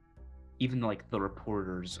crowd. Even like the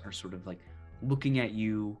reporters are sort of like looking at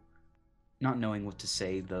you, not knowing what to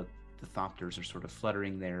say. The Thopters are sort of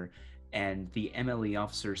fluttering there, and the MLE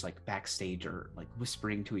officers like backstage are like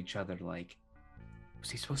whispering to each other like, was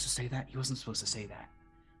he supposed to say that? He wasn't supposed to say that.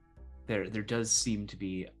 There does seem to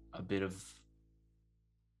be a bit of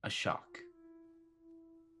a shock.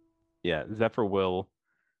 Yeah, Zephyr will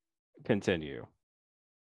continue.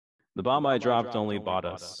 The bomb I dropped only bought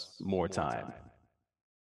us more time.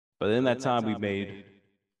 But in that time, we've made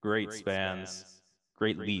great spans,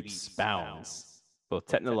 great leaps, bounds, both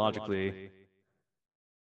technologically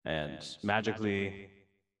and magically,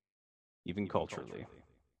 even culturally.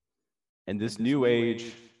 In this new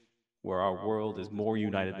age, where our world is more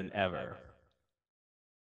united than ever,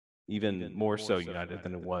 even more so united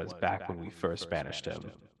than it was back when we first banished him.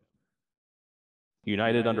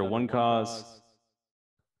 United under one cause,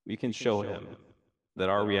 we can show him that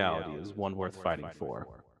our reality is one worth fighting for.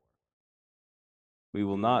 We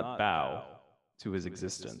will not bow to his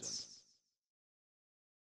existence.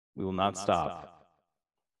 We will not stop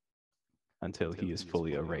until he is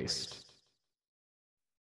fully erased.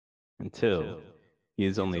 Until he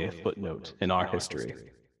is only a footnote in our history.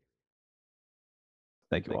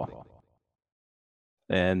 Thank you all.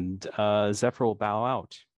 And Zephyr will bow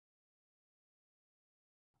out.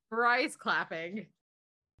 Mariah's clapping.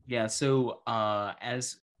 Yeah, so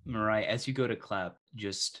as Mariah, as you go to clap,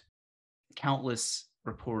 just countless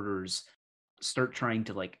reporters start trying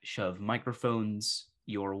to like shove microphones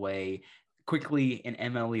your way. Quickly, an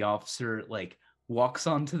MLE officer like walks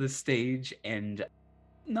onto the stage and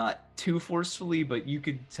not too forcefully, but you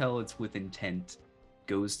could tell it's with intent,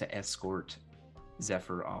 goes to escort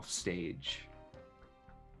Zephyr off stage.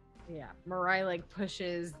 Yeah, Mariah like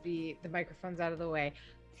pushes the microphones out of the way.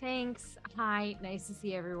 Thanks. Hi. Nice to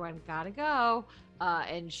see everyone. Gotta go.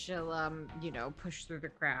 And she'll push through the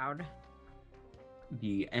crowd.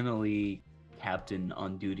 The MLE captain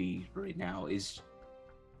on duty right now is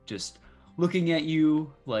just looking at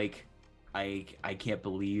you like I can't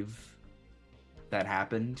believe that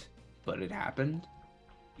happened, but it happened.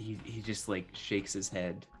 He just like shakes his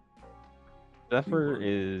head. Zephyr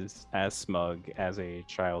is as smug as a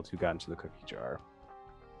child who got into the cookie jar.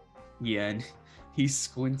 Yeah, and he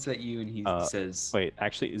squints at you and he says, Wait,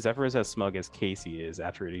 actually, Zephyr is as smug as Casey is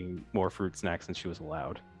after eating more fruit snacks than she was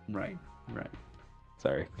allowed. Right.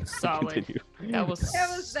 Sorry. Solid. Continue. That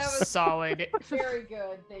was solid. Very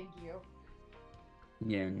good. Thank you.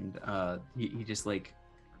 Yeah, and he just like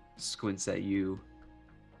squints at you.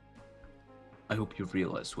 I hope you've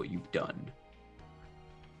realized what you've done.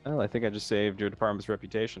 Well, I think I just saved your department's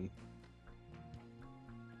reputation.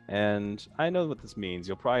 And I know what this means.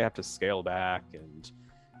 You'll probably have to scale back and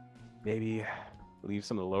maybe leave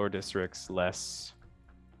some of the lower districts less...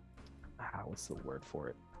 what's the word for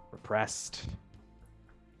it? Repressed.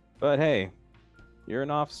 But hey, you're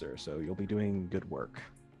an officer, so you'll be doing good work.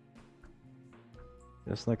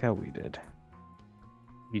 Just like how we did.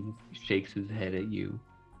 He shakes his head at you.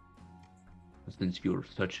 Since you're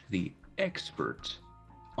such the expert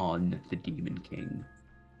on the Demon King,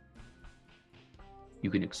 you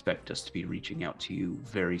can expect us to be reaching out to you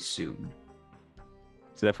very soon.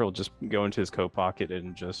 Zephyr will just go into his coat pocket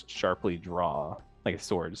and just sharply draw, like a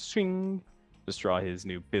sword, swing, just draw his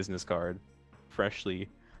new business card, freshly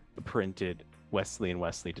printed Wesley &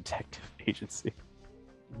 Wesley Detective Agency.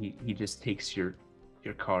 He just takes your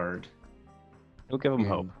card. He'll give them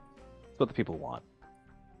hope. That's what the people want.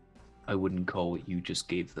 I wouldn't call what you just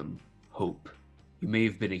gave them hope. You may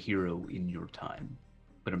have been a hero in your time,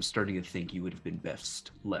 but I'm starting to think you would have been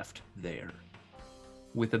best left there.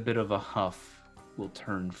 With a bit of a huff, we'll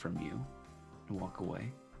turn from you and walk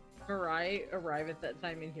away. Mariah arrive at that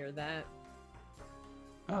time and hear that.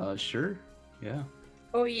 Sure. Yeah.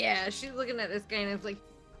 Oh yeah, she's looking at this guy and it's like,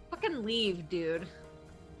 fucking leave, dude.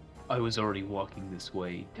 I was already walking this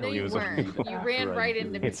way. No, you weren't. You ran right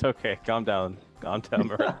into me. It's okay. Calm down. Calm down,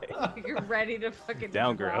 Mariah. You're ready to fucking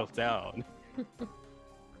down, drop. girl. Down.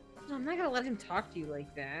 No, I'm not gonna let him talk to you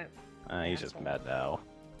like that. He's just mad now.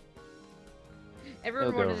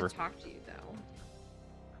 Everyone He'll go wanted over. to talk to you though.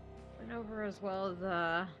 Went over as well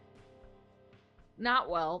as not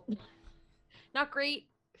well. Not great.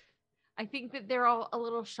 I think that they're all a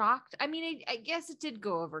little shocked. I mean, I guess it did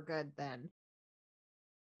go over good then.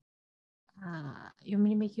 You want me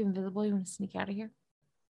to make you invisible? You want to sneak out of here?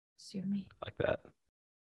 See me? Like that.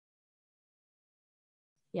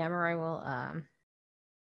 Yeah, Mariah will. I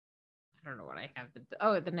don't know what I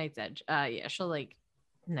have. The Night's Edge. Yeah, she'll like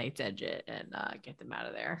Night's Edge it and get them out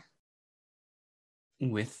of there.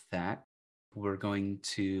 With that, we're going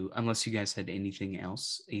to, unless you guys had anything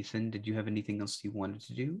else, Ethan, did you have anything else you wanted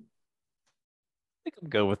to do? I think I'll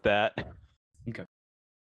go with that. Okay.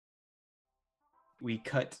 We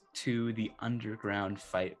cut to the underground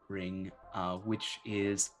fight ring, which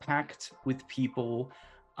is packed with people.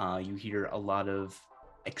 You hear a lot of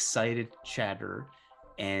excited chatter,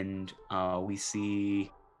 and we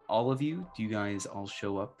see all of you. Do you guys all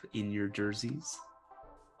show up in your jerseys?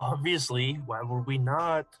 Obviously, why would we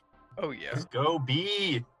not? Oh yeah. Let's go,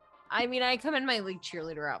 B. I mean, I come in my like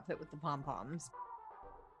cheerleader outfit with the pom poms.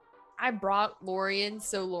 I brought Lorian,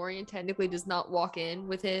 so Lorian technically does not walk in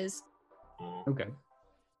with his. Okay.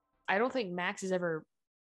 I don't think Max has ever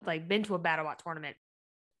like been to a BattleBot tournament,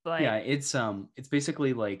 but Yeah, it's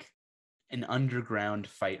basically like an underground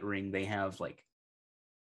fight ring. They have like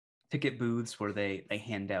ticket booths where they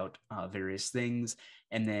hand out various things,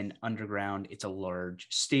 and then underground it's a large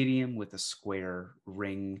stadium with a square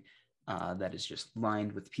ring that is just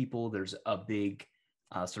lined with people. There's a big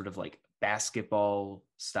sort of like basketball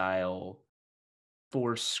style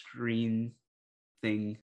 4-screen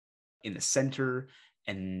thing in the center,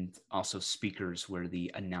 and also speakers where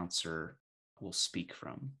the announcer will speak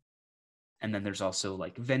from. And then there's also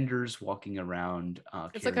like vendors walking around.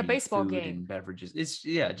 It's like a carrying baseball food game. and beverages. It's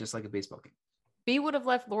just like a baseball game. B would have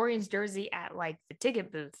left Lorian's jersey at like the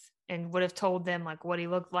ticket booth and would have told them like what he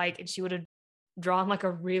looked like, and she would have drawn like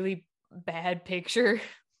a really bad picture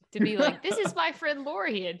to be like, "This is my friend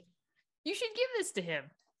Lorian. You should give this to him."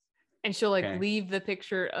 And she'll like Okay. leave the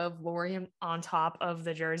picture of Lorian on top of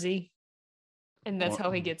the jersey, and that's how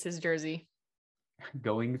he gets his jersey.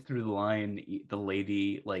 Going through the line, the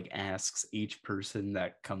lady like asks each person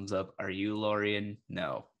that comes up, "Are you Lorian?"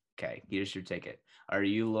 "No." "Okay, here's your ticket." "Are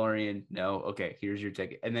you Lorian?" "No." "Okay, here's your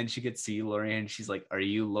ticket." And then she gets see Lorian. She's like, "Are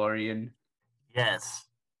you Lorian?" Yes.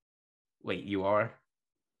 "Wait, you are?"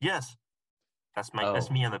 Yes. That's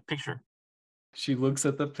Oh. me in the picture. She looks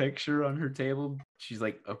at the picture on her table. She's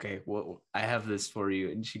like, "Okay, well, I have this for you."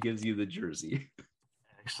 And she gives you the jersey.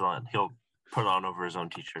 Excellent. He'll put it on over his own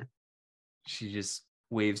t-shirt. She just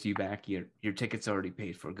waves you back. Your ticket's already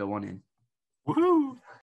paid for. Go on in. Woohoo!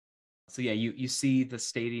 So yeah, you see the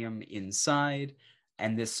stadium inside,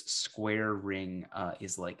 and this square ring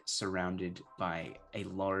is like surrounded by a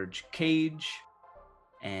large cage,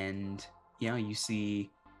 and yeah, you see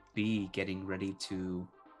B getting ready to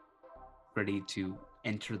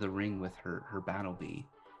enter the ring with her battle bee,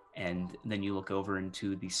 and then you look over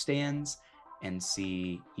into the stands and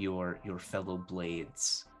see your fellow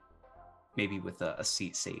blades, maybe with a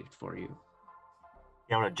seat saved for you.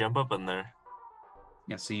 Yeah, I'm gonna jump up in there.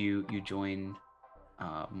 Yeah, so you join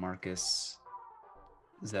Marcus,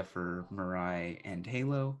 Zephyr, Mirai, and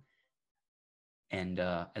Halo, and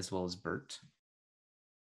as well as Bert.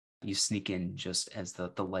 You sneak in just as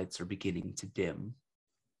the lights are beginning to dim.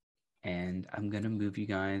 And I'm going to move you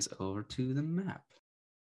guys over to the map.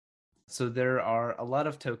 So there are a lot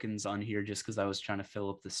of tokens on here just because I was trying to fill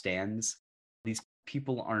up the stands. These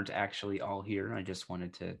people aren't actually all here. I just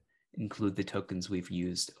wanted to include the tokens we've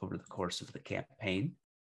used over the course of the campaign.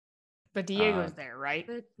 But Diego's there, right?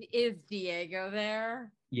 But is Diego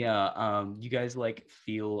there? Yeah, you guys like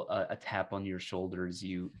feel a tap on your shoulders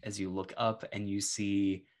as you look up, and you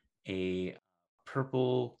see a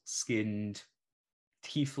purple-skinned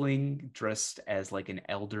tiefling dressed as like an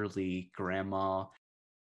elderly grandma,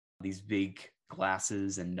 these big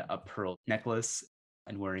glasses and a pearl necklace,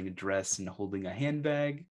 and wearing a dress and holding a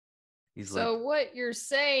handbag. He's So like, what you're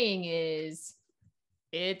saying is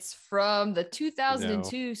it's from the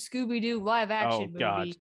 2002 Scooby-Doo live action Oh, God.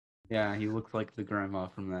 movie. yeah, he looks like the grandma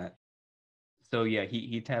from that. So yeah,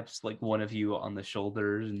 he taps like one of you on the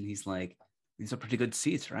shoulders, and he's like, "These are pretty good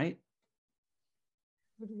seats, right?"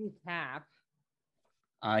 What did he tap?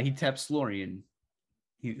 He taps Lorian.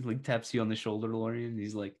 He like taps you on the shoulder, Lorian. And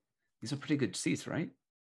he's like, "These are pretty good seats, right?"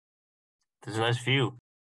 There's a nice view.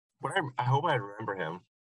 But I hope I remember him.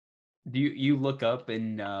 Do you look up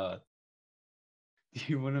and do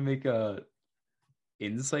you want to make a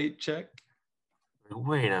insight check?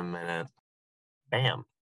 Wait a minute. Bam.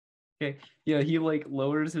 Okay. Yeah, he like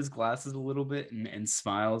lowers his glasses a little bit and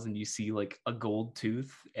smiles, and you see like a gold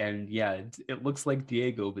tooth, and yeah, it looks like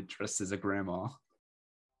Diego but dressed as a grandma.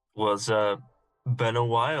 Well, it's been a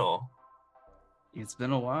while. It's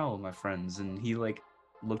been a while, my friends, and he like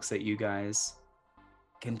looks at you guys.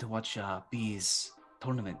 Came to watch B's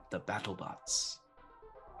tournament, the Battle Bots.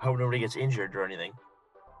 Hope nobody gets injured or anything.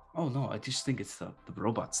 Oh no, I just think it's the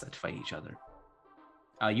robots that fight each other.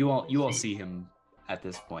 You all see him at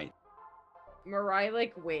this point. Mirai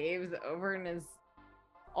like waves over and is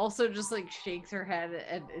also just like shakes her head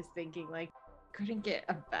and is thinking like, couldn't get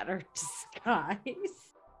a better disguise.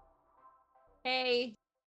 Hey,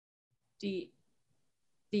 D,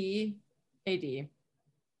 hey D.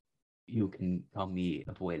 You can call me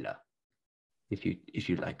Abuela, if you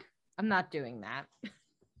like. I'm not doing that.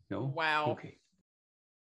 No. Wow. Okay.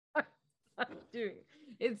 I'm doing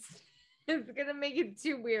it's gonna make it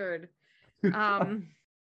too weird.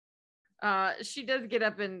 She does get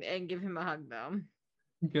up and give him a hug though.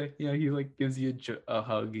 Okay. Yeah, he like gives you a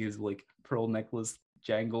hug. His like pearl necklace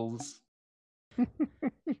jangles.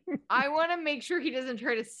 I want to make sure he doesn't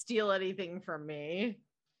try to steal anything from me.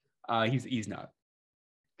 He's not.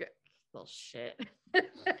 Little shit.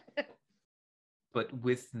 But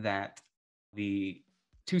with that, the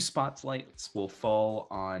 2 spotlights will fall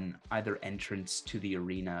on either entrance to the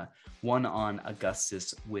arena. One on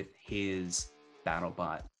Augustus with his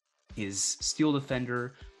BattleBot, his Steel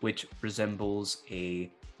Defender, which resembles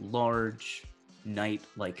a large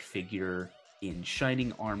knight-like figure in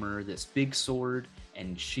shining armor, this big sword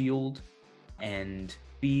and shield. And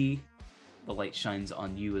B, the light shines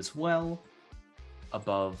on you as well.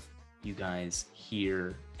 Above, you guys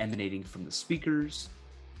hear emanating from the speakers.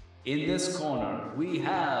 In this corner, we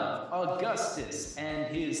have Augustus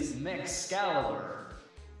and his Excalibur.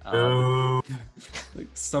 Like,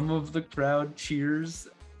 some of the crowd cheers,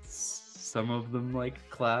 some of them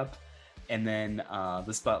clap, and then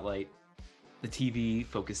the spotlight, the TV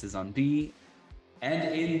focuses on B.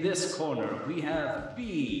 And in this corner, we have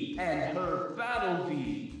B and her Battle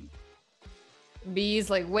Bee. Bee's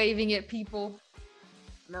waving at people.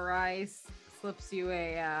 Mariah slips you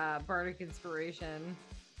a bardic inspiration.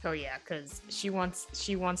 Oh yeah, because she wants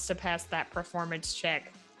to pass that performance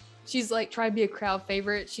check. She's trying to be a crowd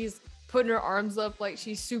favorite. She's putting her arms up like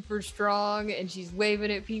she's super strong, and she's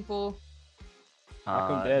waving at people.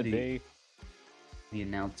 I'm dead, B. The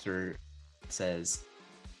announcer says,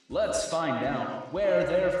 "Let's find out where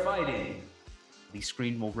they're fighting." The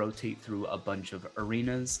screen will rotate through a bunch of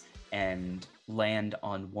arenas and land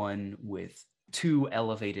on one with 2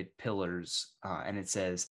 elevated pillars, and it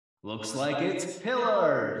says, "Looks like it's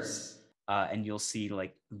pillars." And you'll see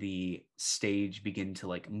the stage begin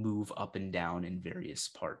to move up and down in various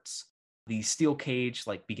parts. The steel cage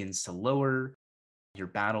begins to lower your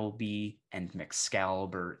Battle Bee and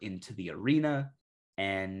Excalibur into the arena.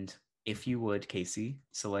 And if you would, Casey,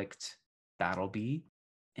 select Battle Bee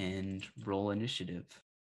and roll initiative.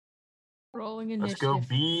 Rolling Let's initiative. go,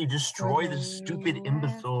 B. Destroy this stupid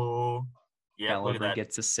imbecile. Yeah, look at Excalibur that.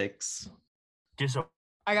 gets a 6.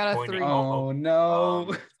 I got a Pointing. 3. Oh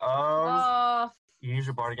no! You use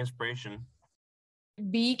your bardic inspiration.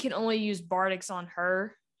 B can only use Bardics on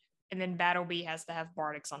her, and then Battle Bee has to have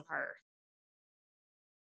Bardics on her.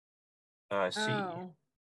 I see. Oh.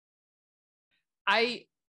 I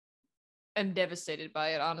am devastated by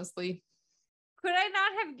it, honestly. Could I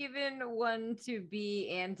not have given one to B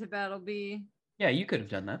and to Battle B? Yeah, you could have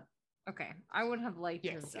done that. Okay, I would have liked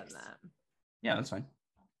to Yes, have done yes. that. Yeah, that's fine.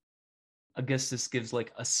 Augustus gives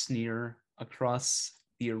a sneer across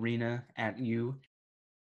the arena at you.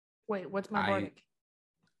 Wait, what's my I- Bardic?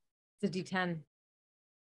 It's a D10.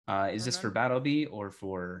 Is this for Remember? Battle Bee or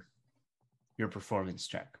for your performance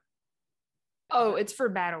check? Oh, it's for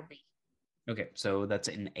Battle Bee. Okay, so that's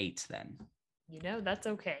an 8 then. That's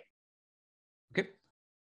okay. Okay.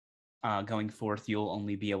 Going forth, you'll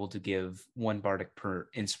only be able to give 1 bardic per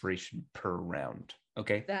inspiration per round.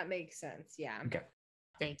 Okay. That makes sense. Yeah. Okay.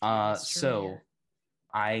 Thank you. Mr. So Mayor.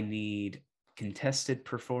 I need contested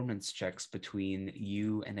performance checks between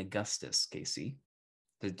you and Augustus, Casey,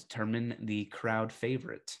 to determine the crowd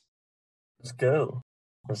favorite. Let's go.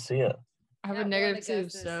 Let's see it. I have Nat a one, negative 2,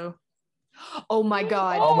 Augustus. so. Oh my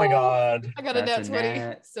god. Oh my god. I got a nat That's 20,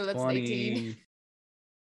 nat so that's an 18.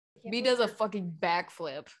 20. B does a fucking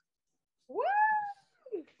backflip. Woo!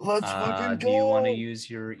 Let's fucking go. Do you want to use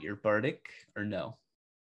your bardic or no?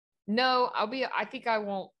 No, I think I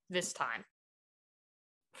won't this time.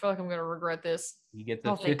 I feel like I'm gonna regret this. You get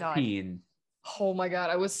the Oh, thank God. 15. Oh my god,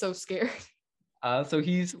 I was so scared. So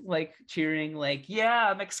he's cheering,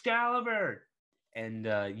 yeah, Excalibur, and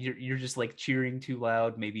you're just cheering too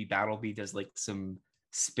loud. Maybe Battle Bee does some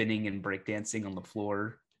spinning and breakdancing on the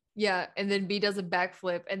floor. Yeah, and then B does a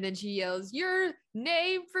backflip, and then she yells, "Your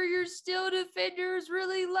name for your Steel Defender is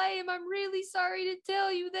really lame. I'm really sorry to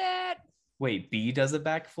tell you that." Wait, B does a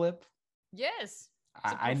backflip? Yes.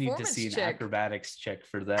 It's a I need to performance see an check. acrobatics check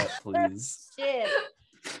for that, please. Shit.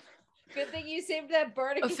 Good thing you saved that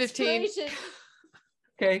bardic A 15. inspiration.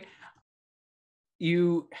 Okay.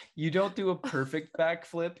 You don't do a perfect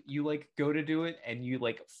backflip. You go to do it and you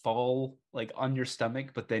fall on your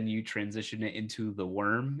stomach, but then you transition it into the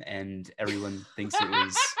worm, and everyone thinks it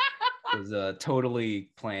was totally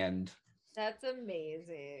planned. That's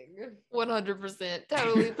amazing. 100%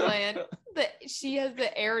 totally planned. She has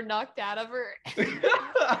the air knocked out of her.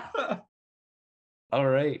 All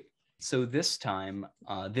right. So this time,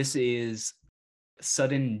 this is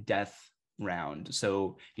sudden death round.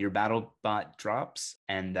 So your battle bot drops,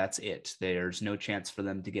 and that's it. There's no chance for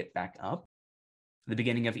them to get back up. At the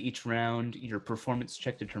beginning of each round, your performance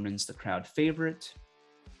check determines the crowd favorite.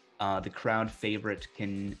 The crowd favorite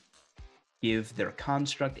can give their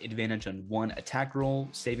construct advantage on 1 attack roll,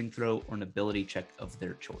 saving throw, or an ability check of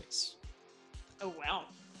their choice. Oh, wow.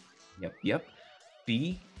 Yep.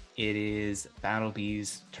 B, it is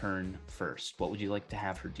Battlebee's turn first. What would you like to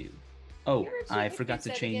have her do? Oh, I forgot to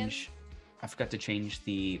change. I forgot to change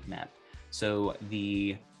the map. So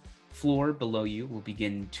the floor below you will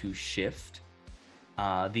begin to shift.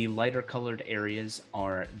 The lighter colored areas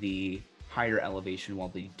are the higher elevation, while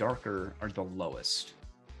the darker are the lowest.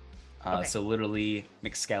 Okay. So literally,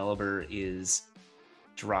 Excalibur is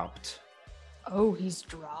dropped. Oh, he's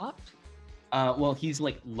dropped? Well, he's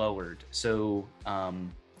like lowered. So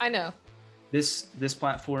I know. this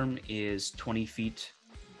platform is 20 feet,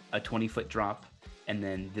 a 20-foot drop, and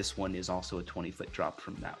then this one is also a 20-foot drop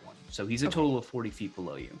from that one. So he's a total of 40 feet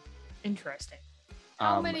below you. Interesting.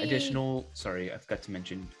 How many... Sorry, I forgot to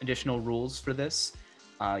mention additional rules for this.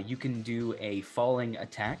 You can do a falling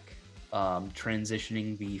attack,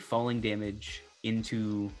 transitioning the falling damage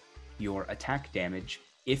into your attack damage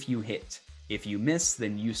if you hit. If you miss,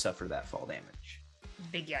 then you suffer that fall damage.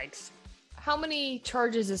 Big yikes. How many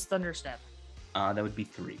charges is Thunderstep? That would be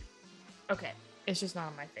 3. Okay, it's just not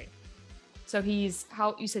on my thing. So he's,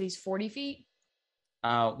 you said he's 40 feet?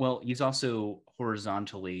 Well, he's also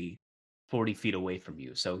horizontally 40 feet away from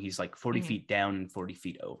you. So he's like 40 feet down and 40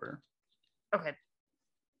 feet over. Okay.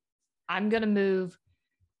 I'm going to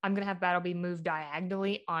have Battlebee move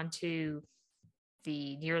diagonally onto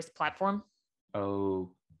the nearest platform. Oh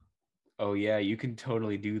yeah, you can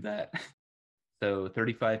totally do that. So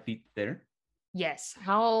 35 feet there. Yes.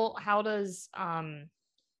 How does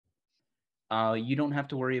you don't have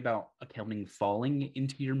to worry about accounting falling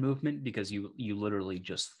into your movement because you literally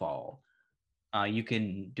just fall. You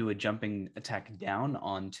can do a jumping attack down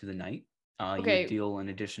onto the knight. Okay. You deal an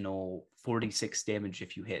additional 46 damage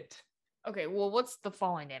if you hit. Okay, well, what's the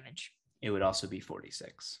falling damage? It would also be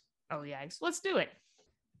 46. Oh, yeah. Let's do it.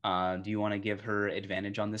 Do you want to give her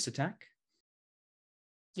advantage on this attack?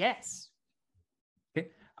 Yes. Okay.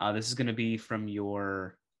 This is going to be from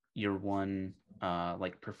your one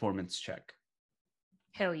like performance check.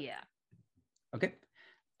 Hell yeah. Okay.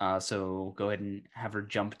 So go ahead and have her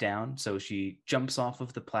jump down. So she jumps off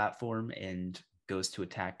of the platform and goes to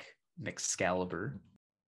attack Excalibur.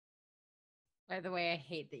 By the way, I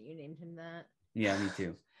hate that you named him that. Yeah, me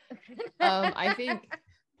too. I think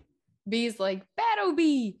B's like,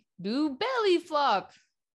 Battlebee, do belly flop.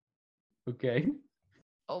 Okay.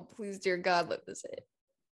 Oh, please, dear God, let this hit.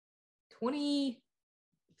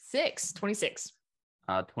 26.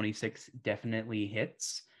 26 definitely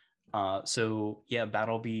hits. So yeah,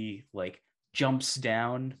 Battlebee like jumps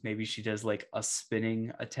down. Maybe she does like a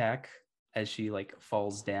spinning attack as she like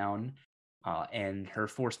falls down. And her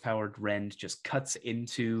force-powered rend just cuts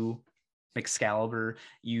into Excalibur.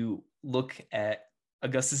 You look at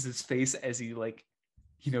Augustus's face as he like,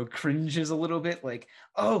 cringes a little bit, like,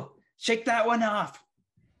 oh, shake that one off.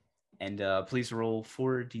 And please roll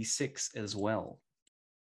 4d6 as well.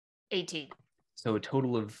 18. So a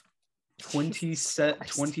total of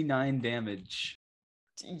 29 damage.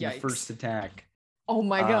 Yikes. Your first attack. Oh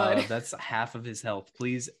my God. That's half of his health.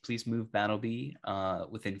 Please move Battlebee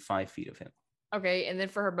within 5 feet of him. Okay, and then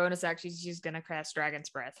for her bonus action, she's gonna cast Dragon's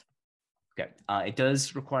Breath. Okay. It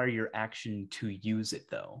does require your action to use it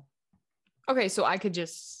though. Okay, so I could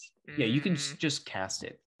just... Yeah, you can just cast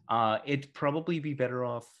it. It'd probably be better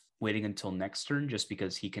off waiting until next turn just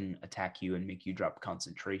because he can attack you and make you drop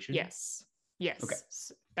concentration. Yes. Okay.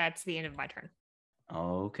 That's the end of my turn.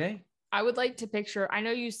 Okay. I would like to picture, I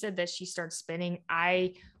know you said that she starts spinning.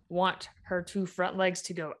 I want her 2 front legs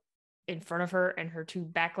to go in front of her and her 2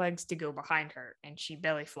 back legs to go behind her. And she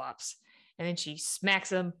belly flops. And then she smacks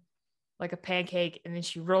them like a pancake. And then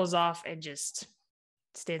she rolls off and just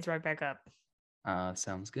stands right back up.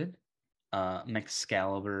 Sounds good.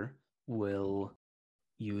 Excalibur will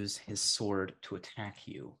use his sword to attack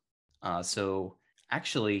you. So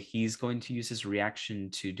actually, he's going to use his reaction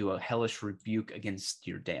to do a hellish rebuke against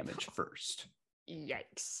your damage first.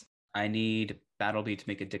 Yikes. I need Battlebee to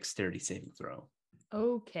make a dexterity saving throw.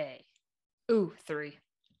 Okay. Ooh, 3.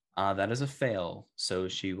 That is a fail, so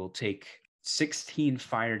she will take 16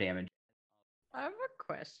 fire damage. I have a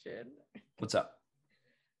question. What's up?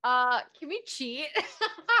 Can we cheat?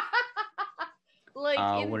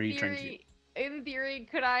 Like what are you trying to do? In theory,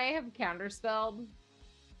 could I have counterspelled?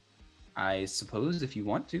 I suppose if you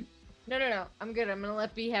want to. No. I'm good. I'm gonna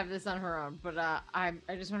let B have this on her own, but I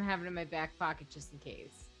just want to have it in my back pocket just in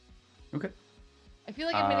case. Okay. I feel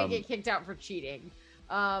like I'm gonna get kicked out for cheating.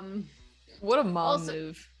 What a mom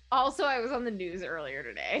move. Also, I was on the news earlier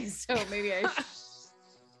today, so maybe I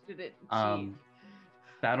shouldn't cheat.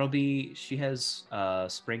 Battlebee, she has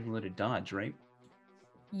spring-loaded dodge, right?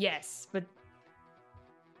 Yes, but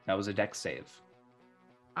that was a dex save.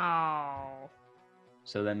 Oh.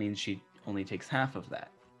 So that means she only takes half of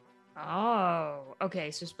that. Oh,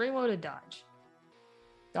 okay. So spring-loaded dodge.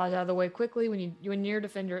 Dodge out of the way quickly when your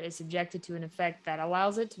defender is subjected to an effect that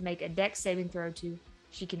allows it to make a dex saving throw to.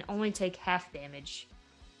 She can only take half damage,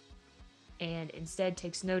 and instead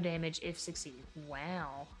takes no damage if succeeded.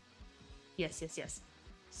 Wow. Yes.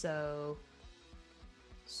 So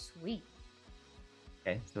sweet.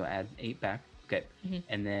 Okay, so add 8 back. Okay, Mhm.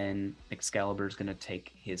 and then Excalibur's gonna take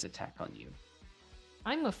his attack on you.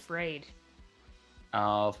 I'm afraid.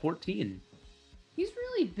 14. He's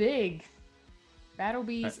really big.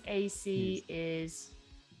 Battlebee's AC is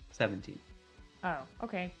 17. Oh,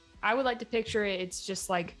 okay. I would like to picture it. It's just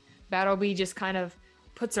like Battlebee just kind of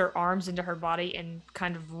puts her arms into her body and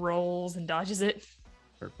kind of rolls and dodges it.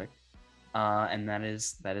 Perfect. And that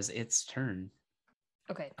is its turn.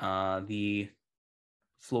 Okay. The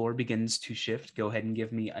floor begins to shift. Go ahead and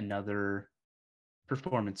give me another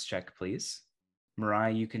performance check, please.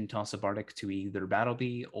 Mariah, you can toss a bardic to either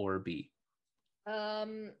Battlebee or B.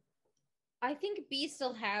 I think B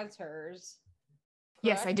still has hers.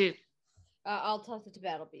 Yes, I do. I'll toss it to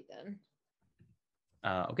Battlebee then.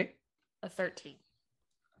 Okay. A 13.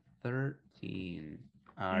 13.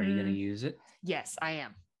 Are you gonna use it? Yes, I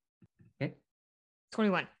am. Okay.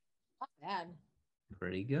 21. Not bad.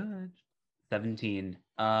 Pretty good. 17.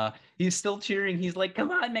 He's still cheering. He's like,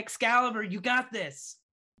 "Come on, Excalibur, you got this."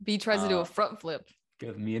 B tries to do a front flip.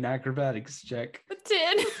 Give me an acrobatics check. A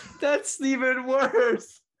 10. That's even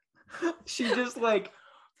worse. She just like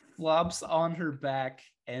flops on her back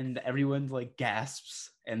and everyone like gasps,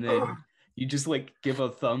 and then you just like give a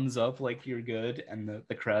thumbs up like you're good, and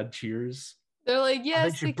the crowd cheers. They're like, I yes,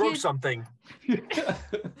 think she the broke kid. something.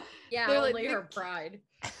 Yeah, They're like, only her pride.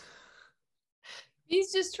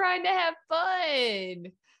 He's just trying to have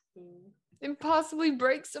fun and possibly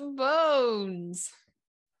break some bones.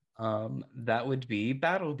 That would be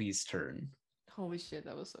Battlebee's turn. Holy shit,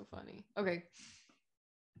 that was so funny. Okay.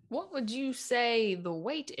 What would you say the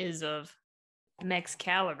weight is of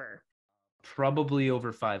Excalibur? Probably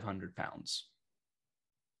over 500 pounds.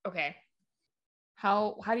 Okay.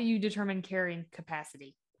 How do you determine carrying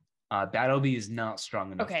capacity? Battlebee is not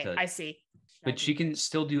strong enough Okay, to, I see. but she can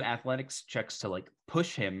still do athletics checks to like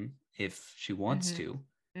push him if she wants to.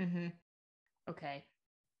 Mm-hmm. Okay.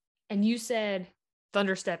 And you said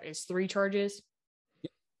Thunderstep is 3 charges?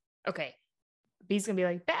 Yep. Okay. B's gonna be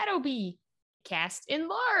like, Battlebee, cast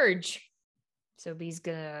enlarge. So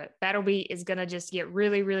Battlebee is gonna just get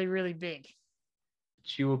really, really, really big.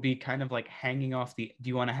 She will be kind of like hanging off the. Do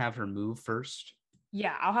you want to have her move first?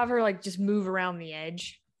 Yeah, I'll have her like just move around the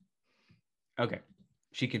edge. Okay.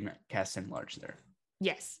 She can cast enlarge there.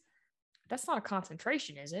 Yes. That's not a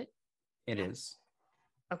concentration, is it? It is.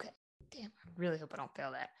 Okay. Damn, I really hope I don't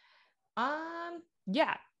fail that.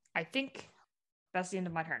 Yeah, I think that's the end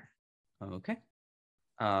of my turn. Okay.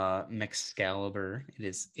 Excalibur, it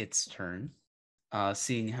is its turn.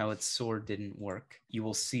 Seeing how its sword didn't work, you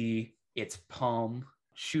will see its palm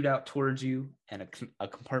shoot out towards you, and a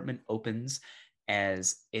compartment opens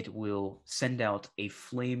as it will send out a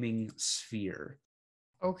flaming sphere.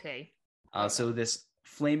 Okay. So this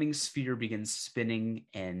flaming sphere begins spinning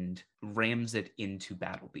and rams it into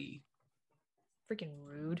Battlebee. Freaking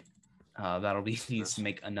rude. Battlebee needs to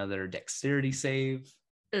make another dexterity save.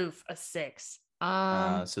 Oof, a 6.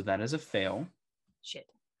 So that is a fail. Shit.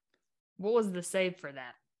 What was the save for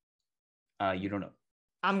that? You don't know.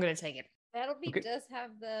 I'm gonna take it. Battlebee does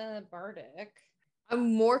have the Bardic.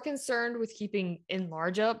 I'm more concerned with keeping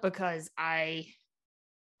enlarge up because I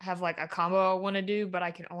have like a combo I want to do, but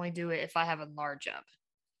I can only do it if I have enlarge up.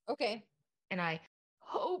 Okay. And I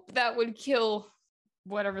hope that would kill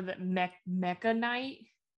whatever the Mecha Knight.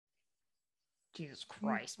 Jesus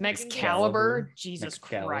Christ. Excalibur. Jesus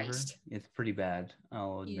Christ. It's pretty bad,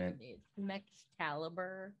 I'll admit.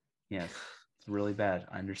 Excalibur. Yes, it's really bad.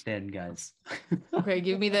 I understand, guys. Okay,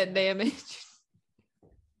 give me that damage.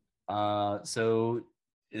 So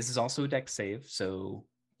this is also a dex save, so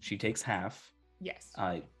she takes half. Yes.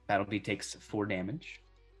 Battlebee takes 4 damage.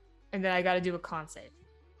 And then I got to do a con save.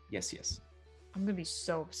 Yes. I'm gonna be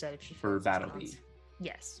so upset if she For fails this Battlebee. con save.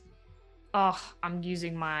 Yes. Oh, I'm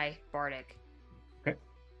using my Bardic. Okay.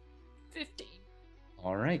 15.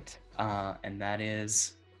 All right. And that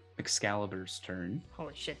is Excalibur's turn.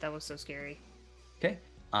 Holy shit, that was so scary. Okay.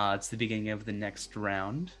 It's the beginning of the next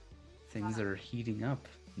round. Things are heating up.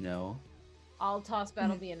 No. I'll toss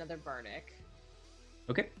Battlebee another Bardic.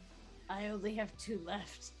 Okay. I only have 2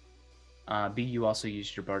 left. B, you also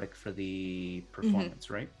used your Bardic for the performance,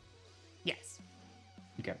 right? Yes.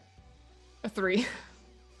 Okay. A 3.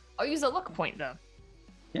 I'll use a luck point though.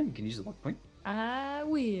 Yeah, you can use a luck point. I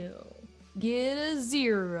will. get a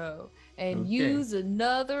 0, and Okay. use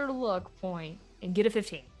another luck point and get a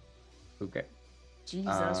 15. Okay.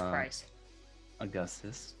 Jesus Christ.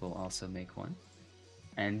 Augustus will also make one.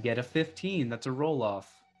 And get a 15. That's a roll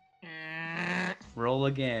off. Roll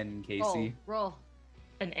again, Casey. Roll.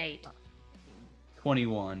 An 8.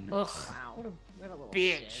 21. Ugh. Wow. What a little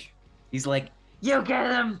Bitch. shit. He's like, you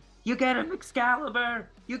get him! You get him, Excalibur!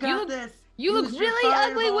 You got look- this! You look Use your really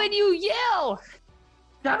ugly fireball." when you yell!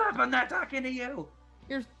 Shut up, I'm not talking to you!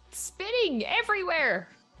 You're spitting everywhere!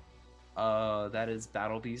 That is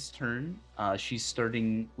Battlebee's turn. She's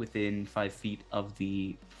starting within 5 feet of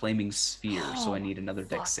the flaming sphere, so I need another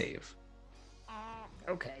dex fuck. save.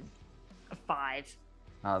 Okay. A 5.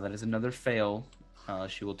 That is another fail.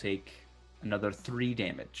 She will take another 3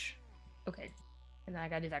 damage. Okay. And then I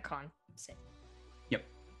gotta do that con save. Yep.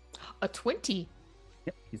 A 20.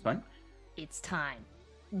 Yep, he's fine. It's time.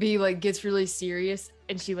 B like gets really serious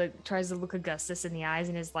and she like tries to look Augustus in the eyes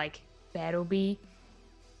and is like, Battlebee,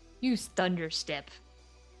 use Thunder Step.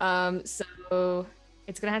 So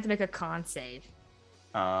it's gonna have to make a con save.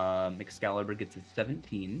 Excalibur gets a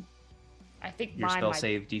 17. I think Your mine spell might...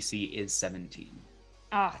 save DC is 17.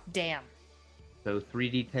 Ah, damn. So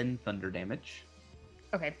 3d10 thunder damage.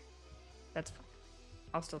 Okay. That's fine.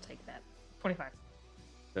 I'll still take that. 25.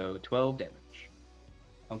 So 12 damage.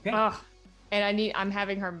 Okay. Ugh. And I'm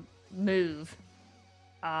having her move.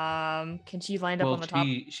 Can she land up well, on the top?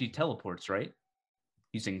 she teleports, right?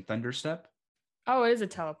 Using thunder step. Oh, it is a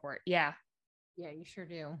teleport. Yeah. Yeah, you sure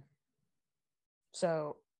do.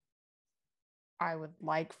 So I would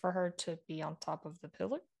like for her to be on top of the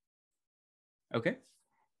pillar. Okay.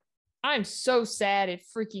 I'm so sad it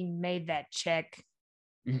freaking made that check.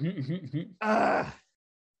 Ugh.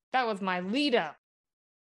 That was my lead up.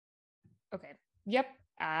 Okay. Yep.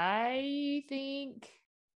 I think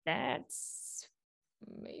that's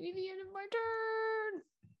maybe the end of my turn.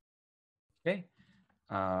 Okay.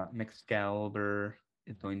 Excalibur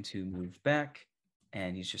is going to move back,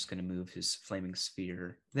 and he's just going to move his flaming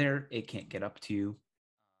sphere there. It can't get up to you.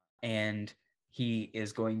 And he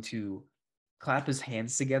is going to clap his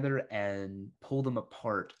hands together and pull them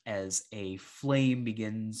apart as a flame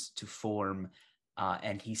begins to form,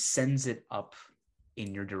 and he sends it up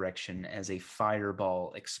in your direction as a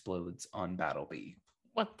fireball explodes on Battlebee.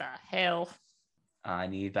 What the hell? I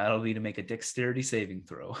need Battlebee to make a dexterity saving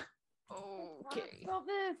throw. Okay. Stop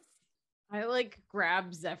this. I like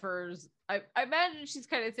grab Zephyr's. I imagine she's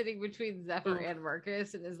kind of sitting between Zephyr Ooh. and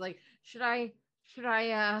Marcus and is like, should I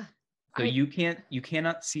So you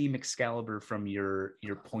cannot see Excalibur from your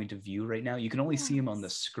point of view right now. You can only see him on the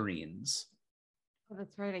screens. Oh,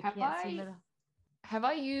 that's right. I Have can't see him. Have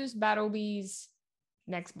I used Battlebee's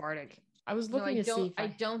next Bardic? I was No, looking I to see don't. if I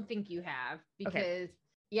don't think you have because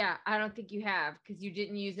I don't think you have because you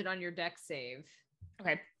didn't use it on your deck save.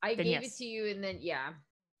 Okay. I Then gave yes. it to you and then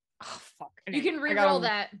Oh fuck. you can I gotta- re-roll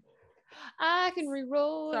that. I can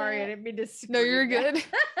re-roll. Sorry, I that. didn't mean to. No, you're scream. good.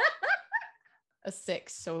 A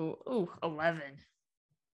 6. So 11.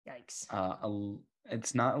 Yikes.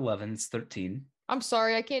 It's not 11, it's 13. I'm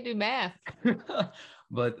sorry, I can't do math.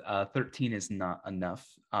 But 13 is not enough.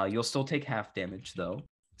 You'll still take half damage though.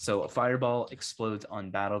 So a fireball explodes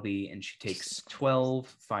on Battlebee and she takes 12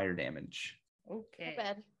 fire damage. Okay. Not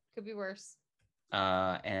bad. Could be worse.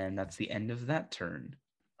 And that's the end of that turn.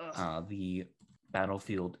 Ugh. The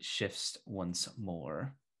battlefield shifts once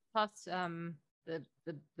more. Plus,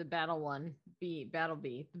 the battle one, battle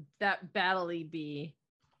B, that battley B.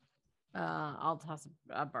 I'll toss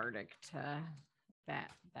a bardic to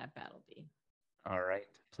that battle B. All right.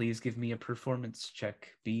 Please give me a performance check,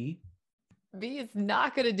 B. B is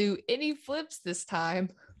not gonna do any flips this time.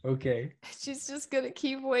 Okay. She's just gonna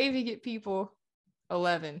keep waving at people.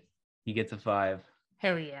 11. He gets a 5.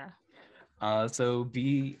 Hell yeah. So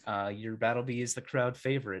B, your Battlebee is the crowd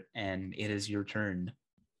favorite, and it is your turn.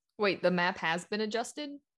 Wait, the map has been adjusted?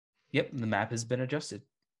 Yep, the map has been adjusted.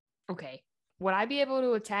 Okay. Would I be able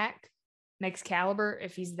to attack Excalibur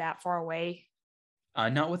if he's that far away?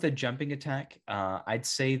 Not with a jumping attack. I'd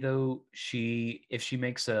say though, if she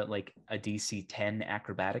makes a DC 10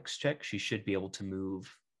 acrobatics check, she should be able to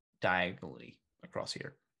move diagonally across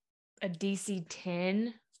here. A DC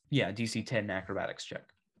 10? Yeah, DC 10 acrobatics check.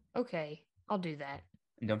 Okay, I'll do that.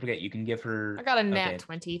 And don't forget, you can give her. I got a nat okay,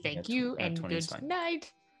 20. Thank yeah, you, nat and 20 is good fine.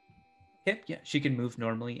 night. Yep, yeah, she can move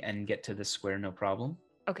normally and get to this square, no problem.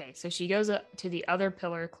 Okay, so she goes up to the other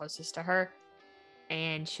pillar closest to her,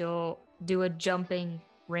 and she'll do a jumping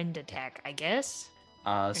rend attack, I guess.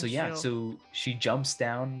 So she jumps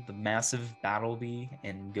down the massive Battlebee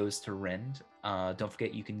and goes to rend. Don't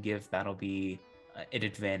forget, you can give Battlebee an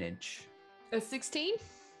advantage. A 16?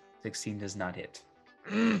 16 does not hit.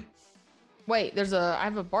 Wait, I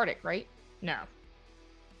have a bardic, right? No.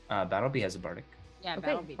 Battlebee has a bardic. Yeah,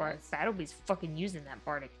 Okay, Battlebee does. Battlebee's fucking using that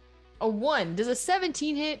bardic. A 1. Does a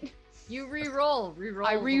 17 hit? You re-roll. I the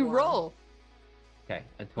one. re-roll. Okay,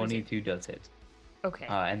 a 22 does hit. Okay.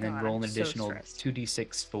 And then God, roll I'm an so additional stressed.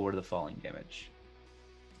 2d6 for the falling damage.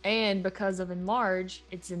 And because of enlarge,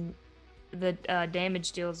 the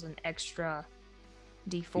damage deals an extra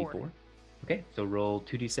d4. Okay, so roll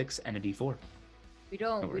 2d6 and a d4. We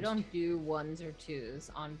No don't worries. do 1s or 2s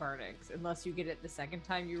on bardics unless you get it the second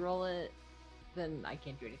time you roll it. Then I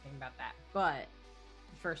can't do anything about that. But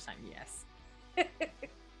the first time, yes.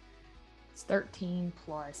 It's 13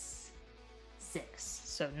 plus 6,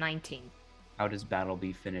 so 19. How does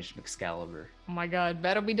Battlebee finish Excalibur? Oh my god,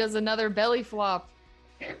 Battlebee does another belly flop.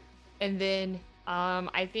 And then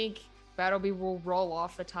I think Battlebee will roll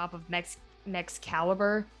off the top of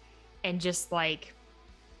Excalibur and just like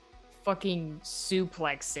fucking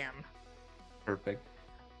suplex him. Perfect.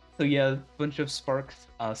 So yeah, a bunch of sparks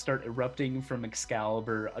start erupting from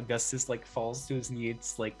Excalibur. Augustus like falls to his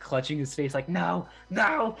knees, like clutching his face, like no,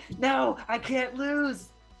 I can't lose.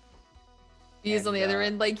 He's on the other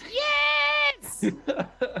end, like yes,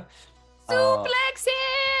 Uh, suplex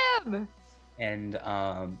him. and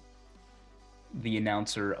the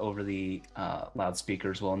announcer over the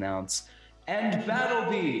loudspeakers will announce, and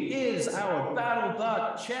Battlebee is our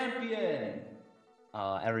BattleBot champion.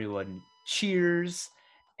 Everyone cheers,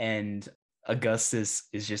 and Augustus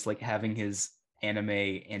is just like having his anime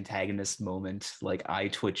antagonist moment, like eye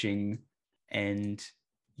twitching, and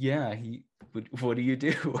yeah, what do you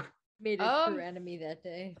do? Made it through enemy that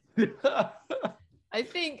day. I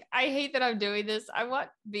hate that I'm doing this. I want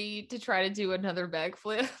B to try to do another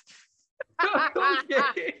backflip.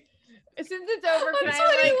 Okay. Since it's over, can On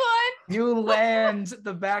I 21. You land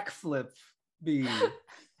the backflip, B.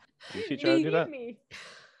 You should try to do that. me?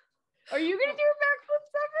 Are you gonna do a backflip,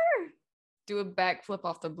 Zephyr? Do a backflip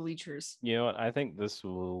off the bleachers. You know what? I think this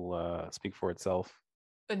will speak for itself.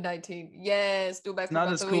 The 19. Yes, do a backflip It's not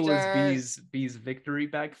off as the cool as bleachers. B's victory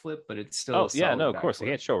backflip, but it's still Oh a yeah, solid no, of course. I backflip.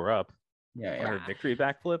 can't show her up. Yeah, Her Yeah. victory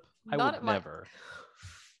backflip? I Not would at my- never.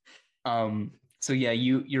 So yeah,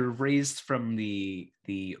 you're raised from the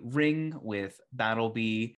ring with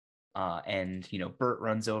Battlebee, and Bert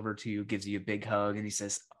runs over to you, gives you a big hug, and he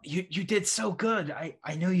says, "You did so good.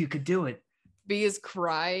 I know you could do it." B is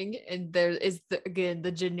crying, and there is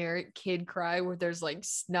the generic kid cry where there's like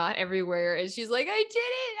snot everywhere, and she's like, "I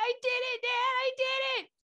did it, Dad, I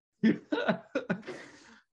did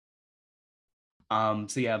it."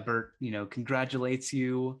 So yeah, Bert, congratulates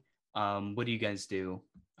you. What do you guys do?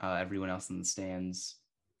 Everyone else in the stands.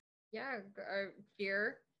 Yeah,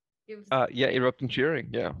 here. Yeah, erupting cheering.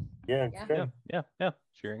 Yeah. Yeah, Yeah. good. Yeah.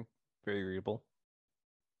 Cheering. Very readable.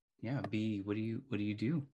 Yeah, B, what do you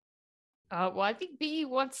do? Well, I think B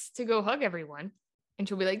wants to go hug everyone, and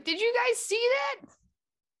she'll be like, "Did you guys see that?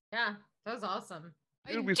 Yeah, that was awesome.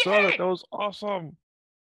 I Dude, we did saw that. it! That was awesome.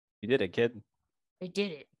 You did it, kid. I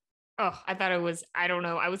did it." Oh, I thought it was. I don't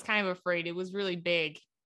know. I was kind of afraid. It was really big.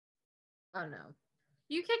 Oh no.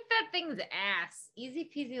 You kicked that thing's ass. Easy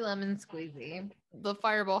peasy lemon squeezy. The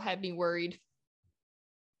fireball had me worried.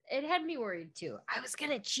 It had me worried too. I was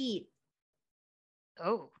gonna cheat.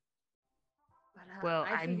 Oh. But Well,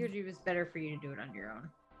 I figured it was better for you to do it on your own.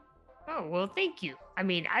 Oh, well, thank you. I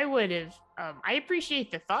mean, I would have. I appreciate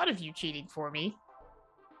the thought of you cheating for me.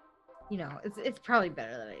 It's probably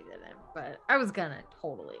better that I didn't, but I was gonna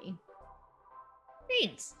totally.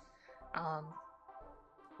 Thanks.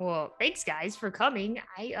 Well, thanks guys for coming.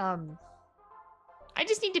 I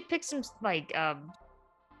just need to pick some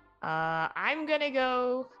I'm gonna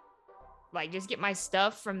go just get my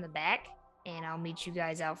stuff from the back, and I'll meet you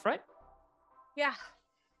guys out front. Yeah.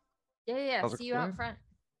 Yeah. Sounds like See a you out plan. front.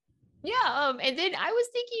 Yeah, and then I was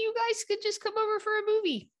thinking you guys could just come over for a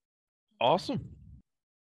movie. Awesome.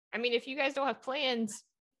 I mean, if you guys don't have plans.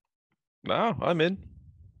 No, I'm in.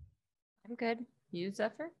 I'm good. You,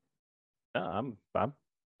 Zephyr? No, I'm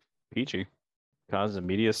peachy. Caused a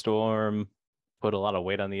media storm. Put a lot of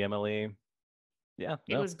weight on the MLE. Yeah,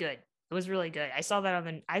 It was good. It was really good. I saw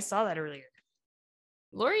that earlier.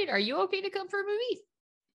 Lori, are you okay to come for a movie?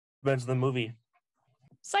 Depends on the movie.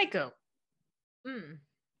 Psycho. Mm.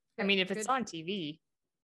 I mean, if it's Good- on TV.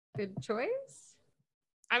 Good choice.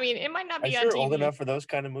 I mean, it might not Are be you on sure TV. old enough for those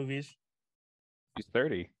kind of movies? She's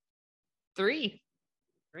 30. 3.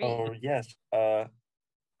 Great. Oh yes. All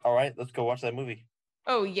right, let's go watch that movie.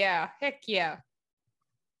 Oh yeah, heck yeah.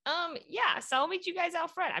 Yeah. So I'll meet you guys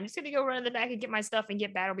out front. I'm just gonna go run in the back and get my stuff and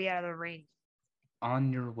get Battlebee out of the ring.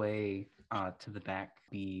 On your way to the back,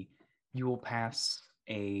 you will pass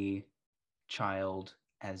a child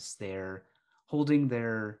as they're holding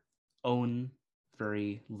their own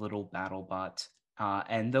very little battle bot.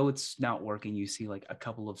 And though it's not working, you see like a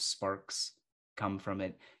couple of sparks come from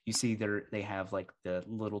it. You see they have like the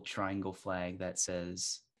little triangle flag that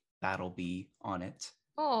says Battle Bee on it.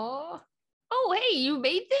 Oh, oh, hey, you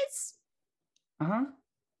made this? Uh-huh.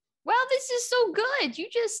 Wow, this is so good.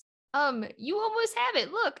 You almost have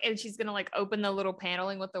it. Look. And she's gonna like open the little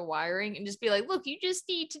paneling with the wiring and just be like, look, you just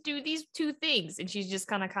need to do these two things. And she's just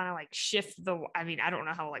kind of like shift I mean, I don't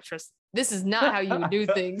know how electricity. This is not how you would do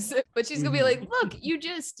things, but she's gonna be like, look, you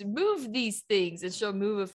just move these things, and she'll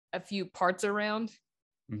move a few parts around.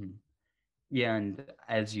 Mm-hmm. Yeah, and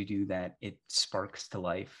as you do that, it sparks to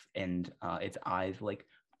life, and its eyes like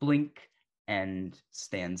blink and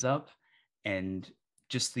stands up, and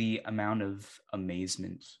just the amount of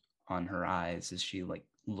amazement on her eyes as she like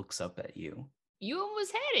looks up at you. You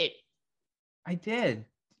almost had it. I did.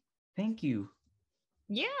 Thank you.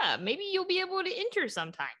 Yeah, maybe you'll be able to enter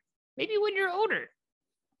sometime. Maybe when you're older.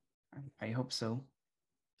 I hope so.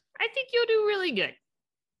 I think you'll do really good.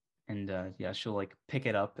 And yeah, she'll like pick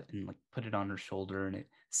it up and like put it on her shoulder, and it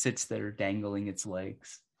sits there dangling its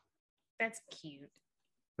legs. That's cute.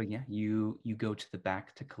 But yeah, you go to the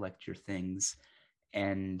back to collect your things,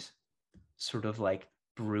 and sort of like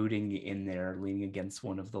brooding in there, leaning against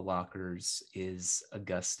one of the lockers, is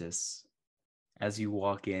Augustus. As you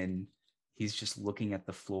walk in, he's just looking at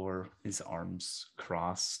the floor, his arms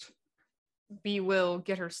crossed. B will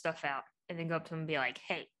get her stuff out and then go up to him and be like,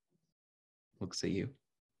 hey, Looks at you.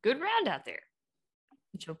 good round out there.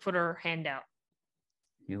 And she'll put her hand out.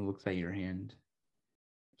 He looks at your hand.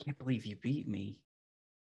 I can't believe you beat me.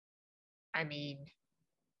 I mean,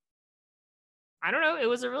 I don't know. It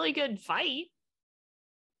was a really good fight.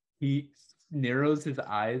 He narrows his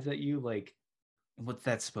eyes at you like, what's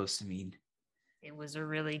that supposed to mean? It was a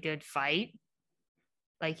really good fight.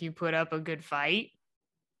 Like you put up a good fight.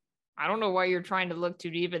 I don't know why you're trying to look too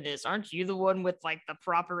deep in this. Aren't you the one with like the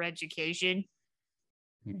proper education?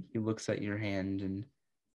 He looks at your hand and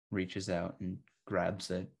reaches out and grabs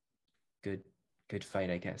it. Good fight,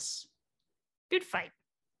 I guess. Good fight.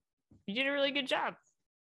 You did a really good job.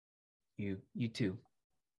 You too.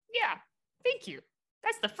 Yeah, thank you.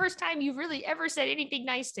 That's the first time you've really ever said anything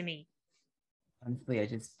nice to me. Honestly, I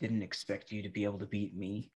just didn't expect you to be able to beat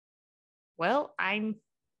me. Well, I'm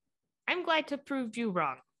glad to prove you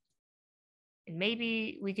wrong. And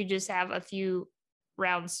maybe we could just have a few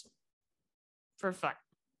rounds for fun,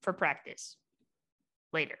 for practice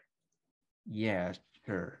later. Yeah,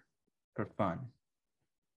 sure. For fun.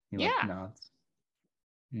 He Yeah. like nods.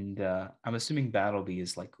 And I'm assuming Battleby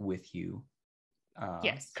is like with you.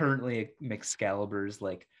 Yes. Currently, Excalibur's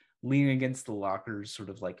like leaning against the lockers, sort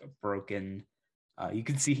of like broken. You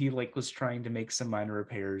can see he like was trying to make some minor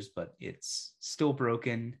repairs, but it's still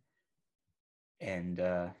broken. And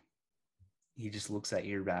he just looks at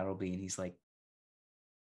your Battleby and he's like,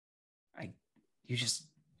 you just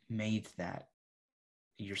made that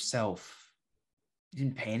yourself. You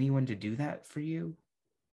didn't pay anyone to do that for you?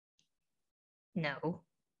 No.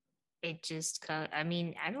 It just, I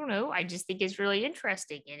mean, I don't know. I just think it's really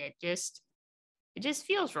interesting, and it just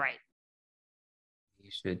feels right. You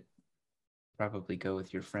should probably go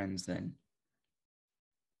with your friends then.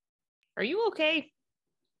 Are you okay?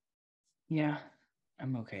 Yeah,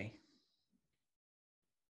 I'm okay.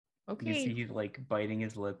 Okay. You can see he's like biting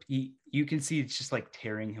his lip. You can see it's just like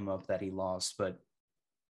tearing him up that he lost, but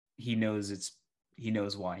he knows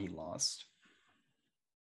why he lost.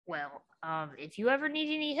 Well, if you ever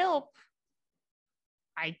need any help,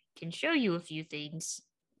 I can show you a few things.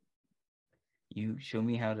 You show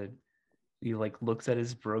me how to. He like looks at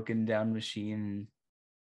his broken down machine.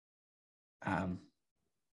 I'd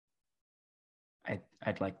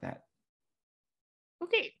like that.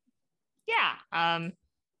 Okay. Yeah.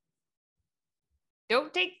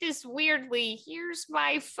 Don't take this weirdly. Here's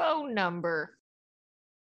my phone number.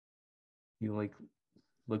 He like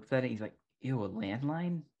looks at it. He's like, "Ew, a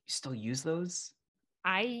landline? You still use those?"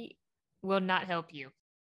 I will not help you.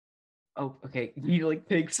 Oh, okay. He like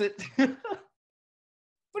takes it.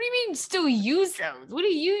 What do you mean still use those? What do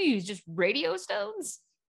you use? Just radio stones?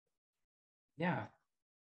 Yeah.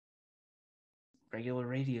 Regular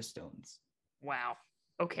radio stones. Wow.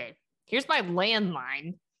 Okay. Here's my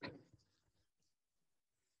landline.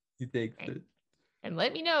 He takes it. And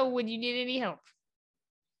let me know when you need any help.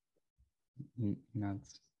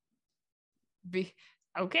 Nuts.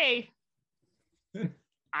 Okay.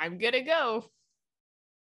 I'm gonna go.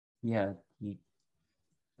 Yeah, you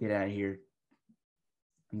get out of here.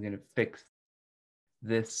 I'm gonna fix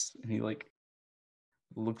this. And he like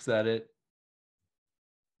looks at it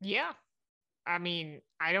Yeah. I mean,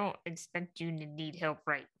 I don't expect you to need help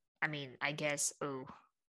right. I mean, I guess. Oh,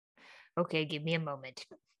 okay. Give me a moment.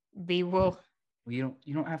 B will. Well,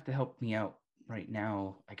 you don't have to help me out right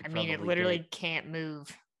now. I could I mean, it probably literally get can't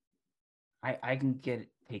move. I can get it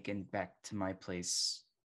taken back to my place.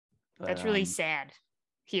 But, That's really sad.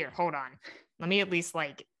 Here, hold on. Let me at least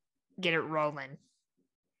like get it rolling.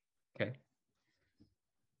 Okay.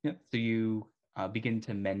 Yeah. So you begin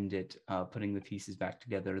to mend it, putting the pieces back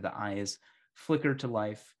together. The eyes flicker to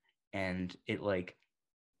life, and it like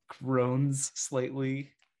groans slightly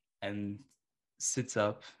and sits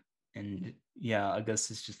up. And yeah,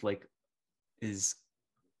 Augustus just like is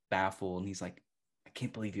baffled, and he's like, "I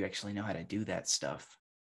can't believe you actually know how to do that stuff."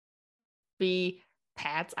 B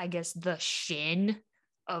pats, I guess, the shin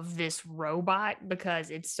of this robot because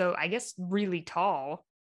it's so, I guess, really tall.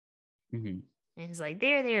 Mm-hmm. And he's like,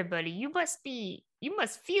 there, buddy. You must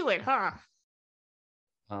feel it, huh?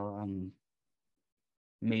 Well,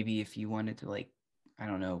 maybe if you wanted to, like, I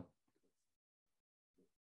don't know,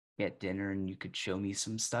 get dinner and you could show me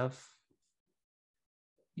some stuff,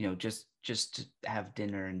 just to have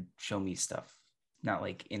dinner and show me stuff, not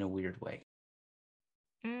like in a weird way.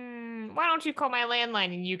 Why don't you call my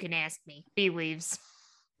landline and you can ask me? B leaves.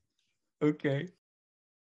 Okay.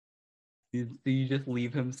 You just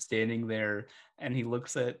leave him standing there, and he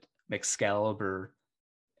looks at Excalibur,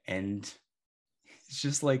 and it's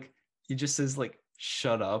just like he just says like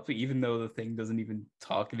shut up, even though the thing doesn't even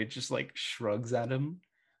talk, and it just like shrugs at him.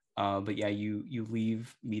 But yeah, you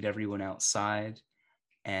leave, meet everyone outside,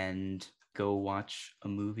 and go watch a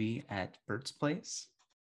movie at Bert's place.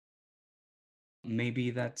 Maybe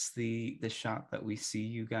that's the shot that we see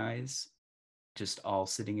you guys just all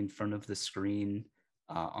sitting in front of the screen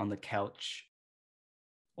on the couch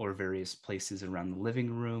or various places around the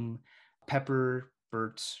living room. Pepper,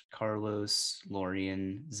 Bert, Carlos,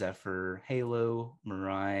 Lorian, Zephyr, Halo,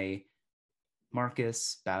 Mirai,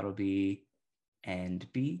 Marcus, Battleby, and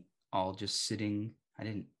B all just sitting.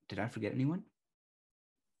 Did I forget anyone?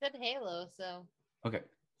 Said Halo, so Okay.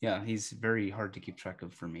 Yeah, he's very hard to keep track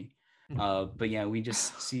of for me. But yeah, we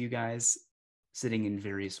just see you guys sitting in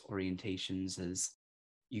various orientations as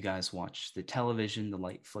you guys watch the television, the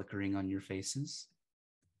light flickering on your faces.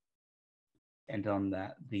 And on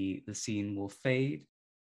that, the scene will fade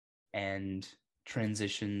and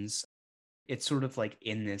transitions. It's sort of like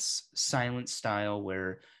in this silent style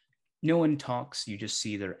where no one talks, you just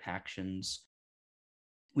see their actions.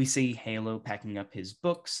 We see Halo packing up his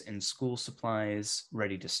books and school supplies,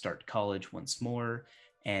 ready to start college once more,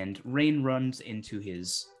 and Rain runs into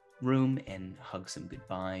his room and hugs him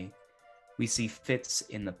goodbye. We see Fitz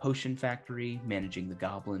in the potion factory, managing the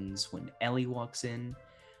goblins when Ellie walks in.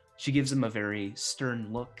 She gives him a very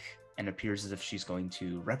stern look and appears as if she's going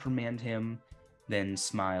to reprimand him, then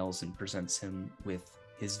smiles and presents him with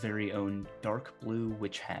his very own dark blue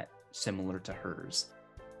witch hat, similar to hers.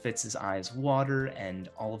 Fitz's eyes water, and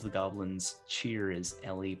all of the goblins cheer as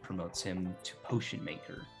Ellie promotes him to potion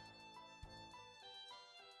maker.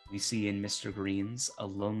 We see in Mr. Green's a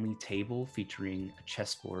lonely table featuring a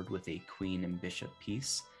chessboard with a queen and bishop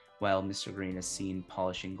piece, while Mr. Green is seen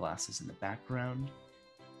polishing glasses in the background.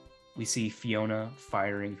 We see Fiona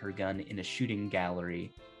firing her gun in a shooting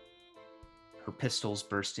gallery, her pistols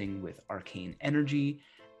bursting with arcane energy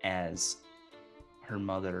as her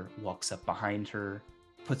mother walks up behind her,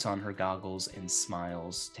 puts on her goggles and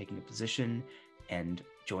smiles, taking a position and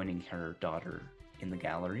joining her daughter in the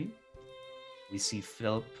gallery. We see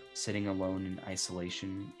Philip sitting alone in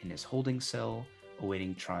isolation in his holding cell,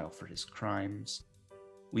 awaiting trial for his crimes.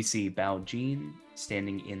 We see Bao Jean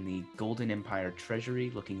standing in the Golden Empire treasury,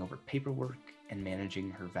 looking over paperwork and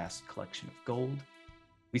managing her vast collection of gold.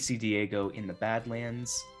 We see Diego in the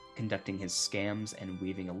Badlands, conducting his scams and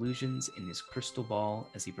weaving illusions in his crystal ball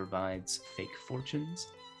as he provides fake fortunes.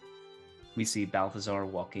 We see Balthazar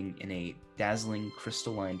walking in a dazzling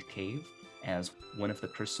crystal-lined cave as one of the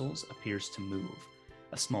crystals appears to move.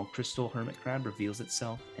 A small crystal hermit crab reveals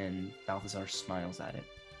itself and Balthazar smiles at it.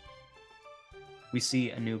 We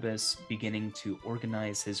see Anubis beginning to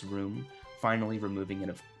organize his room, finally removing it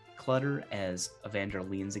of clutter as Evander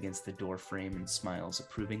leans against the door frame and smiles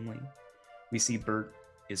approvingly. We see Bert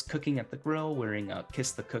is cooking at the grill, wearing a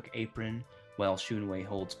Kiss the Cook apron, while Shunwei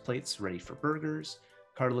holds plates ready for burgers.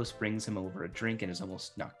 Carlos brings him over a drink and is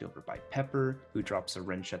almost knocked over by Pepper, who drops a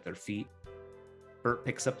wrench at their feet. Bert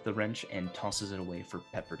picks up the wrench and tosses it away for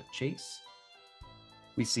Pepper to chase.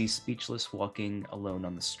 We see Speechless walking alone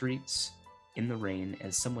on the streets in the rain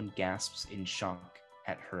as someone gasps in shock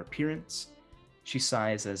at her appearance. She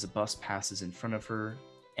sighs as a bus passes in front of her,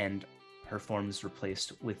 and her form is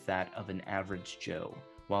replaced with that of an average Joe,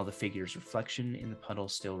 while the figure's reflection in the puddle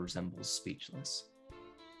still resembles speechless.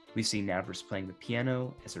 We see Navris playing the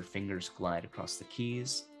piano as her fingers glide across the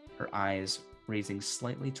keys, her eyes raising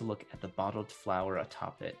slightly to look at the bottled flower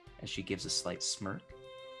atop it as she gives a slight smirk.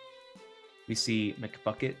 We see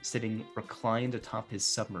McBucket sitting reclined atop his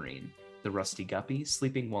submarine, the Rusty Guppy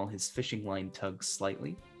sleeping while his fishing line tugs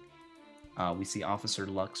slightly. We see Officer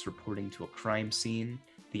Lux reporting to a crime scene,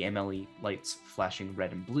 the MLE lights flashing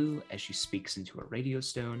red and blue as she speaks into a radio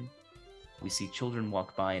stone. We see children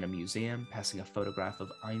walk by in a museum, passing a photograph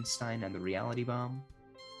of Einstein and the reality bomb.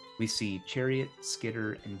 We see Chariot,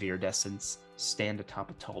 Skitter, and Viridescence stand atop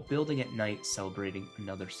a tall building at night, celebrating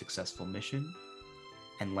another successful mission.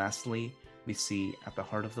 And lastly, we see at the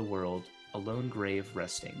heart of the world a lone grave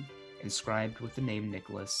resting, inscribed with the name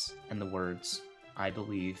Nicholas and the words, "I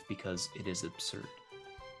believe because it is absurd."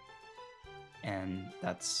 And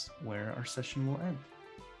that's where our session will end.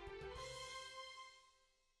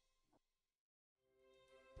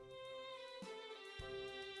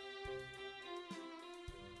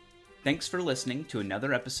 Thanks for listening to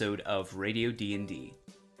another episode of Radio D&D.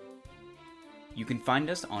 You can find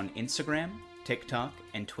us on Instagram, TikTok,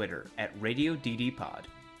 and Twitter at Radio DD Pod,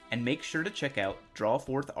 and make sure to check out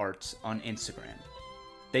Drawforth Arts on Instagram.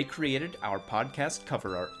 They created our podcast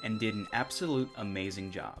cover art and did an absolute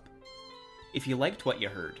amazing job. If you liked what you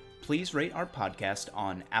heard, please rate our podcast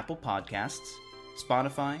on Apple Podcasts,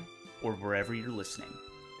 Spotify, or wherever you're listening.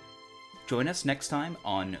 Join us next time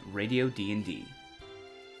on Radio D&D.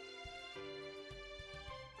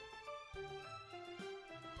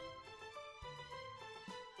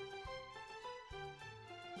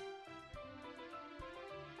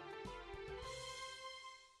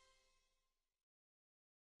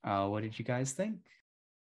 What did you guys think?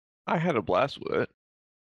 I had a blast with it.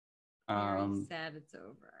 Very sad it's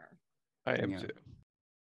over. I am Yeah. too.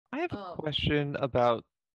 I have Oh. a question about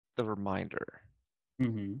the reminder.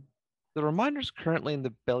 Mm-hmm. The reminder's currently in the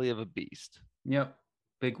belly of a beast. Yep.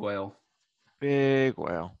 Big whale. Big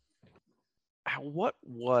whale. What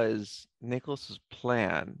was Nicholas's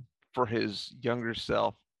plan for his younger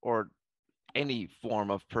self or any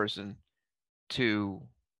form of person to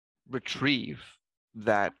retrieve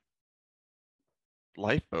that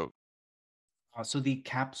lifeboat? So the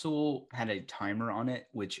capsule had a timer on it,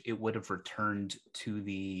 which it would have returned to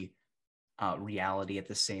the reality at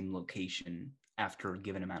the same location after a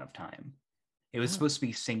given amount of time. It was supposed to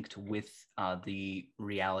be synced with the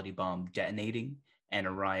reality bomb detonating and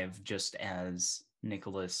arrive just as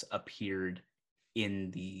Nicholas appeared in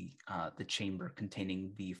the chamber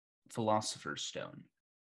containing the Philosopher's Stone.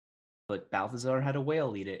 But Balthazar had a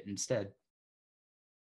whale eat it instead.